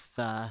with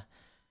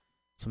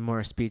some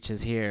more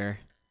speeches here.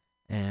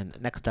 And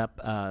next up,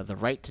 The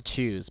Right to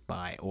Choose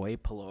by Oi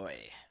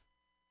Polloi.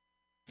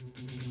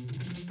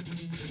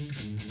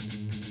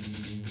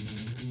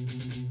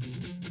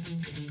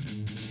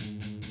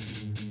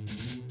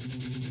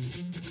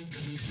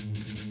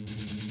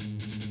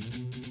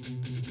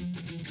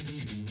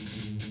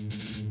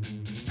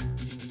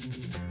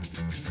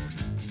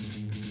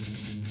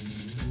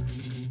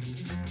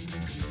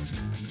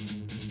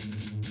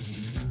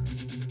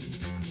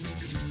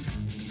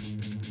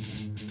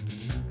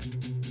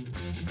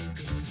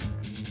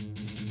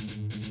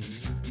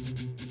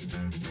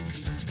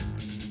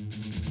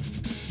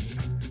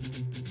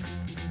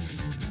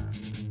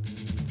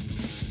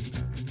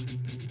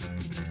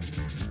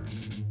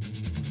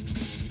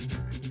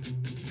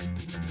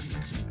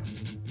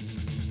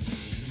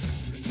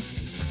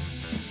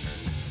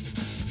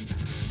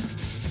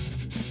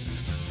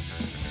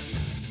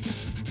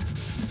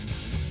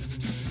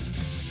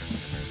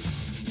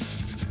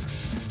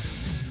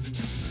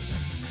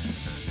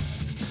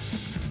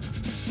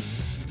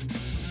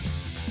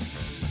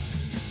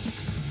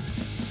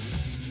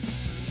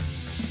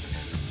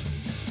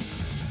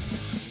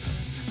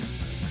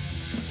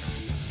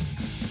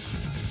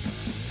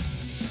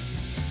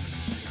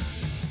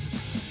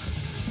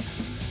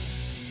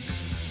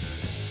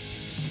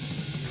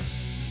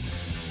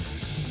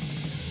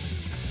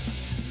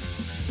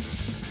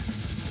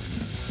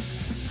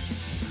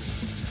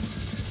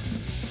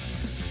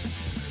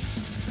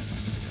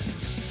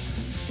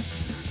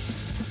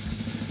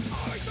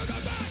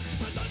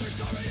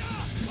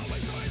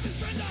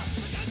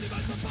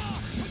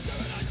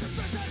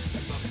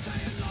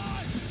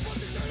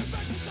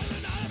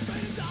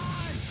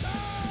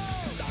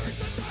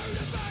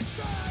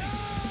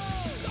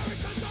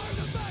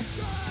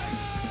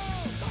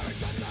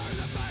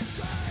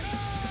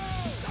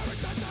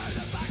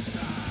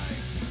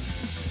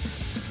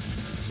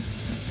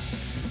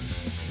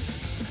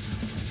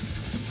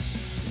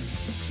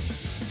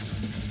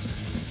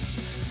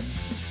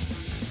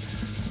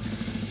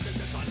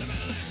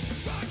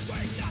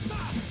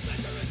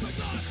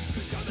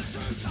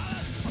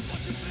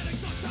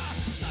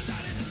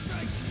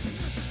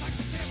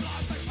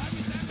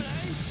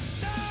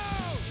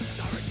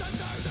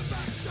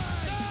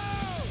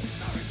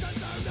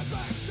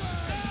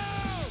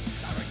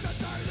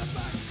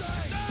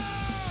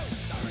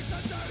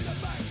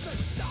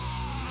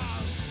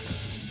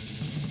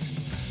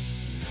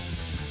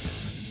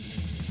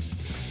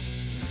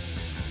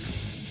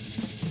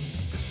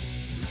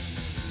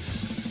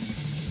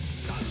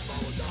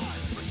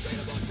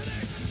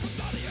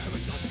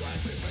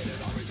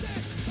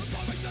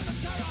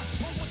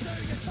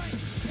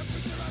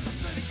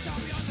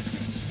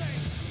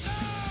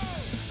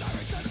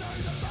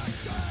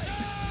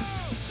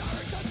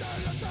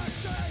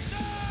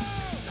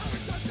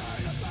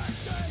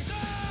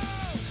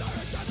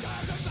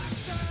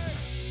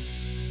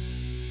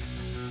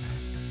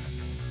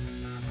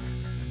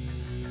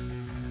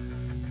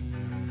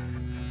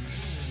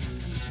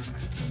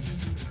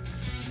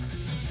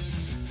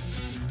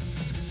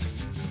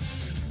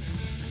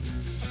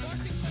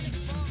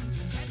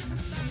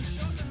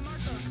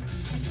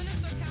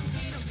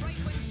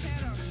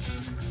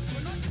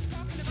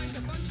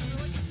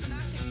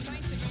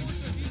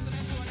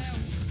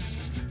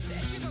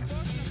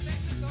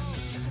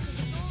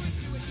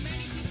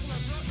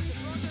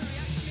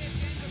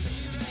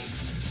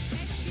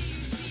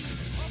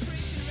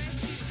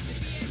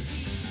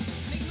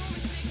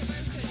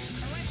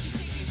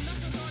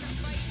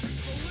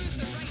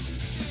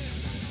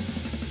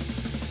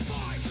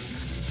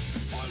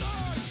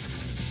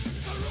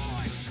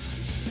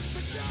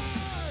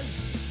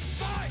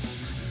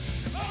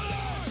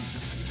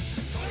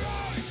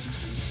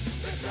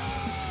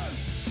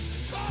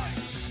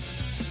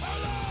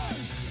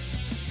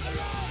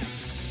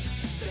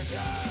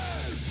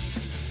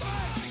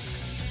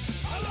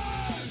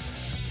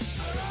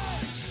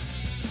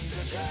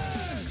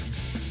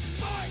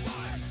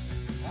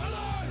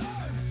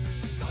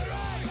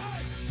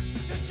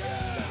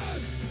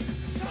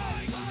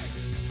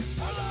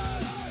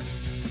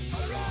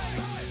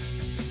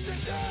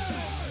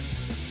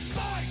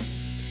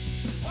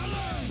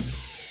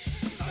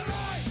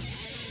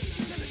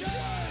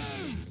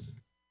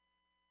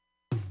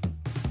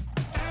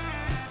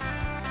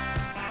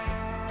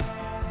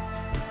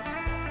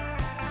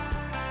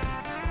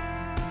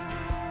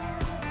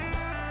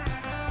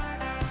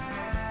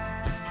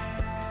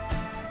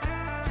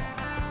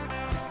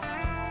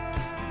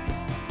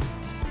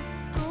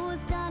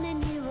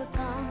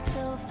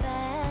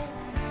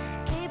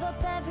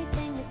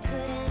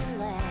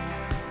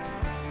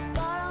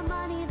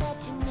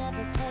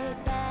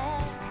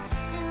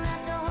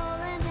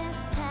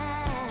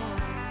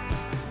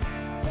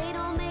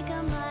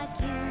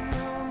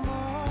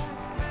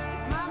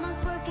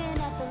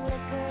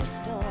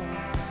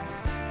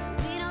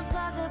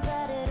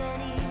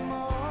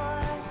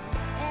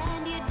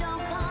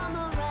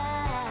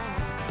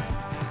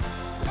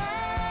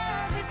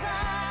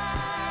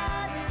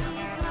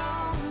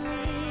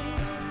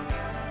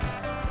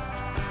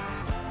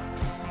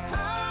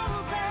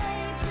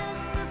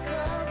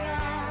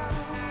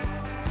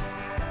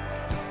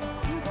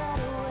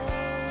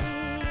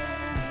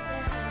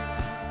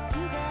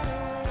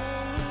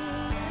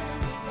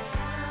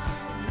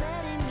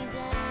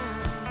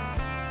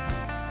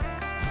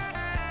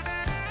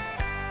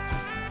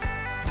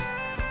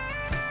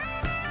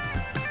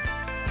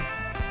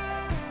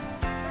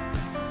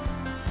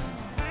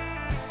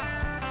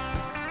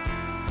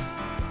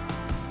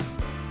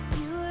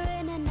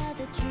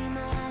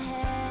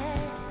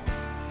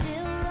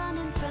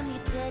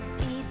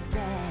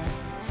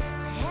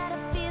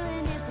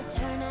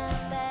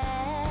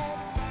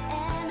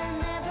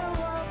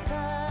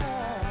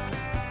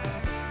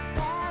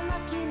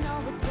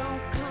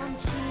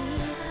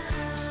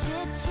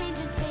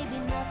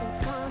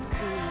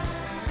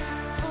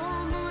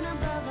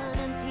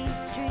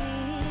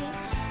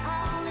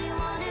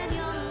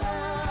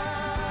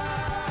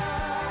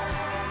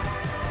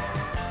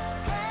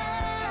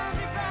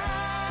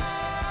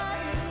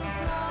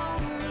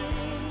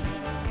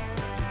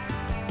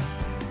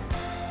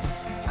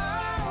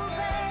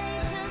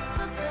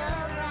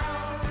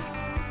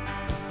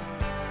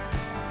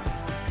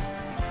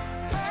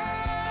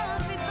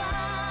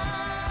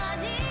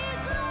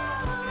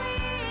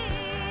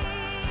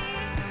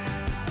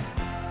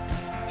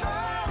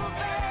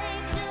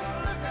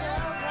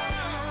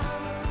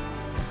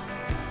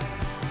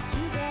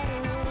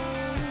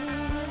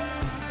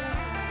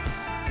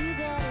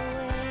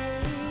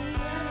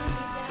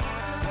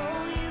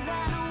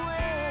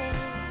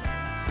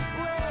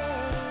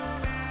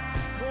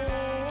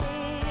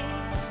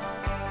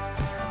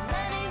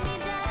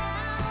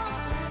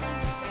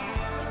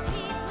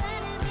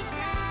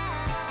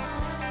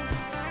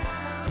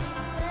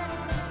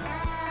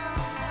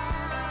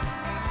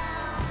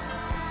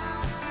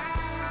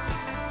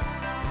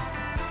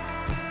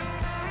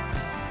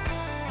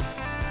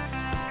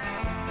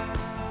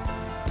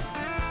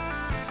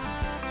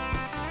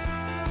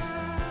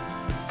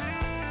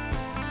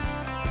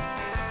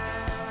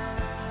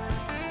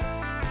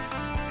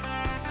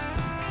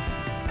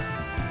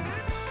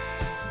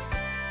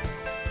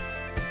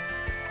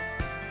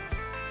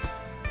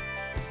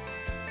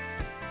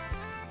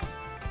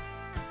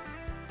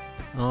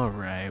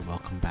 Alright,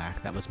 welcome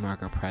back. That was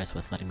Margot Price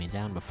with Letting Me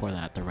Down. Before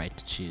that, The Right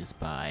to Choose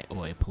by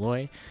Oi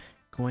Polloi.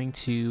 Going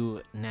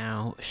to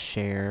now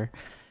share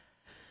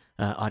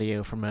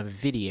audio from a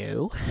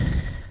video.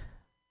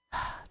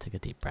 Take a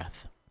deep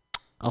breath.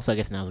 Also, I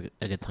guess now's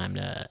a good time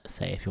to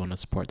say if you want to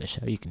support the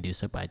show, you can do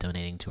so by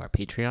donating to our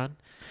Patreon.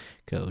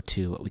 Go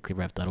to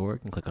weeklyrev.org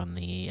and click on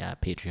the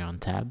Patreon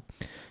tab.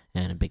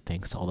 And a big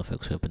thanks to all the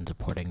folks who have been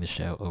supporting the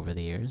show over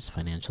the years.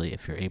 Financially,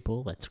 if you're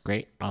able, that's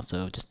great.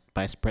 Also, just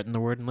by spreading the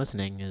word and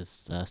listening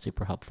is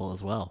super helpful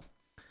as well.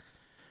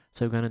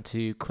 So we're going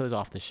to close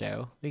off the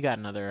show. We got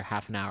another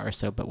half an hour or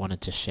so, but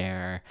wanted to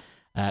share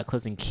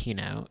closing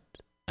keynote.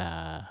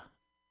 Let's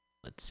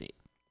see.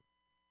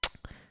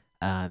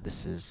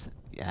 This is...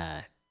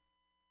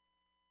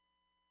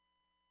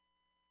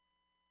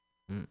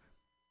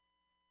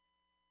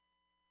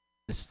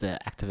 This is the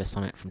Activist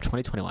Summit from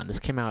 2021.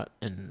 This came out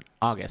in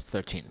August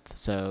 13th,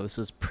 so this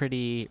was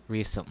pretty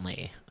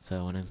recently. So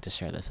I wanted to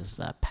share this. This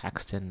is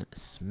Paxton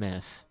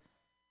Smith,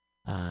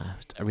 a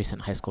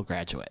recent high school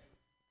graduate,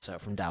 so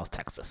from Dallas,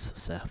 Texas.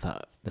 So I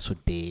thought this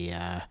would be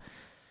a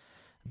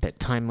bit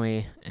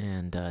timely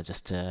and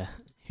just to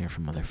hear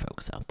from other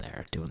folks out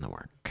there doing the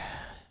work.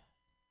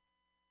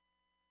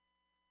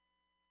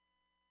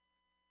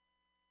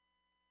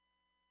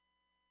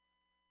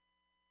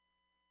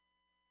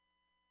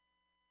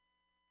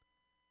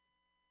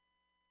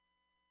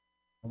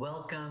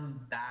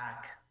 Welcome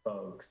back,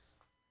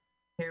 folks.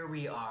 Here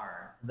we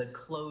are, the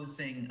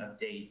closing of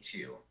day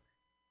 2.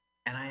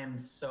 And I am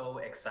so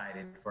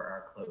excited for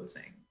our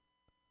closing.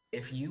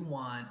 If you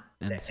want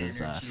And the this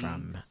is energy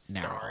from to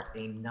start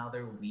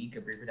another week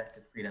of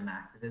reproductive freedom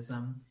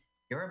activism,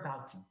 you're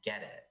about to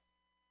get it.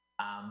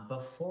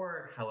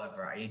 Before,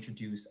 however, I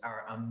introduce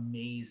our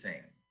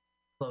amazing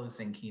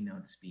closing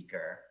keynote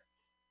speaker,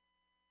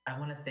 I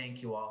want to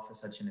thank you all for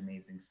such an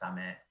amazing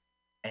summit.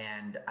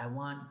 And I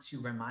want to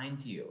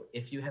remind you,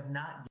 if you have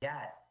not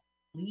yet,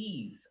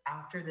 please,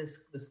 after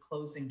this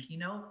closing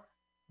keynote,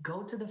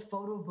 go to the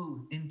photo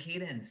booth in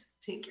Cadence,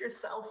 take your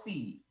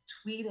selfie,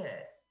 tweet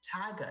it,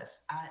 tag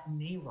us at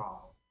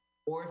NARAL.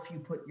 Or if you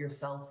put your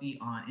selfie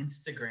on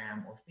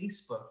Instagram or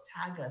Facebook,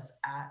 tag us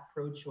at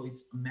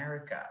Pro-Choice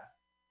America.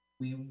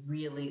 We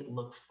really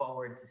look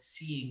forward to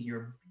seeing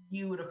your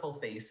beautiful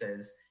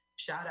faces.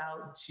 Shout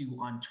out to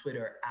on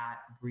Twitter at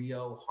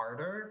Brio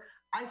Harder.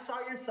 I saw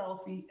your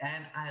selfie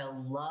and I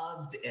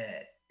loved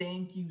it.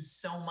 Thank you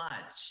so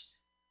much.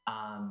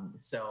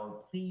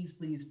 So please,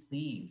 please,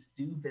 please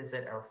do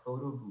visit our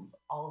photo booth.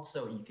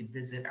 Also, you can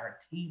visit our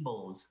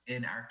tables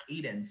in our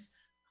Cadence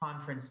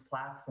conference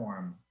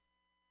platform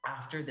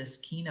after this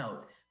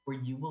keynote, where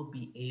you will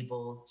be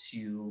able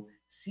to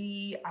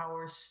see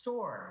our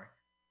store,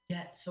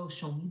 get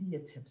social media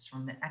tips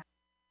from the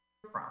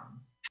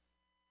from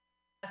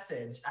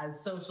message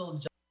as social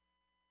justice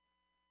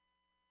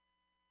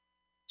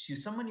to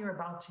someone you're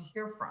about to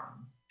hear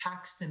from,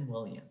 Paxton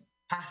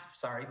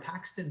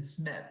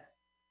Smith.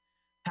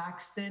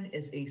 Paxton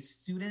is a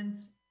student,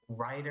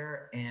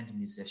 writer, and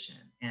musician,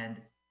 and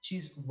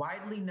she's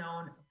widely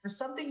known for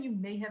something you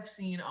may have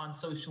seen on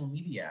social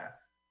media,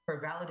 her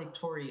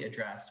valedictory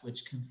address,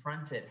 which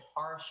confronted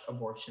harsh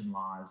abortion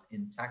laws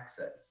in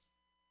Texas.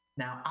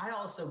 Now, I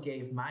also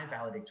gave my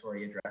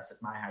valedictory address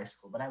at my high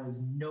school, but I was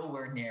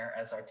nowhere near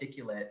as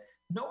articulate,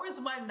 nor is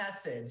my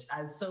message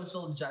as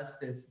social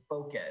justice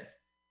focused.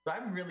 So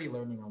I'm really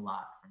learning a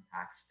lot from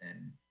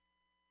Paxton.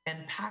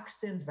 And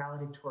Paxton's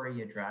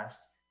valedictory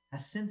address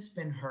has since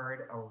been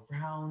heard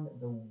around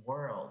the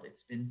world.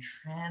 It's been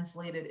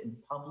translated and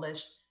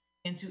published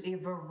into a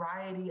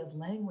variety of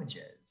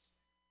languages.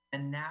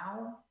 And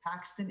now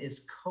Paxton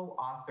is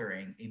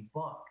co-authoring a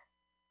book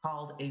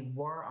called A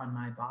War on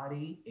My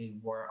Body, A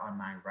War on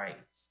My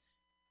Rights,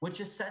 which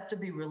is set to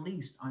be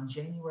released on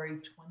January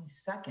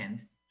 22nd,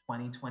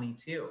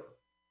 2022.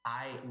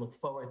 I look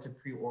forward to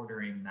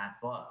pre-ordering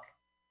that book.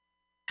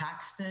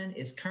 Paxton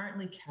is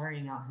currently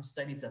carrying out her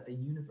studies at the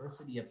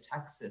University of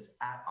Texas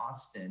at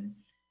Austin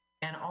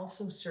and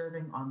also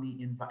serving on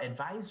the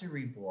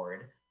advisory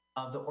board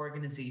of the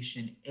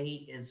organization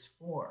A is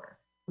For,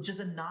 which is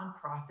a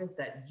nonprofit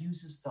that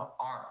uses the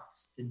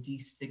arts to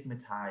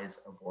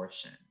destigmatize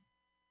abortion.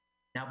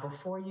 Now,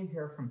 before you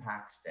hear from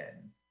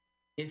Paxton,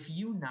 if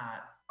you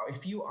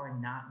are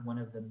not one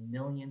of the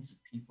millions of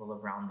people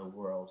around the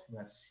world who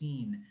have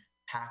seen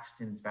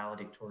Paxton's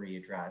valedictory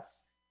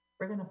address,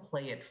 we're going to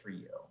play it for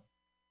you.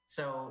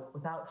 So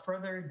without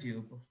further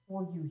ado,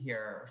 before you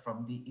hear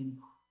from the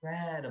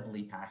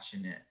incredibly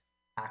passionate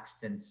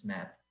Paxton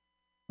Smith,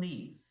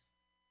 please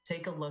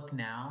take a look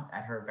now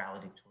at her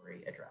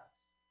valedictory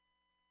address.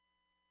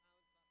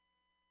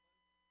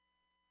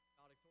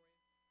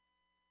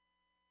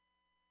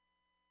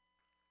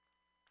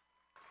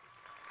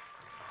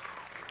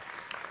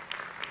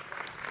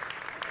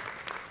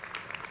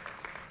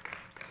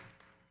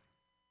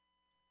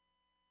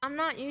 I'm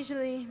not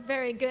usually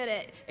very good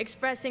at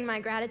expressing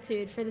my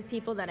gratitude for the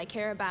people that I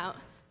care about,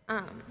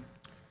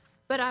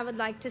 but I would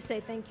like to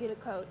say thank you to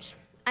Coach.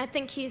 I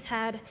think he's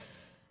had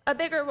a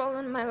bigger role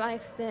in my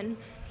life than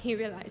he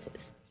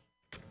realizes.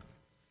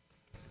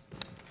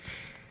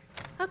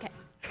 Okay.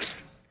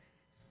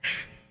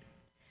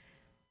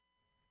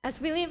 As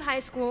we leave high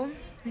school,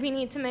 we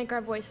need to make our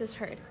voices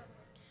heard.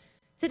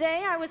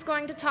 Today, I was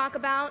going to talk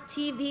about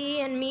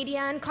TV and media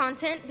and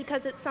content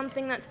because it's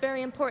something that's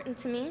very important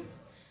to me.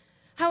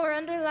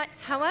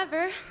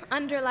 However,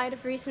 under light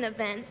of recent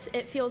events,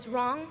 it feels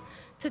wrong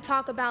to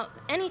talk about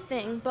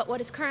anything but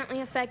what is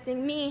currently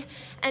affecting me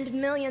and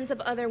millions of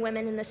other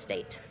women in the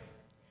state.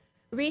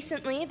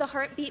 Recently, the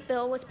heartbeat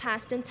bill was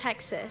passed in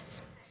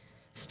Texas.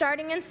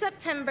 Starting in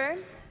September,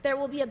 there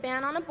will be a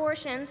ban on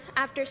abortions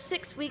after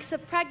 6 weeks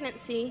of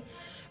pregnancy,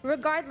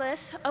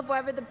 regardless of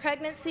whether the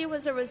pregnancy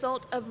was a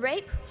result of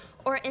rape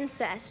or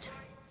incest.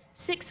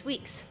 6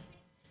 weeks.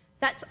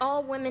 That's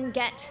all women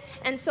get.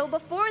 And so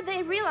before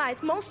they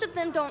realize, most of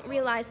them don't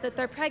realize that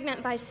they're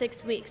pregnant by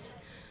 6 weeks.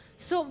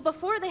 So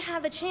before they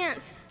have a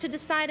chance to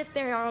decide if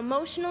they are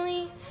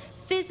emotionally,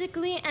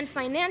 physically, and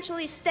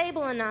financially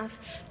stable enough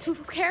to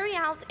carry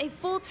out a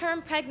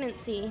full-term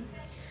pregnancy,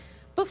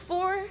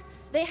 before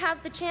they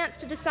have the chance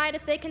to decide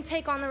if they can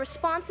take on the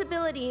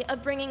responsibility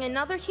of bringing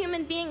another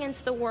human being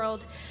into the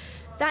world,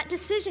 that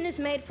decision is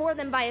made for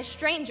them by a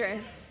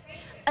stranger.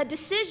 A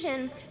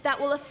decision that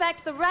will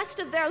affect the rest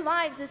of their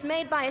lives is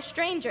made by a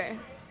stranger.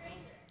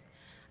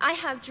 I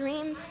have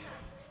dreams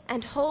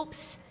and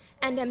hopes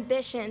and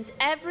ambitions.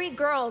 Every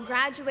girl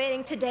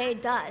graduating today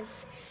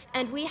does.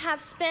 And we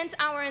have spent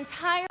our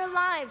entire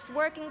lives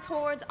working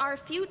towards our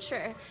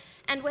future.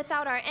 And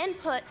without our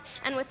input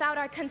and without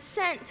our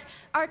consent,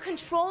 our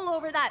control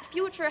over that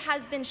future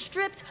has been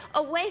stripped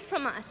away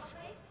from us.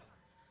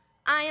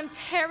 I am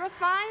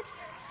terrified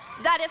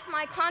that if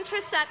my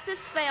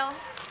contraceptives fail,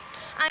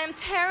 I am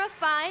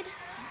terrified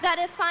that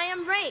if I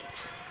am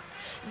raped,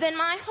 then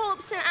my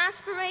hopes and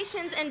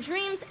aspirations and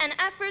dreams and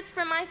efforts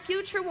for my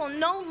future will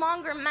no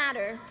longer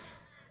matter.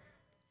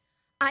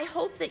 I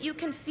hope that you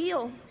can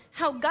feel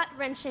how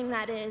gut-wrenching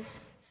that is.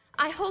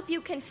 I hope you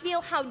can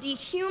feel how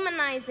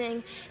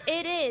dehumanizing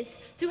it is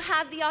to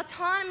have the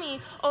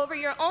autonomy over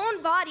your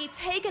own body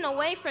taken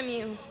away from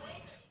you.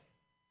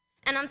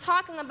 And I'm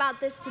talking about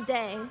this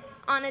today,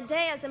 on a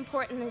day as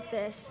important as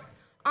this,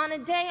 on a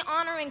day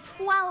honoring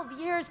 12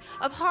 years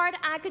of hard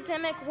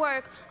academic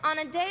work, on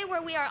a day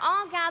where we are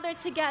all gathered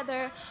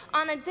together,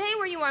 on a day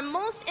where you are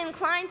most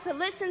inclined to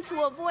listen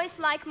to a voice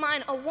like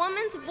mine, a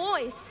woman's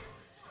voice,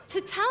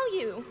 to tell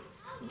you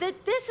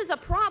that this is a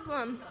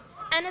problem.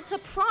 And it's a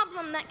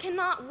problem that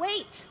cannot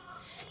wait.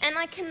 And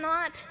I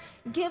cannot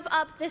give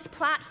up this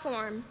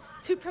platform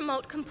to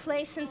promote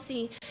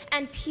complacency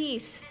and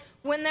peace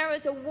when there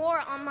is a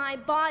war on my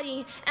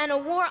body and a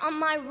war on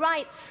my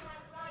rights.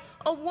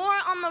 A war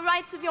on the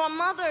rights of your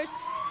mothers.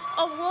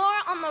 A war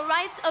on the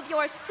rights of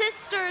your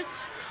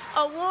sisters.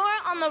 A war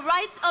on the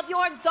rights of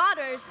your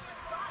daughters.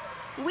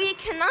 We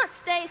cannot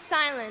stay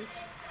silent.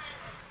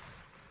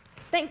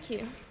 Thank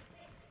you.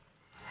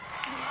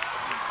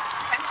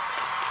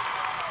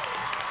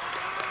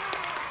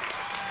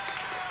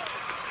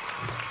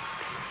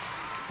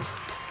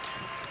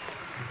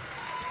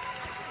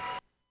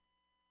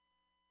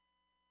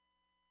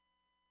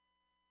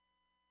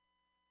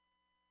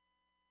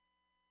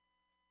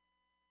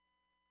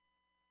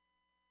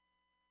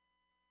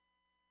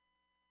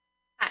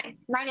 Hi,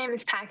 my name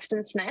is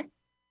Paxton Smith.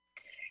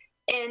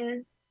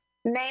 In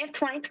May of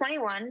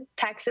 2021,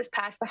 Texas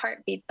passed the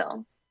heartbeat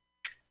bill.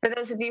 For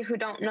those of you who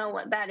don't know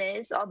what that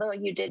is, although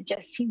you did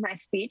just see my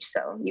speech,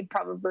 so you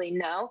probably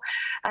know,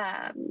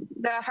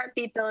 the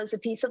heartbeat bill is a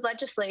piece of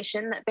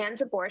legislation that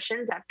bans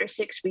abortions after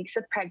 6 weeks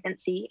of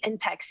pregnancy in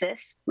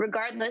Texas,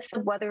 regardless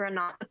of whether or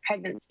not the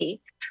pregnancy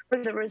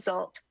was a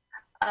result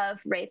of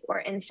rape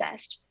or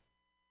incest.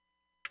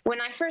 When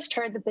I first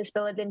heard that this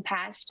bill had been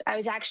passed, I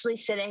was actually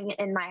sitting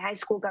in my high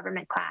school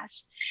government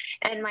class,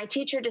 and my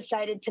teacher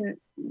decided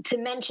to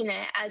mention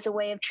it as a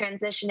way of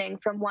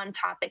transitioning from one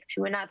topic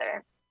to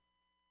another.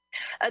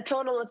 A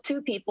total of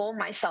 2 people,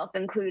 myself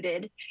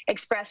included,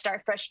 expressed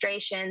our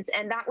frustrations,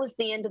 and that was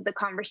the end of the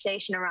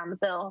conversation around the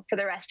bill for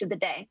the rest of the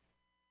day.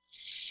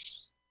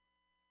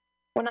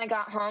 When I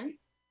got home,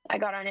 I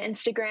got on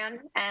Instagram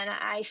and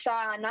I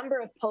saw a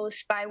number of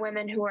posts by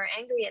women who were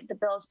angry at the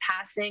bill's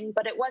passing,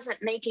 but it wasn't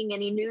making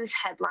any news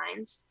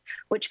headlines,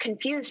 which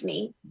confused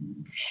me.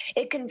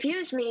 It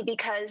confused me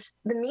because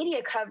the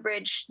media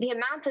coverage, the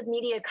amount of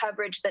media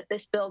coverage that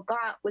this bill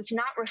got was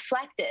not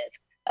reflective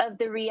of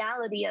the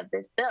reality of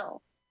this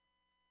bill.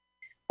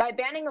 By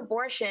banning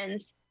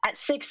abortions at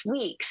 6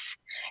 weeks,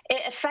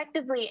 it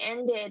effectively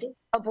ended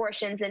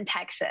abortions in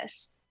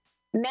Texas.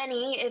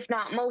 Many, if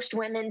not most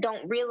women,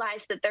 don't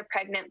realize that they're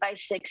pregnant by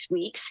 6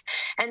 weeks.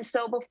 And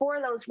so before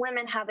those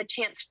women have a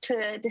chance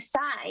to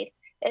decide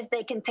if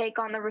they can take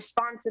on the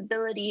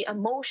responsibility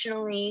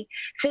emotionally,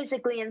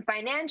 physically, and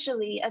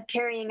financially of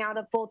carrying out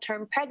a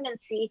full-term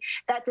pregnancy,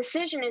 that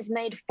decision is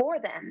made for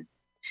them.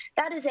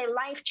 That is a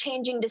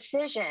life-changing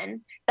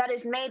decision that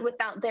is made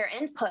without their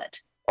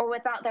input or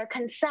without their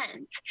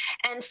consent.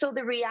 And so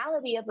the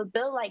reality of a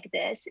bill like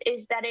this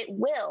is that it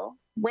will,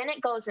 when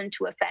it goes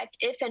into effect,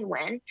 if and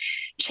when,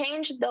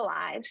 change the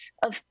lives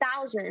of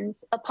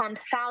thousands upon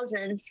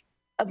thousands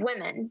of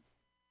women.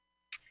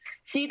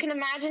 So you can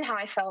imagine how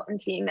I felt in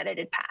seeing that it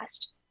had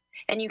passed.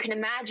 And you can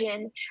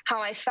imagine how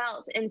I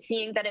felt in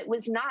seeing that it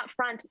was not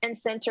front and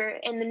center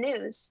in the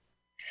news.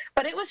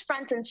 But it was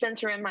front and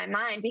center in my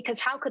mind, because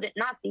how could it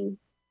not be?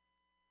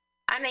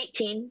 I'm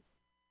 18.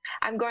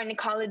 I'm going to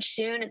college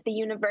soon at the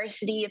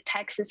University of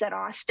Texas at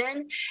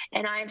Austin,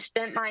 and I have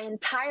spent my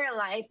entire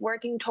life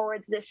working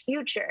towards this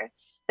future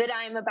that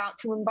I am about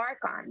to embark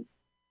on.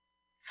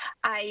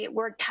 I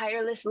worked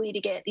tirelessly to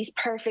get these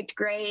perfect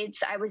grades.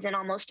 I was in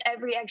almost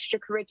every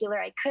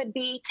extracurricular I could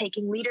be,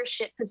 taking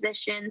leadership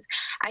positions.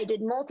 I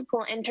did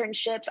multiple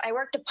internships. I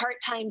worked a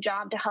part-time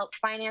job to help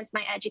finance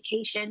my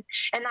education,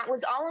 and that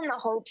was all in the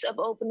hopes of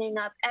opening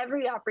up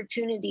every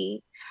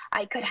opportunity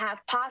I could have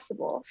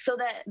possible, so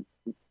that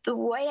the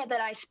way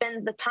that I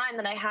spend the time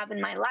that I have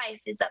in my life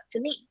is up to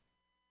me,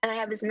 and I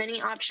have as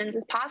many options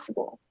as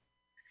possible.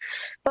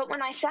 But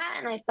when I sat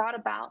and I thought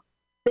about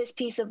this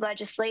piece of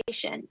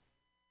legislation,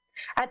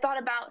 I thought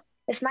about,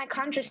 if my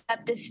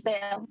contraceptives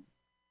fail,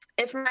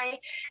 if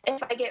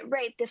I get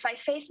raped, if I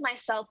face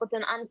myself with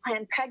an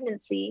unplanned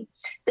pregnancy,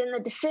 then the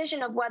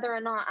decision of whether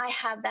or not I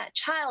have that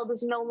child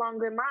is no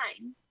longer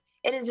mine.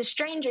 It is a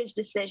stranger's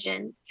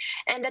decision.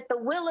 And at the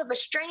will of a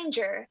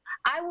stranger,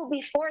 I will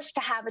be forced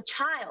to have a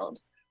child,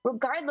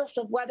 regardless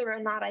of whether or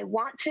not I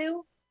want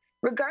to,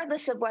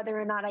 regardless of whether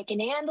or not I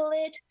can handle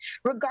it,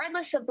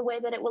 regardless of the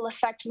way that it will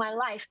affect my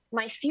life,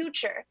 my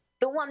future,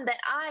 the one that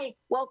I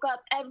woke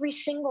up every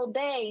single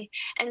day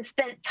and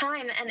spent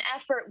time and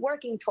effort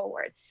working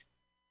towards.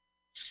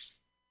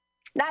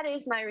 That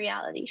is my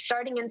reality,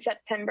 starting in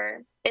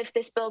September, if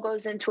this bill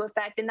goes into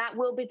effect, and that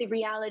will be the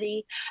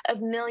reality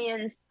of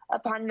millions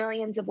upon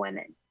millions of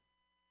women.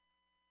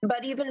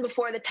 But even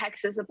before the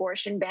Texas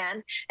abortion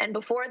ban and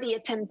before the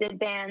attempted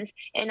bans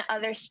in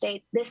other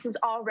states, this is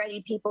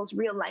already people's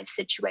real life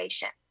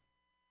situation.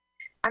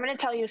 I'm going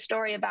to tell you a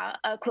story about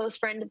a close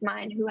friend of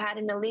mine who had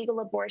an illegal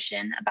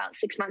abortion about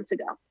 6 months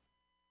ago.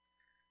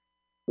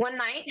 One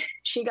night,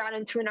 she got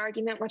into an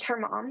argument with her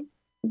mom.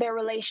 Their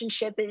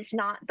relationship is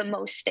not the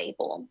most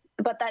stable,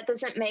 but that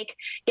doesn't make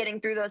getting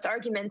through those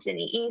arguments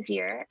any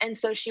easier. And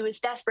so she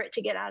was desperate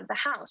to get out of the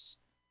house.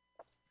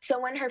 So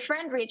when her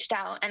friend reached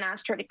out and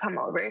asked her to come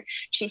over,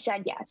 she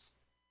said yes.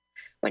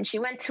 When she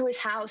went to his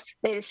house,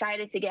 they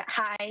decided to get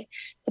high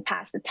to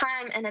pass the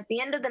time. And at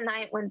the end of the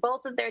night, when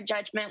both of their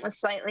judgment was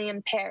slightly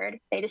impaired,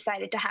 they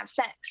decided to have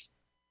sex.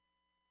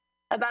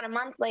 About a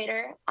month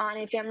later, on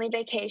a family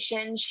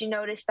vacation, she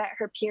noticed that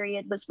her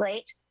period was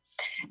late.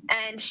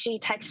 And she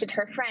texted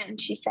her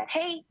friend. She said,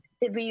 "Hey,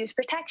 did we use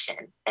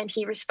protection?" And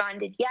he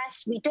responded,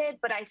 "Yes, we did,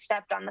 but I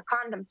stepped on the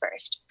condom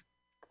first."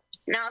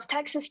 Now, if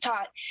Texas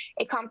taught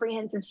a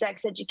comprehensive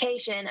sex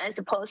education as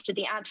opposed to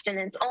the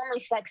abstinence-only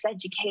sex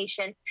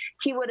education,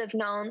 he would have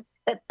known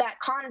that that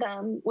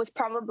condom was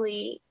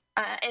probably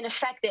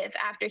ineffective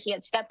after he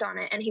had stepped on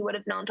it, and he would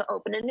have known to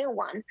open a new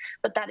one.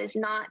 But that is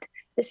not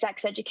the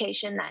sex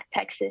education that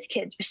Texas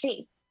kids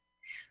receive.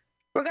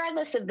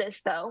 Regardless of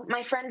this, though,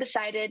 my friend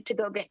decided to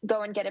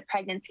go and get a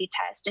pregnancy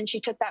test, and she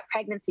took that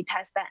pregnancy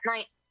test that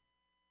night,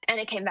 and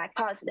it came back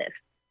positive.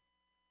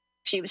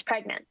 She was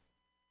pregnant.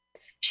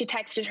 She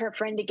texted her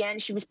friend again.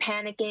 She was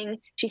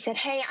panicking. She said,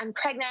 "Hey, I'm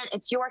pregnant.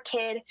 It's your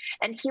kid."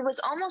 And he was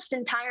almost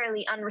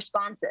entirely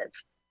unresponsive,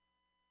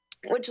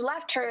 which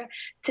left her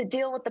to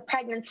deal with the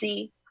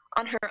pregnancy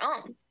on her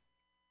own.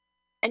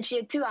 And she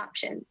had two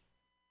options.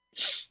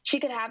 She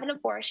could have an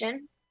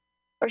abortion,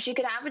 or she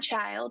could have a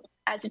child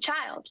as a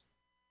child.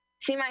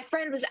 See, my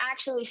friend was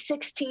actually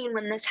 16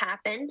 when this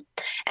happened.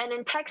 And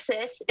in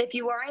Texas, if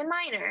you are a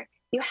minor,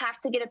 you have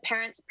to get a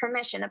parent's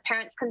permission, a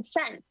parent's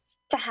consent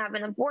to have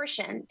an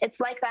abortion. It's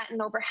like that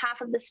in over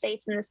half of the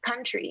states in this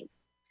country.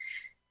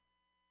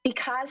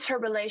 Because her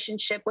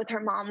relationship with her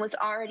mom was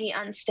already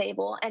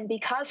unstable, and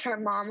because her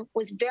mom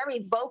was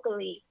very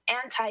vocally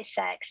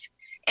anti-sex,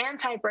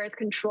 anti-birth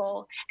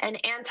control,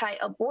 and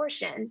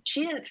anti-abortion,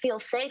 she didn't feel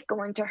safe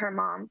going to her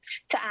mom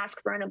to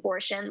ask for an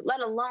abortion,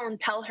 let alone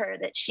tell her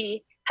that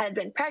she had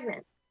been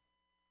pregnant.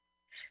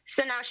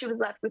 So now she was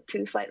left with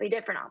two slightly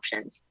different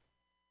options.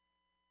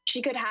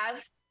 She could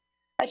have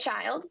a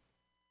child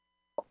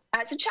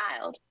as a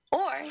child,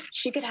 or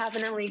she could have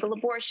an illegal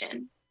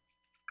abortion.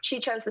 She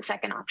chose the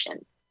second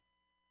option.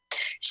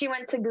 She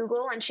went to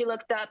Google and she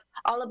looked up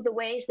all of the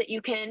ways that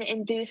you can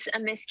induce a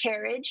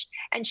miscarriage,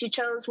 and she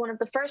chose one of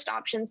the first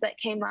options that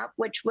came up,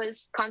 which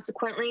was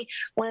consequently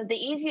one of the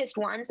easiest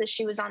ones as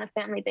she was on a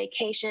family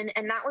vacation,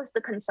 and that was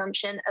the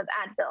consumption of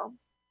Advil.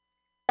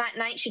 That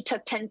night, she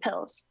took 10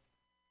 pills.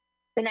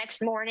 The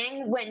next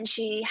morning, when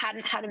she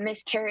hadn't had a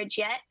miscarriage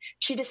yet,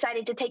 she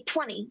decided to take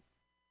 20.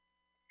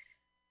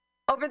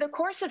 Over the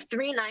course of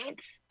 3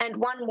 nights and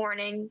 1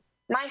 morning,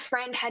 my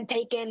friend had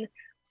taken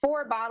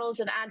 4 bottles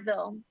of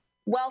Advil,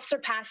 well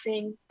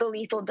surpassing the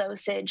lethal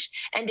dosage,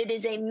 and it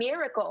is a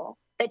miracle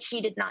that she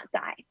did not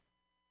die.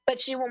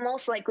 But she will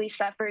most likely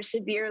suffer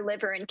severe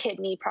liver and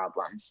kidney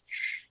problems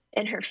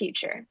in her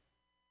future.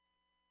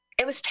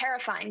 It was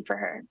terrifying for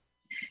her.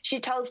 She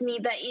tells me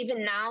that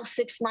even now,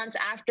 6 months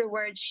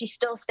afterwards, she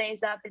still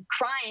stays up and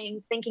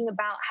crying, thinking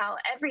about how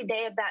every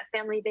day of that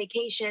family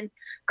vacation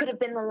could have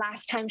been the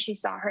last time she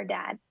saw her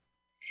dad.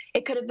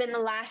 It could have been the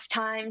last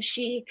time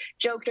she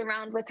joked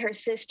around with her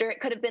sister.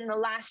 It could have been the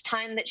last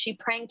time that she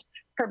pranked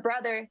her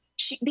brother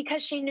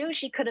because she knew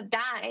she could have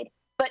died,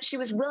 but she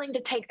was willing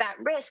to take that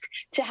risk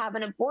to have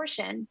an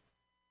abortion.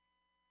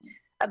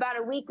 About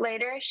a week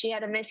later, she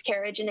had a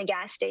miscarriage in a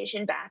gas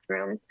station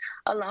bathroom,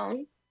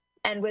 alone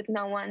and with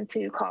no one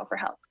to call for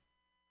help.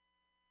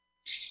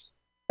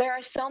 There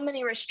are so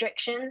many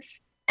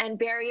restrictions and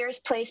barriers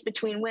placed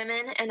between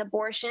women and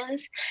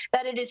abortions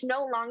that it is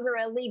no longer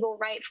a legal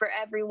right for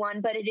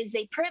everyone, but it is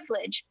a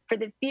privilege for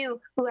the few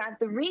who have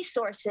the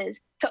resources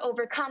to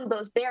overcome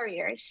those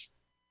barriers.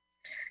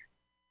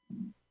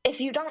 If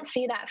you don't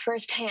see that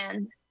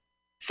firsthand,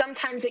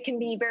 sometimes it can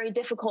be very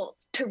difficult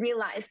to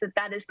realize that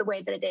that is the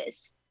way that it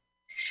is.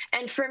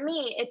 And for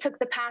me, it took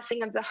the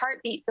passing of the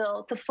heartbeat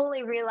bill to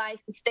fully realize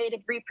the state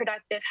of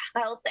reproductive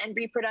health and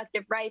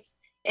reproductive rights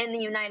in the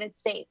United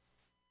States.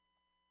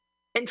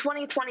 In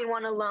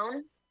 2021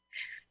 alone,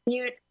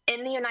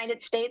 in the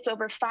United States,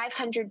 over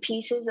 500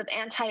 pieces of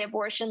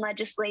anti-abortion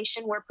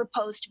legislation were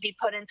proposed to be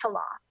put into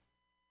law.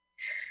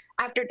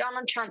 After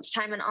Donald Trump's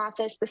time in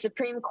office, the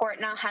Supreme Court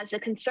now has a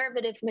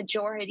conservative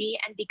majority,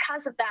 and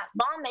because of that,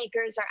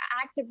 lawmakers are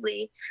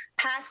actively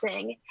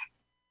passing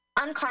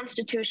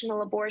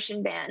unconstitutional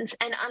abortion bans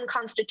and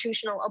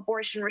unconstitutional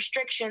abortion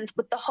restrictions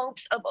with the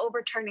hopes of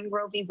overturning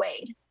Roe v.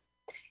 Wade.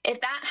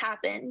 If that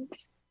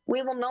happens,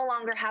 we will no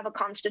longer have a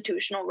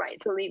constitutional right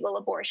to legal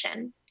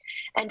abortion,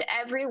 and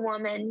every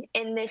woman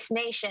in this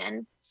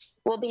nation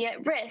will be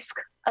at risk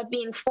of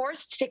being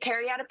forced to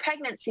carry out a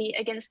pregnancy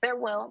against their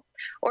will,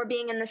 or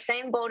being in the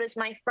same boat as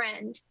my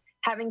friend,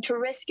 having to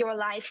risk your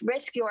life,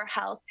 risk your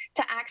health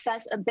to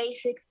access a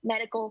basic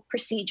medical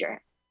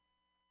procedure.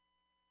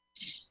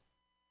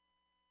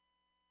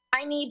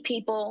 I need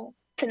people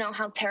to know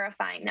how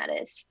terrifying that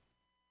is.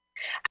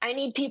 I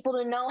need people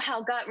to know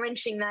how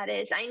gut-wrenching that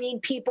is. I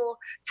need people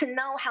to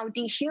know how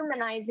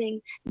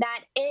dehumanizing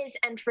that is.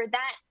 And for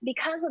that,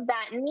 because of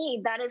that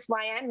need, that is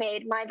why I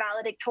made my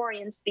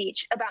valedictorian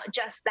speech about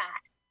just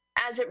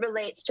that, as it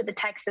relates to the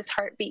Texas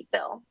heartbeat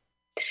bill.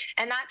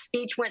 And that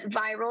speech went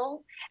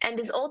viral and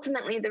is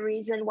ultimately the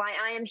reason why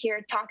I am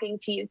here talking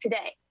to you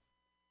today.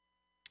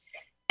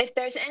 If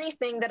there's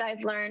anything that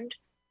I've learned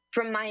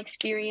from my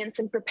experience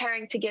in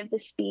preparing to give the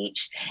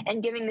speech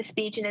and giving the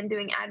speech and then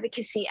doing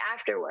advocacy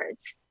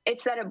afterwards,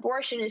 it's that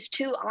abortion is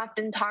too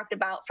often talked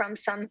about from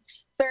some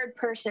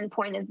third-person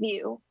point of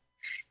view.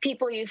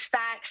 People use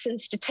facts and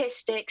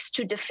statistics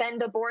to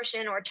defend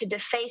abortion or to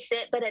deface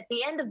it, but at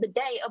the end of the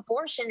day,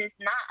 abortion is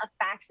not a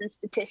facts and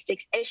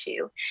statistics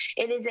issue.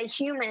 It is a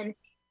human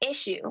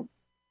issue.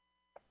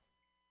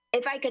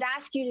 If I could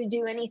ask you to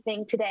do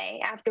anything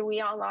today after we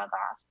all log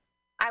off,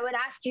 I would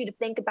ask you to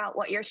think about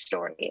what your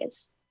story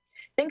is.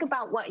 Think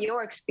about what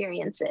your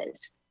experience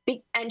is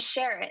and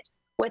share it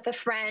with a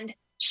friend,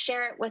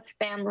 share it with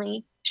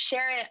family,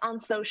 share it on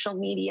social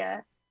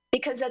media,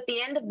 because at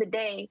the end of the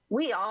day,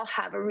 we all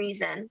have a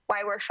reason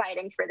why we're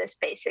fighting for this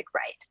basic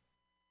right.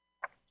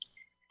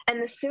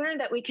 And the sooner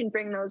that we can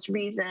bring those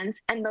reasons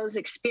and those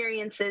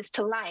experiences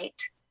to light,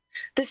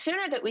 the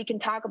sooner that we can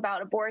talk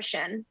about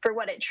abortion for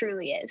what it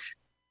truly is.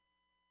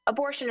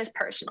 Abortion is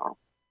personal,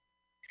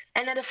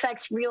 and it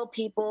affects real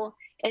people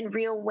in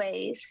real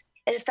ways.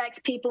 It affects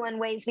people in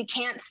ways we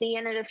can't see,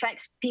 and it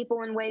affects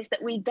people in ways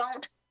that we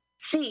don't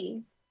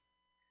see.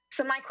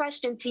 So my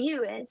question to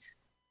you is,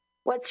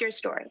 what's your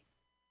story?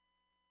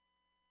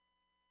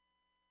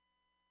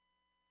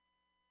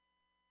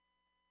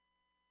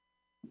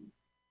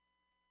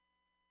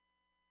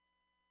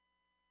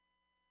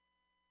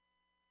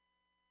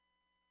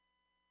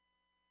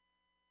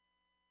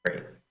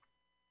 Great.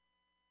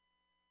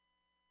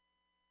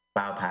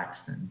 Wow,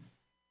 Paxton.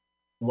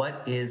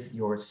 What is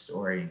your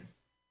story?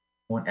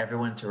 I want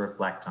everyone to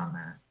reflect on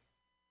that.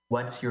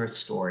 What's your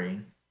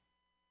story?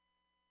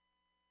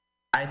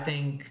 I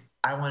think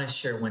I want to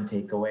share one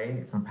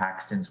takeaway from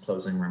Paxton's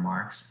closing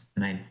remarks,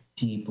 and I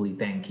deeply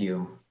thank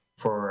you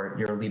for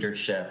your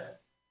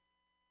leadership.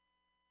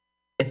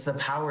 It's the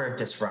power of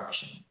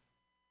disruption.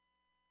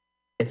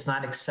 It's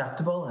not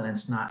acceptable and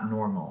it's not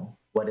normal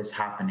what is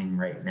happening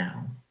right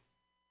now.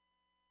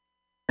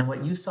 And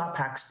what you saw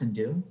Paxton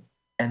do,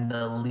 and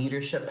the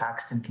leadership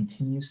Paxton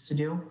continues to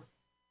do,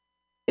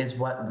 is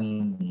what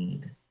we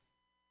need.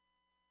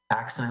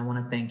 Paxton, I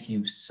want to thank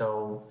you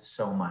so,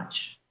 so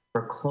much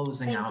for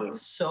closing out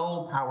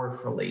so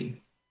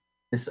powerfully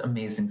this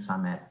amazing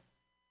summit.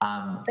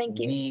 Thank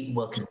you. We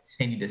will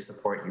continue to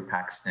support you,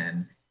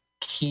 Paxton.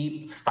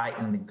 Keep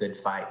fighting the good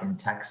fight in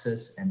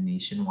Texas and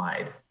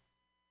nationwide.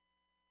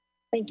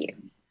 Thank you.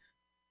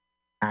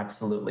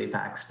 Absolutely,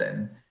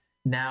 Paxton.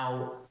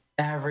 Now,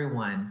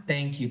 everyone,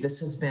 thank you. This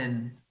has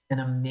been an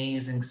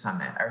amazing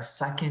summit, our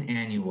second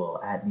annual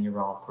at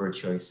Near All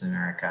Pro-Choice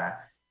America.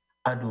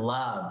 I'd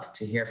love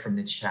to hear from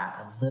the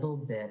chat a little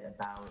bit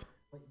about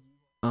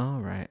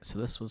All right, so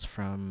this was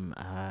from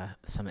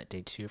Summit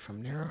Day 2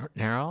 from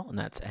Naral, and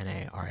that's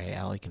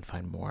Naral. You can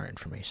find more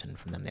information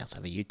from them. They also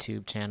have a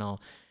YouTube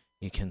channel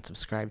you can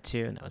subscribe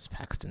to, and that was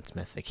Paxton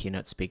Smith, the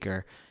keynote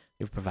speaker.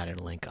 We've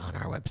provided a link on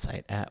our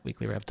website at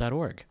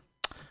weeklyrev.org.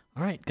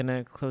 All right,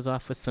 gonna close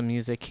off with some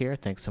music here.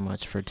 Thanks so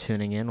much for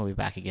tuning in. We'll be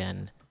back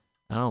again.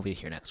 I won't be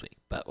here next week,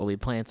 but we'll be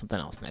playing something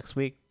else next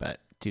week. But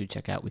do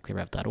check out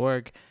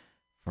weeklyrev.org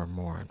for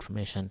more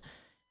information.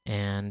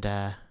 And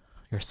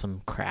here's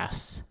some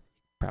crass.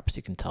 Perhaps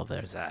you can tell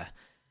there's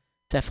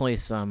definitely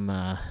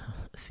some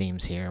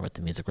themes here with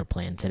the music we're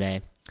playing today.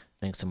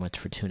 Thanks so much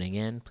for tuning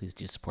in. Please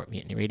do support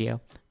Mutiny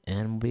Radio,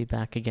 and we'll be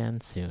back again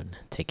soon.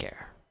 Take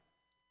care.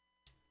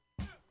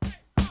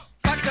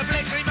 Fuck the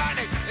bleaching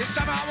morning, is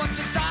something I want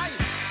to say.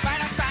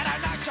 Man, I stand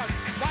on nation,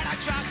 why not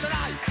trust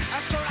today?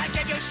 At school I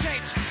give you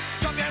shit,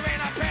 drop your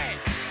in a pit.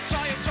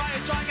 Try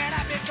and get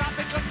happy, can't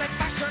be good, then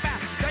bash your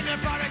mouth. Then you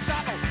brought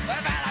example,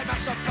 of how I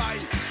must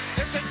obey.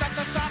 This is not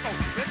the sample,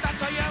 if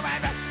that's how you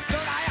aim it. Do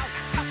I out,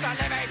 as I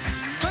live it.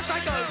 Cause I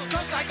do,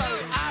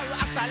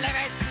 oh, as I live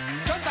it.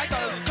 Cause I do,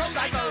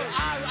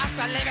 oh, as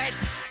I live it.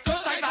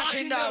 Cause I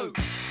fucking know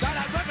that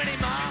I rub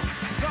anymore,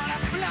 run a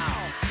blow.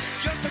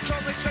 Used to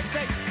call me sweet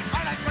thing,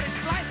 all I put is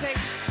blind thing.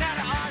 Now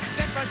that I'm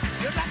different,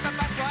 you left the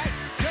best way.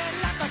 You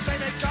left to see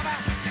me come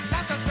out,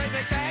 left to see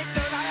me dead.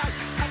 Do I out,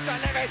 as I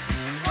live it.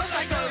 Cause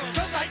I do,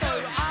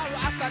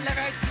 oh, as I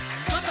live it.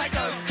 Cause I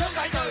do,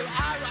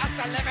 oh, as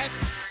I live it.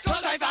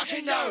 Cause I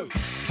fucking know.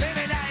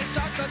 Living out is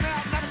up to me,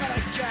 I'm never gonna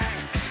get.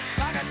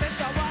 I got this,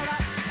 I won't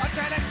have,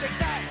 until it's in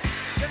day.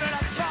 Give it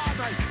a bar,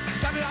 mate,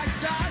 something like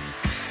that.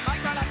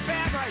 Make one a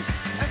beer, mate,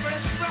 and for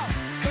the smell.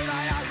 Do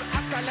I out,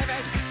 as I live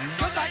it.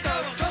 Cause I do,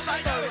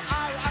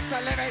 oh, as I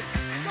live it.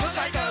 Cause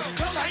I do,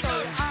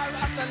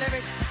 oh, as I live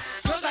it.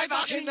 Cause I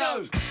fucking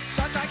know.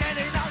 Don't take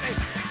any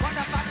notice, what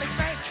the public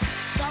think.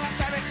 So I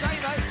say it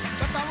TV,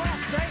 just don't wanna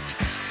think.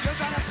 You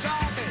try to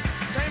tell me,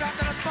 leave out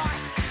to the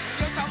boss.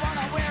 You don't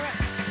wanna wear it,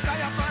 so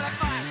you're full of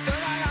fuss. Do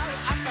I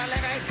oh, as I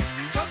live it.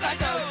 Cause I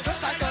do,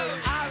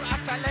 oh,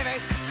 as I live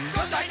it.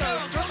 Cause I do,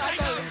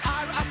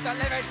 oh, as I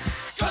live it.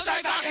 Cause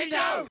I fucking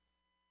know.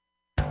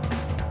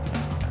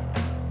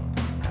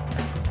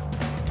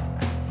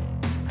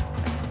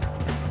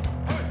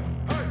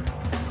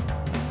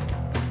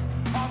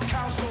 I'm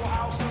council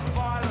house and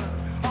violent.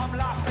 I'm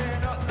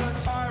laughing at the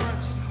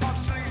tyrants. I'm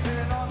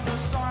sleeping under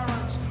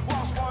sirens.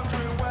 Whilst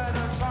wondering where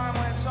the time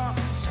went. I'm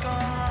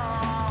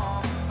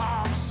scum.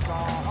 I'm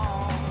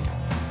scum.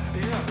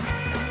 Yeah.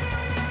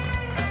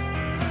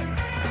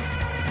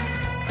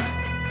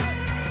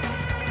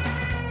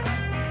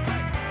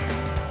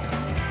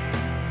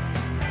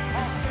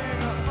 I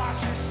sing a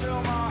fascist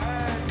till my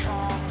head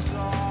comes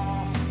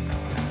off.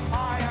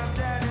 I am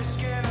Dennis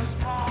Skinner's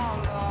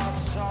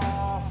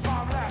Molotov.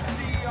 I'm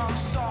lefty, I'm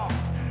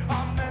soft.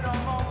 I'm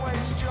minimum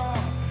wage job.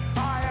 I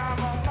am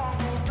a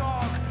mongrel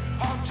dog.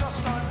 I'm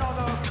just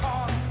another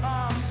con.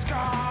 I'm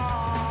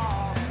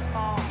scum.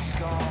 I'm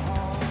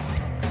scum.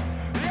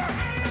 Yeah.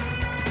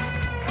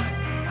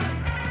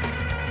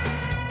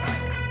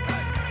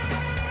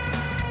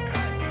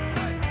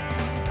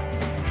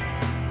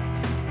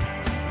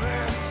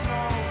 There's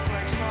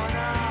snowflakes on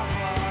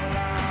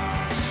avalanche.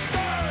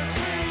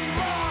 Dirty,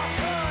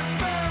 rotten,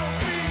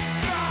 filthy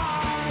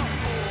scum.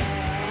 For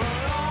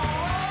a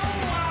long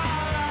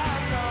while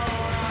I've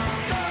known I'm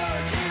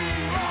dirty,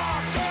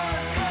 rotten,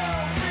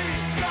 filthy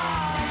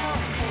scum.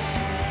 For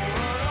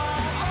a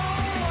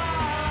long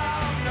while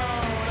I've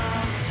known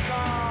I'm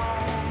scum.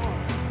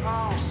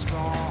 I'm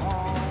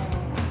scum.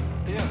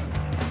 Yeah.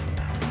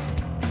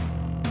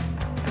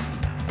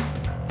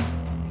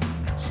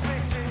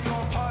 Spit in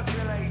your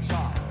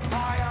percolator. I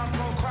am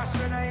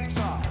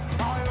procrastinator.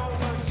 I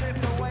overtip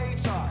the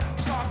waiter.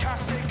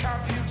 Sarcastic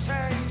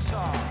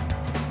amputator.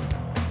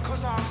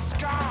 Cause I'm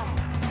scum.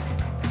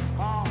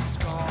 I'm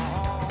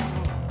scum.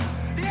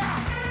 Yeah!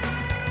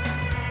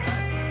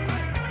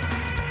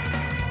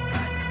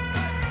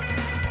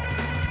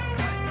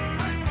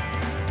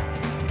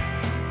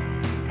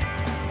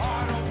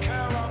 I don't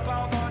care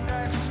about the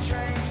next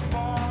James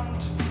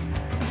Bond.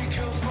 He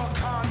kills for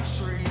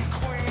country,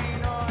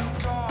 queen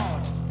and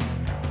God.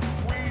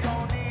 We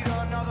don't need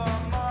another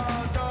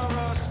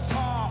murderous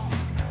tough.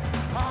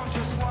 I'm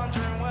just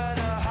wondering where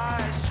the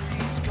high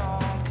street's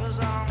gone. Cause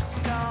I'm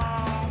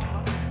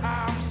scum.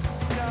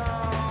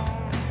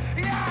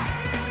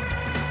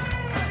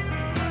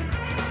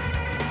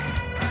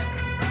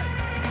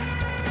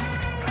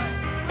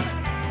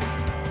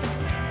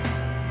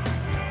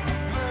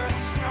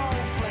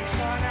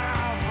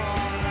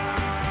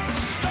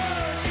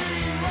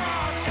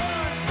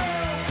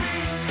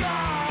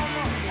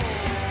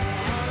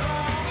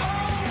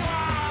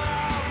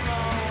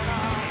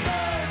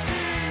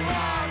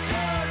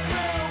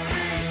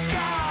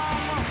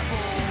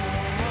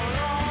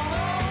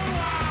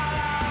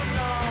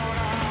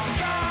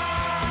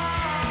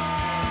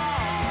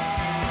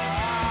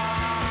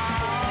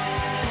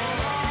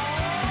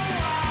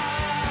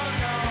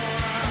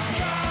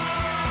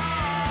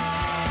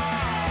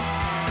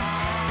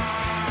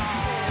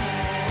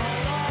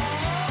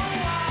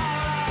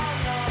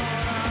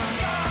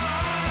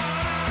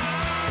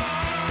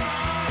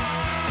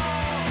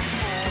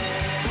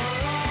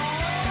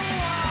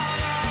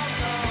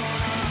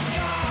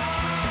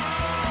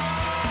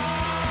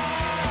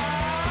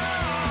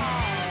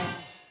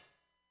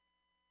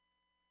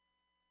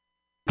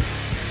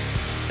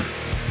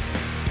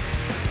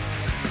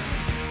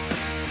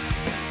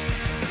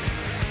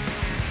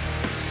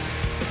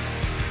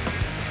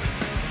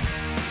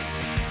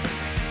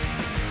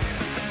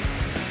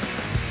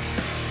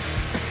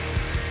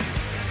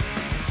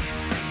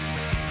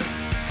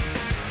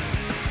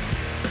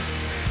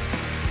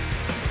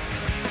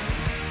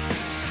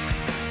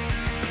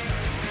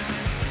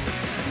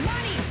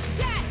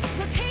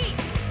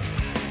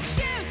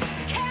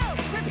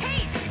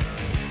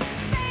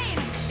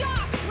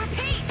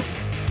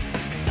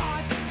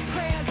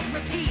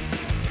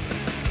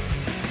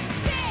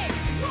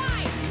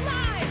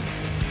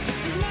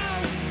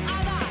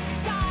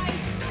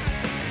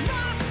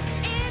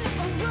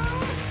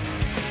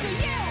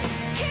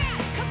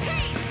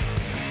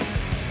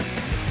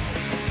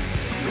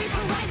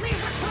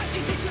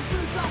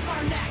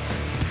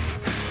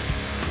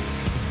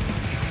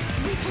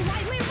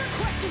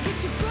 request you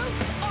get your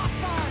boots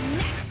off our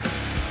necks.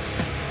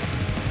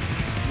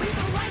 We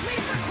politely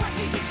request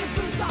you get your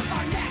boots off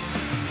our necks.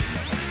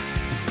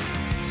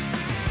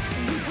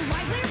 We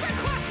politely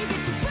request you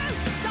get your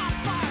boots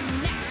off our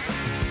necks.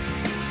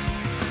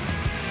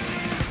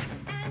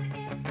 And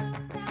if the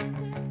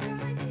bastards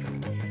grind you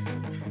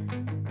down,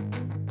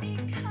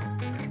 become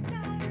a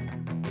diamond.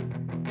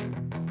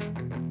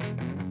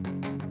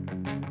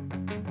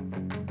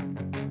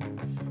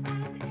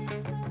 And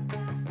if the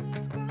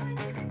bastards grind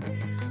you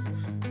down,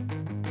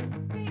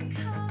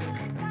 become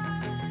a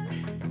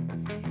diamond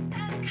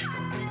and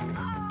cut them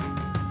off.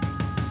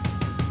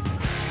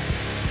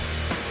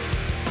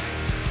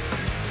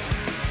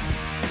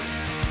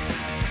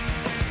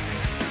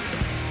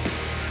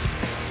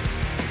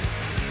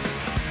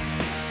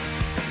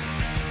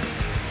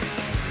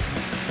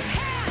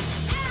 Pass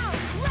out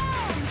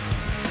loans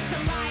to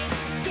light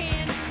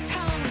skin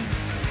tones.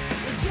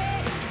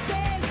 Legit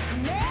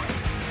business,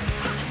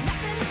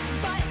 nothing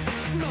but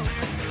smoke.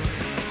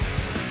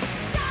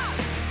 Stop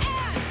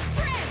and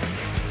frisk,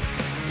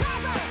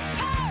 proper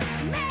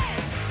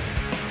permits.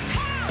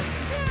 How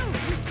do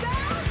you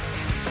spell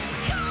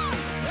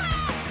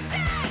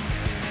complexes?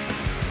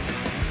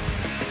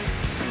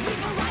 We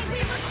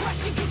politely request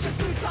you get your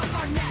boots off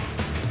our necks.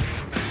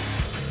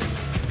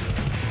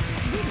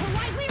 We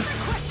politely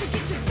request you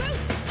get your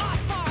boots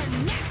off our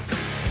necks.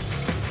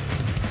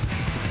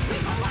 We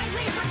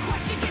politely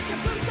request you get your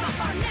boots off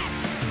our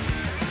necks.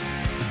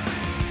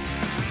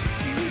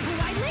 We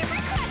politely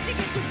request you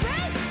get your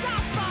boots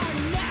off our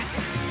necks.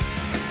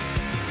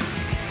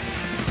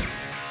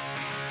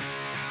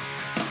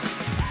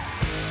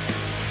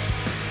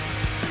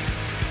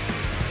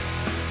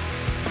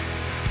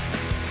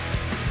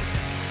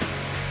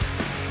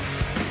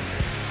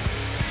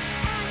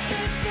 And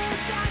if the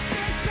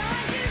bastards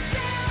grind you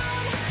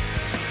down,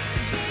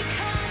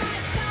 become a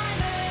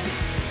diamond.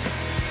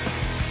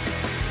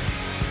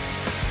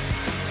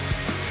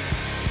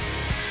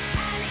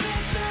 And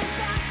if the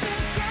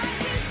bastards grind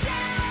you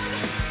down,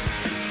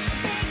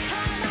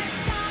 become a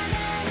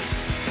diamond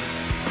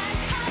and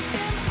cut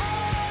them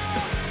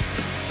all.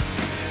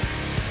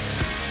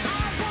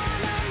 I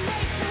wanna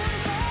make room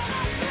for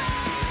the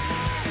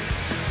blood.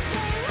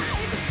 They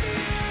light the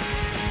fuse.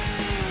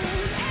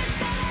 It's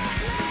gonna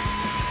blow.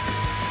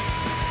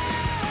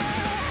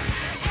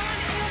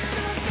 And if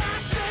the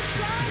bastards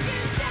grind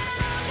you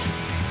down,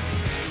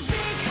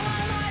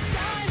 become a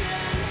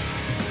diamond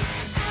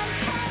and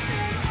cut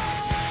them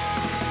all.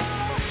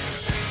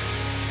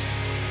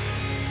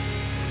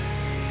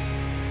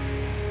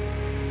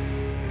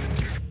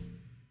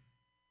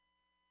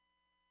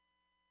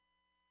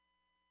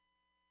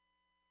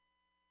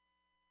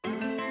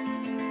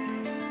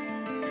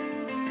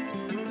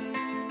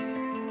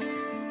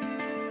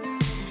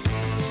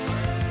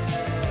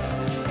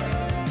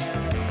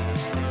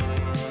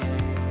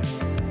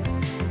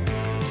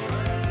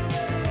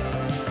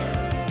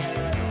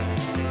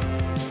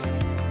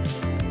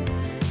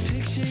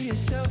 Picture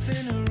yourself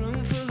in a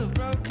room full of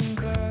broken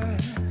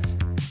glass.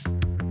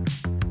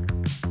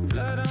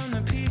 Blood on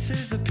the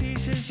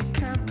pieces you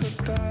can't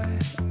put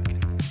back.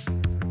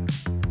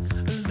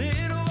 A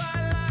little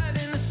white light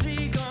in the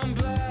sea gone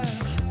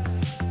black.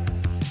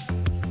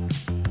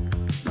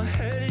 My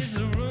head is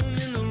the room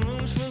in the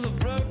room's full of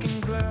broken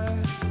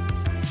glass.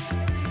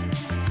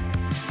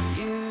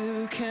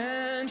 You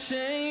can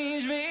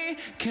change me,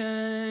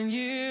 can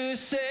you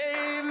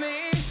save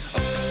me?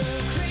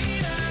 Oh,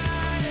 clean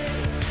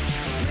eyes,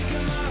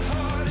 breaking my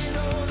heart in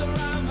all the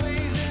right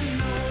ways, and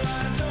no,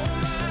 I don't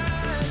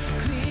mind.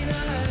 Clean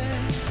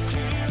eyes,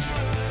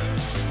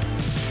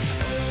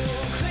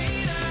 oh,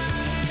 clean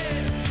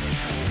eyes,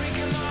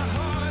 breaking my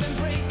heart and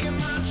breaking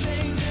my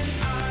chains, and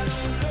I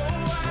don't know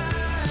why.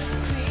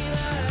 Clean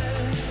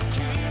eyes,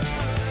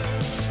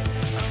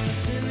 I'm a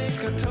cynic,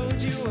 I told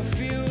you I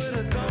feel what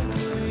I don't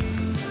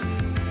believe.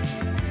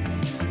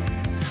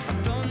 I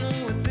don't know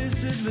what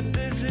this is, but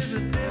this is a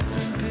difference.